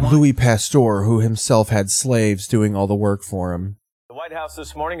French wine. Louis Pasteur, who himself had slaves doing all the work for him. The White House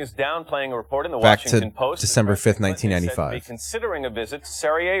this morning is downplaying a report in the Washington Post. December 5th, 1995. Be considering a visit to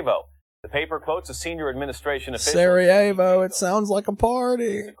Sarajevo. The paper quotes a senior administration official. Sarajevo, it sounds like a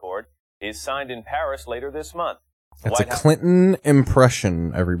party. The accord is signed in Paris later this month. That's a Clinton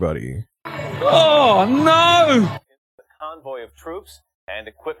impression, everybody. Oh, no! The convoy of troops and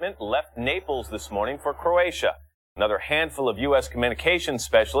equipment left Naples this morning for Croatia. Another handful of U.S. communications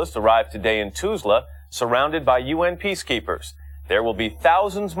specialists arrived today in Tuzla, surrounded by UN peacekeepers. There will be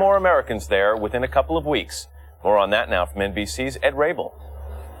thousands more Americans there within a couple of weeks. More on that now from NBC's Ed Rabel.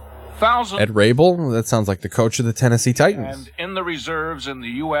 Ed Rabel? That sounds like the coach of the Tennessee Titans. And in the reserves in the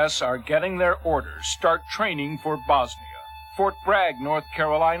U.S. are getting their orders. Start training for Bosnia. Fort Bragg, North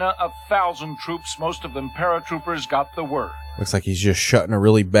Carolina, 1,000 troops, most of them paratroopers, got the word. Looks like he's just shutting a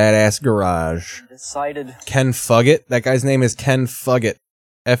really badass garage. Decided. Ken Fugget. That guy's name is Ken Fugget.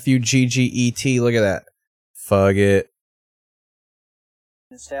 F-U-G-G-E-T. Look at that. Fugget.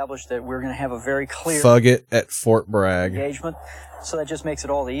 Established that we're going to have a very clear Fugget at Fort Bragg. engagement, so that just makes it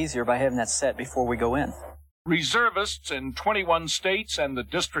all the easier by having that set before we go in. Reservists in 21 states and the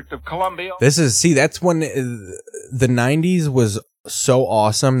District of Columbia. This is, see, that's when the 90s was so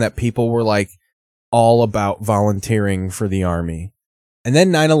awesome that people were like all about volunteering for the Army. And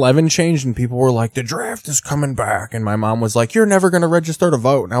then 9/11 changed and people were like, the draft is coming back. And my mom was like, you're never going to register to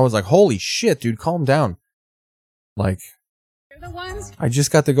vote. And I was like, holy shit, dude, calm down. Like, I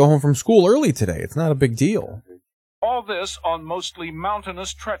just got to go home from school early today. It's not a big deal. All this on mostly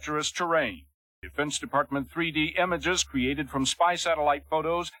mountainous, treacherous terrain. Defense Department 3D images created from spy satellite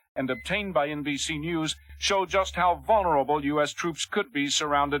photos and obtained by NBC News show just how vulnerable U.S. troops could be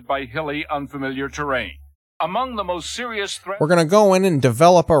surrounded by hilly, unfamiliar terrain. Among the most serious threats... We're going to go in and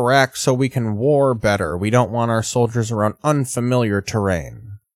develop Iraq so we can war better. We don't want our soldiers around unfamiliar terrain.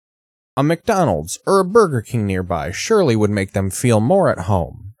 A McDonald's or a Burger King nearby surely would make them feel more at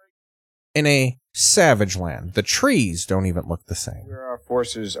home. In a savage land, the trees don't even look the same. Where our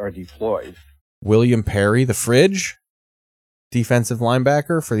forces are deployed. William Perry, the fridge, defensive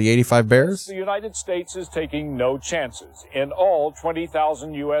linebacker for the 85 Bears. The United States is taking no chances. In all,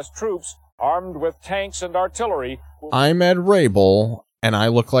 20,000 U.S. troops armed with tanks and artillery. I'm Ed Rabel, and I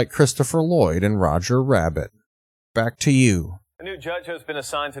look like Christopher Lloyd and Roger Rabbit. Back to you. A new judge has been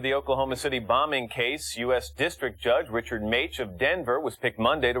assigned to the Oklahoma City bombing case. U.S. District Judge Richard Mach of Denver was picked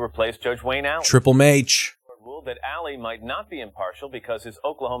Monday to replace Judge Wayne Alley. Triple Mach. Ruled that Alley might not be impartial because his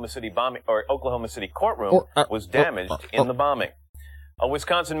Oklahoma City courtroom was damaged in the bombing. A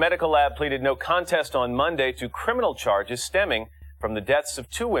Wisconsin medical lab pleaded no contest on Monday to criminal charges stemming from the deaths of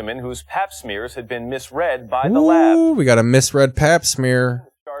two women whose pap smears had been misread by the lab. We got a misread pap smear.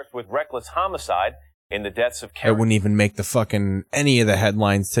 Charged with reckless homicide in the deaths of I Karen. wouldn't even make the fucking any of the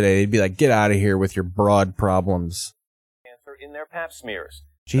headlines today. They'd be like, get out of here with your broad problems. Cancer in their pap smears.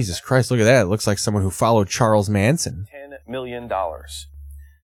 Jesus Christ, look at that. It looks like someone who followed Charles Manson. $10 million.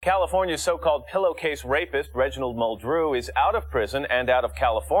 California's so-called pillowcase rapist, Reginald Muldrew, is out of prison and out of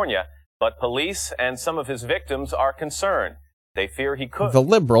California, but police and some of his victims are concerned. They fear he could. The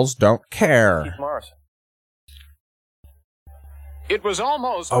liberals don't Keith care. Morrison. It was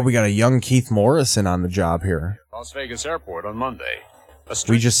almost Oh, we got a young Keith Morrison on the job here. Las Vegas Airport on Monday.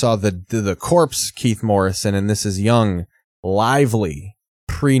 We just saw the corpse Keith Morrison, and this is young, lively,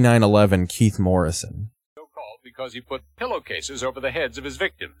 pre-9/11 Keith Morrison. So-called because he put pillowcases over the heads of his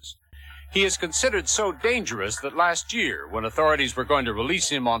victims. He is considered so dangerous that last year, when authorities were going to release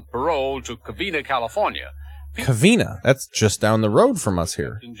him on parole to Covina, California, Covina, that's just down the road from us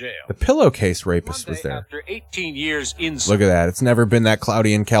here. in jail. The pillowcase rapist was there. After 18 years in Look at that. It's never been that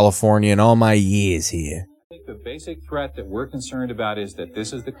cloudy in California in all my years here. I think the basic threat that we're concerned about is that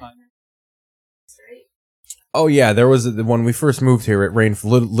this is the kind. Oh yeah, there was when we first moved here. It rained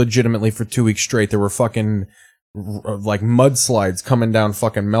legitimately for 2 weeks straight. There were fucking like mudslides coming down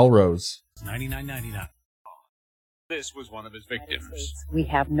fucking Melrose. $99.99. This was one of his victims. We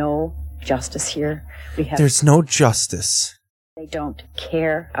have no justice here. There's no justice. They don't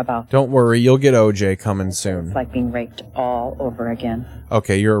care about. Don't worry, you'll get OJ coming It's soon. like being raped all over again.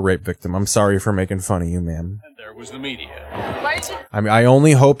 Okay, you're a rape victim. I'm sorry for making fun of you, ma'am. And there was the media. I mean, I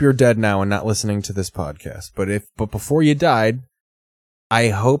only hope you're dead now and not listening to this podcast. But before you died, I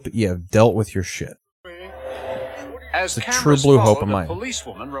hope you have dealt with your shit. As The true cameras blue hope followed, of a mine.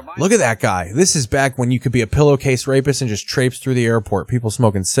 policewoman reminded Look at that guy. This is back when you could be a pillowcase rapist and just traipse through the airport. People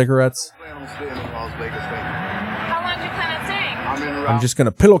smoking cigarettes. How long do you plan on staying? I'm just going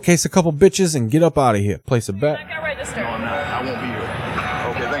to pillowcase a couple bitches and get up out of here. Place a bet. Not register. No, I'm not. I won't be here.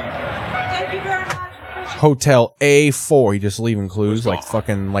 Okay, thank you. Thank you very much. Hotel A4. You just leaving clues like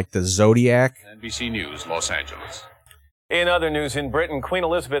fucking like the Zodiac. NBC News, Los Angeles. In other news in Britain, Queen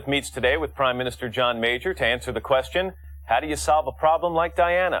Elizabeth meets today with Prime Minister John Major to answer the question, how do you solve a problem like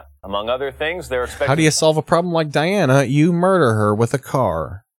Diana? Among other things, they're expected How do you solve a problem like Diana? You murder her with a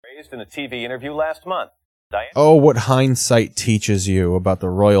car. raised in a TV interview last month. Diana Oh, what hindsight teaches you about the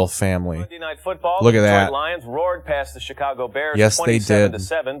royal family. Monday Night Football, Look at the Detroit that. Lions roared past the Chicago Bears Yes, they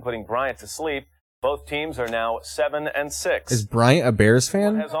 27-7, putting Bryant to sleep. Both teams are now 7-6. Is Bryant a Bears It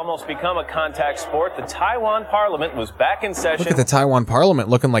fan? has almost become a contact sport. The Taiwan Parliament was back in session. Look at the Taiwan Parliament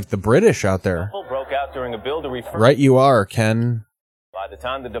looking like the British out there. Broke out during a bill to refurbish. Right you are, Ken. By the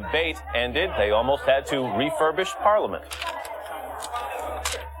time the debate ended, they almost had to refurbish Parliament.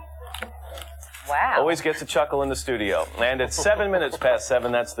 Wow. Always gets a chuckle in the studio. And it's 7 minutes past 7.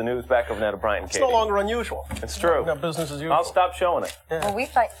 That's the news. Back over now to Brian and It's Katie. no longer unusual. It's true. No business as usual. I'll stop showing it. Well, we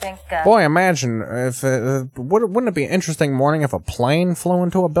think... Boy, imagine if wouldn't it be an interesting morning if a plane flew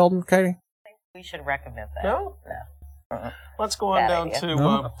into a building, Katie? we should recommend that. No? No. Let's go on down to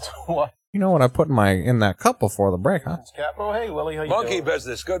what? You know what I put in that cup before the break, huh? Capo, hey, Willie, how you Monkey doing?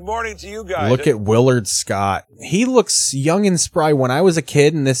 business. Good morning to you guys. Look at Willard Scott. He looks young and spry. When I was a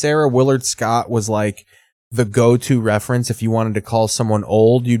kid in this era, Willard Scott was like the go-to reference. If you wanted to call someone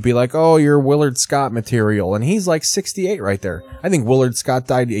old, you'd be like, oh, you're Willard Scott material. And he's like 68 right there. I think Willard Scott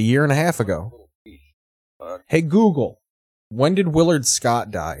died a year and a half ago. Hey, Google, when did Willard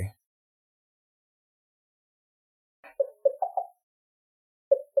Scott die?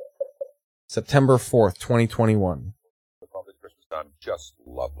 September 4th, 2021. Christmas time, just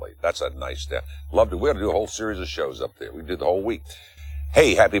lovely. That's a nice day. Loved it. We got to do a whole series of shows up there. We did the whole week.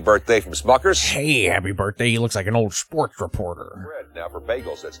 Hey, happy birthday from Smuckers. Hey, happy birthday. He looks like an old sports reporter. Bread now for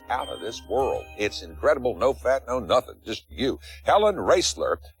bagels. That's out of this world. It's incredible. No fat, no nothing. Just you. Helen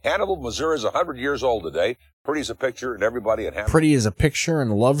Raisler. Hannibal, Missouri is 100 years old today. Pretty as a picture, and everybody at Hannibal. Pretty as a picture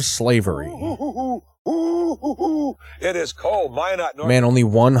and loves slavery. It is cold. Minot, North. Man, only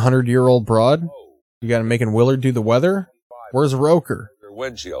 100-year-old broad? You got to making Willard do the weather? Where's Roker?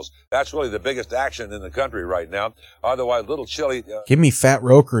 Wind chills. That's really the biggest action in the country right now. Otherwise, a little chilly. Give me Fat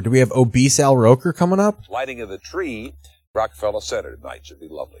Roker. Do we have obese Al Roker coming up? Lighting of the tree, Rockefeller Center tonight should be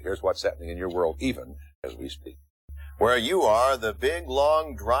lovely. Here's what's happening in your world, even as we speak. Where you are, the big,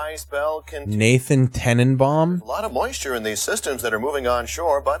 long, dry spell continues. Nathan Tenenbaum? A lot of moisture in these systems that are moving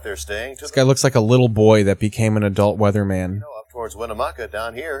onshore, but they're staying to This guy looks like a little boy that became an adult weatherman. up towards Winnemucca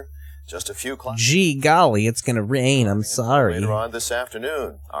down here. Just a few clouds. Gee golly, it's going to rain. I'm sorry. Later on this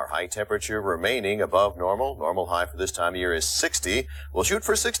afternoon, our high temperature remaining above normal. Normal high for this time of year is 60. We'll shoot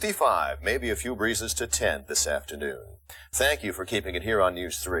for 65, maybe a few breezes to 10 this afternoon. Thank you for keeping it here on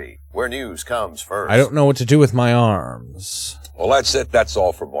News 3, where news comes first. I don't know what to do with my arms. Well, that's it. That's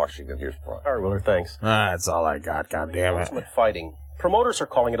all from Washington. Here's Brian. All right, Willard, thanks. That's all I got, goddammit. Ultimate fighting. Promoters are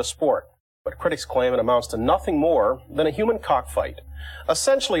calling it a sport, but critics claim it amounts to nothing more than a human cockfight.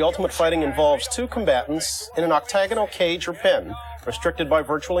 Essentially, ultimate fighting involves two combatants in an octagonal cage or pen, restricted by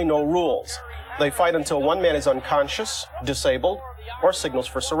virtually no rules. They fight until one man is unconscious, disabled, or signals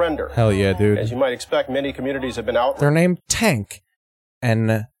for surrender. Hell yeah, dude. As you might expect, many communities have been out They're named Tank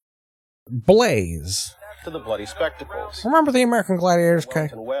and Blaze. to the bloody spectacles. Remember the American Gladiators, Kay?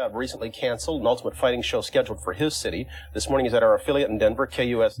 Wellington Webb recently canceled an ultimate fighting show scheduled for his city. This morning he's at our affiliate in Denver,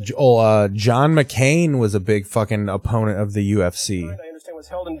 KUS. John McCain was a big fucking opponent of the UFC. I understand was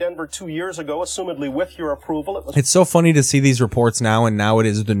held in Denver 2 years ago, assumedly with your approval. It was It's so funny to see these reports now, and now it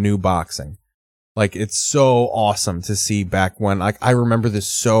is the new boxing. Like, it's so awesome to see back when, like, I remember this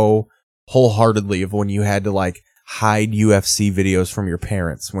so wholeheartedly of when you had to, like, hide UFC videos from your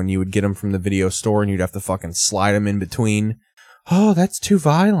parents, when you would get them from the video store and you'd have to fucking slide them in between. Oh, that's too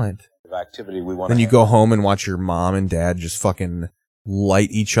violent. Activity we want Then you go home and watch your mom and dad just fucking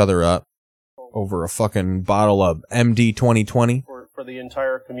light each other up over a fucking bottle of MD 2020. for the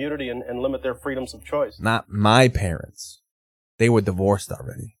entire community and limit their freedoms of choice. Not my parents. They were divorced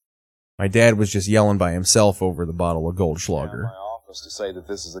already. My dad was just yelling by himself over the bottle of Goldschlager. my office to say that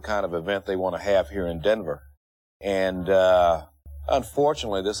this is the kind of event they want to have here in Denver. And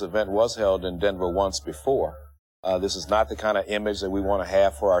unfortunately, this event was held in Denver once before. This is not the kind of image that we want to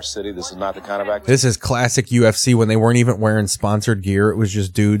have for our city. This is not the kind of activity. This is classic UFC when they weren't even wearing sponsored gear. It was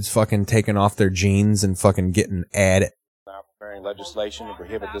just dudes fucking taking off their jeans and fucking getting at it. Now preparing legislation to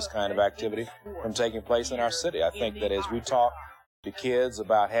prohibit this kind of activity from taking place in our city. I think that as we talk to kids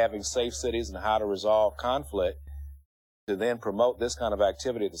about having safe cities and how to resolve conflict, to then promote this kind of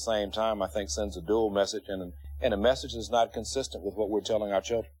activity at the same time, I think sends a dual message and a message that's not consistent with what we're telling our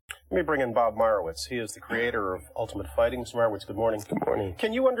children. Let me bring in Bob Meyerowitz. He is the creator of Ultimate Fighting. Mr. Meyerowitz, good morning. Good morning.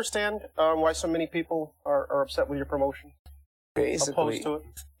 Can you understand why so many people are upset with your promotion? Basically, Opposed to it?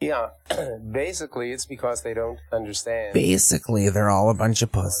 yeah. Basically, it's because they don't understand. Basically, they're all a bunch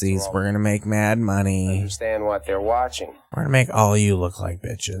of pussies. We're gonna make mad money. Understand what they're watching. We're gonna make all you look like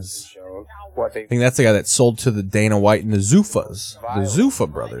bitches. What they I think that's the guy that sold to the Dana White and the Zufas. The Zufa The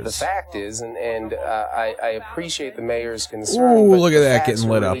brothers. fact is, and I appreciate the mayor's concern. Ooh, but look at the that facts getting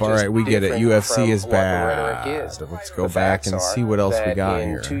are lit really up. All right, we get it. different UFC from is what the bad. rhetoric is. Let's go The back facts and are see what else we that got in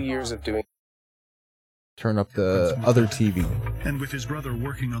here. 2 years of doing. Turn up the other TV. And with his brother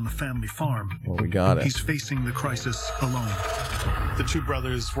working on the family farm, Well, we got it. he's facing the crisis alone. The two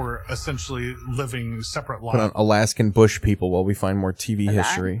brothers were essentially living separate Put on lives. Alaskan Bush people while we find more TV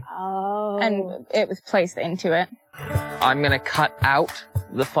history. And it was placed into it. I'm going to cut out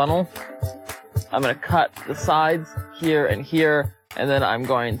the funnel I'm going to cut the sides here and here, and then I'm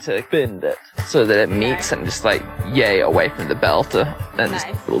going to bend it so that it meets and just like yay away from the belt, and just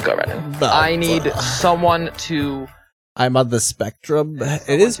we'll go right in. I need someone to... I'm on the spectrum.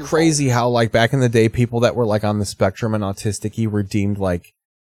 It is crazy how, like, back in the day, people that were, like, on the spectrum and autistic-y were deemed, like,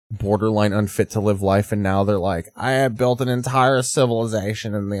 borderline unfit to live life, and now they're like, I have built an entire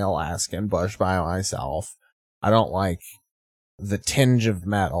civilization in the Alaskan bush by myself. I don't like the tinge of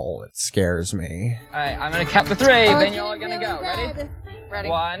metal. It scares me. Alright, I'm gonna count to 3, then y'all are gonna go. Ready? Ready.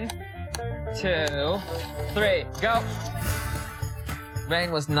 1, 2, 3, go!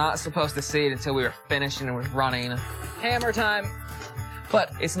 Rain was not supposed to see it until we were finishing and was running. Hammer time!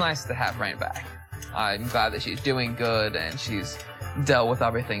 But it's nice to have Rain back. I'm glad that she's doing good and she's dealt with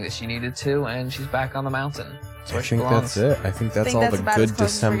everything that she needed to, and she's back on the mountain. That's where she belongs. That's it. I think that's all the good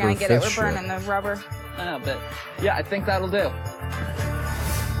December 5th shit. We're burning the rubber. But yeah, I think that'll do.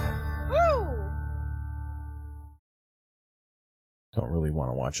 Don't really want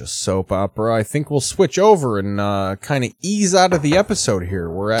to watch a soap opera. I think we'll switch over and kind of ease out of the episode here.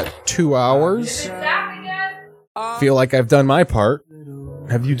 We're at 2 hours. Feel like I've done my part.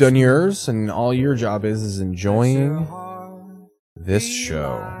 Have you done yours? And all your job is enjoying this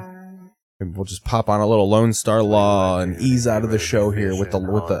show. And we'll just pop on a little Lone Star Law and ease out of the show here with the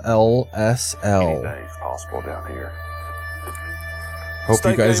LSL. Anything's possible down here. Hope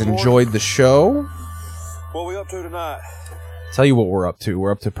you guys enjoyed the show. What we up to tonight? Tell you what we're up to.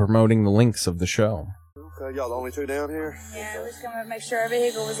 We're up to promoting the links of the show. Okay, y'all the only two down here? Yeah, we was gonna make sure our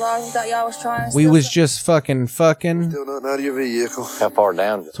vehicle was locked. We thought y'all was trying to We was just fucking. Still nothing out of your vehicle. How far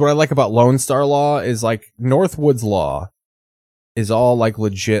down? So what I like about Lone Star Law is, like, Northwood's Law is all, like,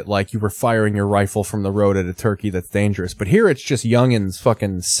 legit, like you were firing your rifle from the road at a turkey that's dangerous. But here it's just youngins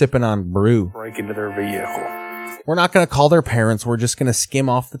fucking sipping on brew. Break into their vehicle. We're not gonna call their parents. We're just gonna skim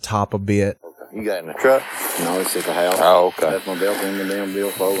off the top a bit. You got in the truck? No, it's at the house. Oh, okay. That's my belt in the damn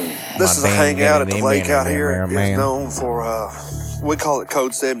billfold. This is a hangout at the lake out here. It's known for, we call it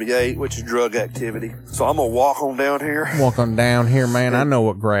Code 78, which is drug activity. So I'm going to walk on down here. Walk on down here, man. I know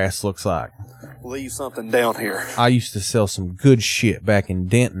what grass looks like. Leave something down here. I used to sell some good shit back in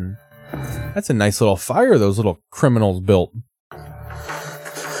Denton. That's a nice little fire those little criminals built.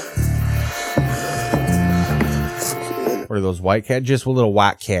 What are those white cat? Just little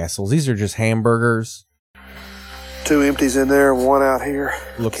white castles. These are just hamburgers. 2 empties in there, 1 out here.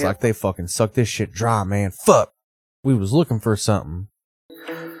 Looks like they fucking sucked this shit dry, man. Fuck. We was looking for something.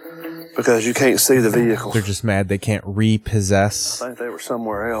 Because you can't see the vehicle. They're just mad they can't repossess. I think they were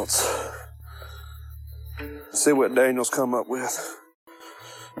somewhere else. See what Daniel's come up with.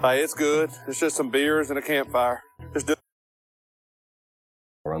 Hey, it's good. It's just some beers and a campfire. Just do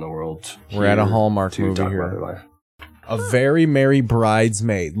around the world. We're at a Hallmark movie here. A Very Merry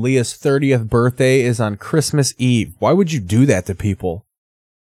Bridesmaid. Leah's 30th birthday is on Christmas Eve. Why would you do that to people?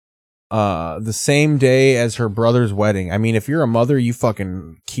 The same day as her brother's wedding. I mean, if you're a mother, you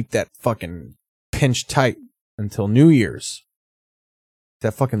fucking keep that fucking pinched tight until New Year's. Is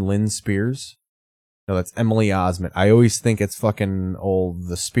that fucking Lynn Spears? No, that's Emily Osment. I always think it's fucking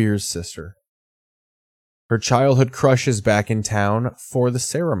the Spears sister. Her childhood crush is back in town for the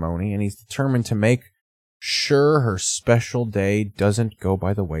ceremony, and he's determined to make sure her special day doesn't go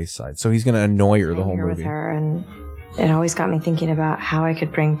by the wayside. So he's going to annoy her the whole movie. With her, and it always got me thinking about how I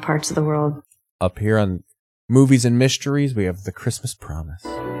could bring parts of the world. Up here on Movies and Mysteries, we have The Christmas Promise.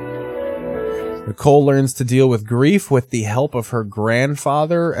 Nicole learns to deal with grief with the help of her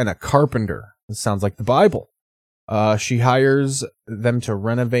grandfather and a carpenter. This sounds like the Bible. She hires them to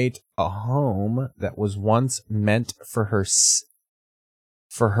renovate a home that was once meant for her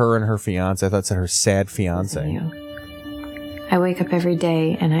and her fiance. I thought it said her sad fiance. I wake up every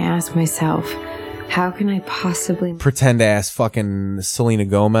day and I ask myself, how can I possibly pretend ass fucking Selena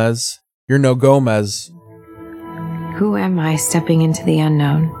Gomez? You're no Gomez. Who am I stepping into the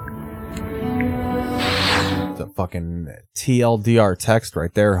unknown? The fucking TLDR text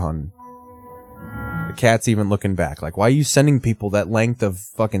right there, hun. The cat's even looking back. Like, why are you sending people that length of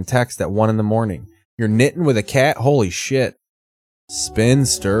fucking text at 1 a.m? You're knitting with a cat? Holy shit.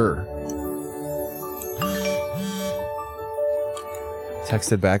 Spinster.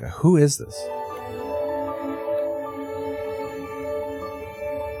 Texted back, who is this?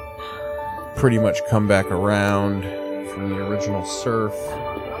 Pretty much come back around from the original surf.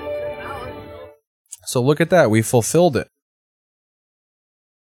 So look at that, we fulfilled it.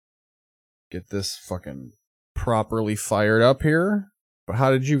 Get this fucking properly fired up here. But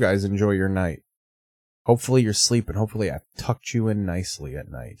how did you guys enjoy your night? Hopefully you're sleeping. Hopefully I've tucked you in nicely at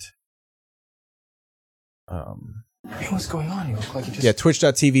night. Hey, what's going on? You look like you just... Yeah,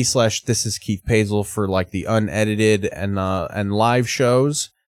 twitch.tv/This is Keith Pazel for like the unedited and live shows.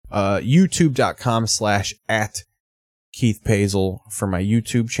 YouTube.com/@Keith Pazel for my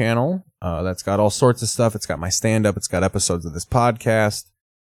YouTube channel. That's got all sorts of stuff. It's got my stand-up. It's got episodes of this podcast.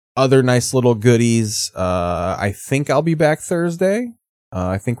 Other nice little goodies. I think I'll be back Thursday.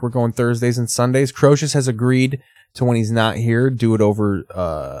 I think we're going Thursdays and Sundays. Crocious has agreed to, when he's not here, do it over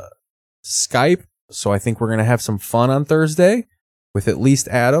Skype. So I think we're going to have some fun on Thursday with at least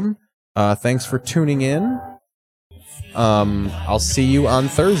Adam. Thanks for tuning in. I'll see you on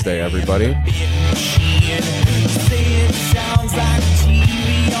Thursday, everybody.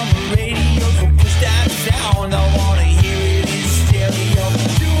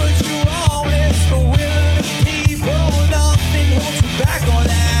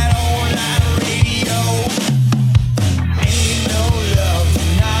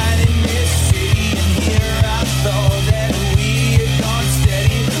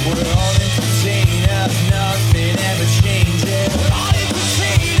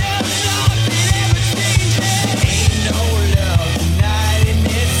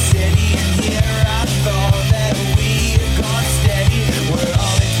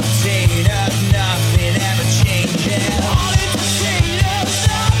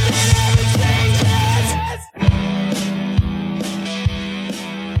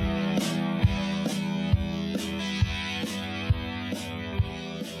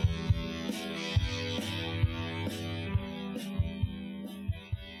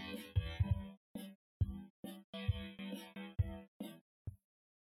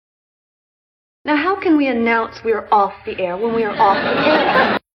 Now, how can we announce we're off the air when we are off the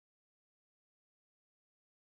air?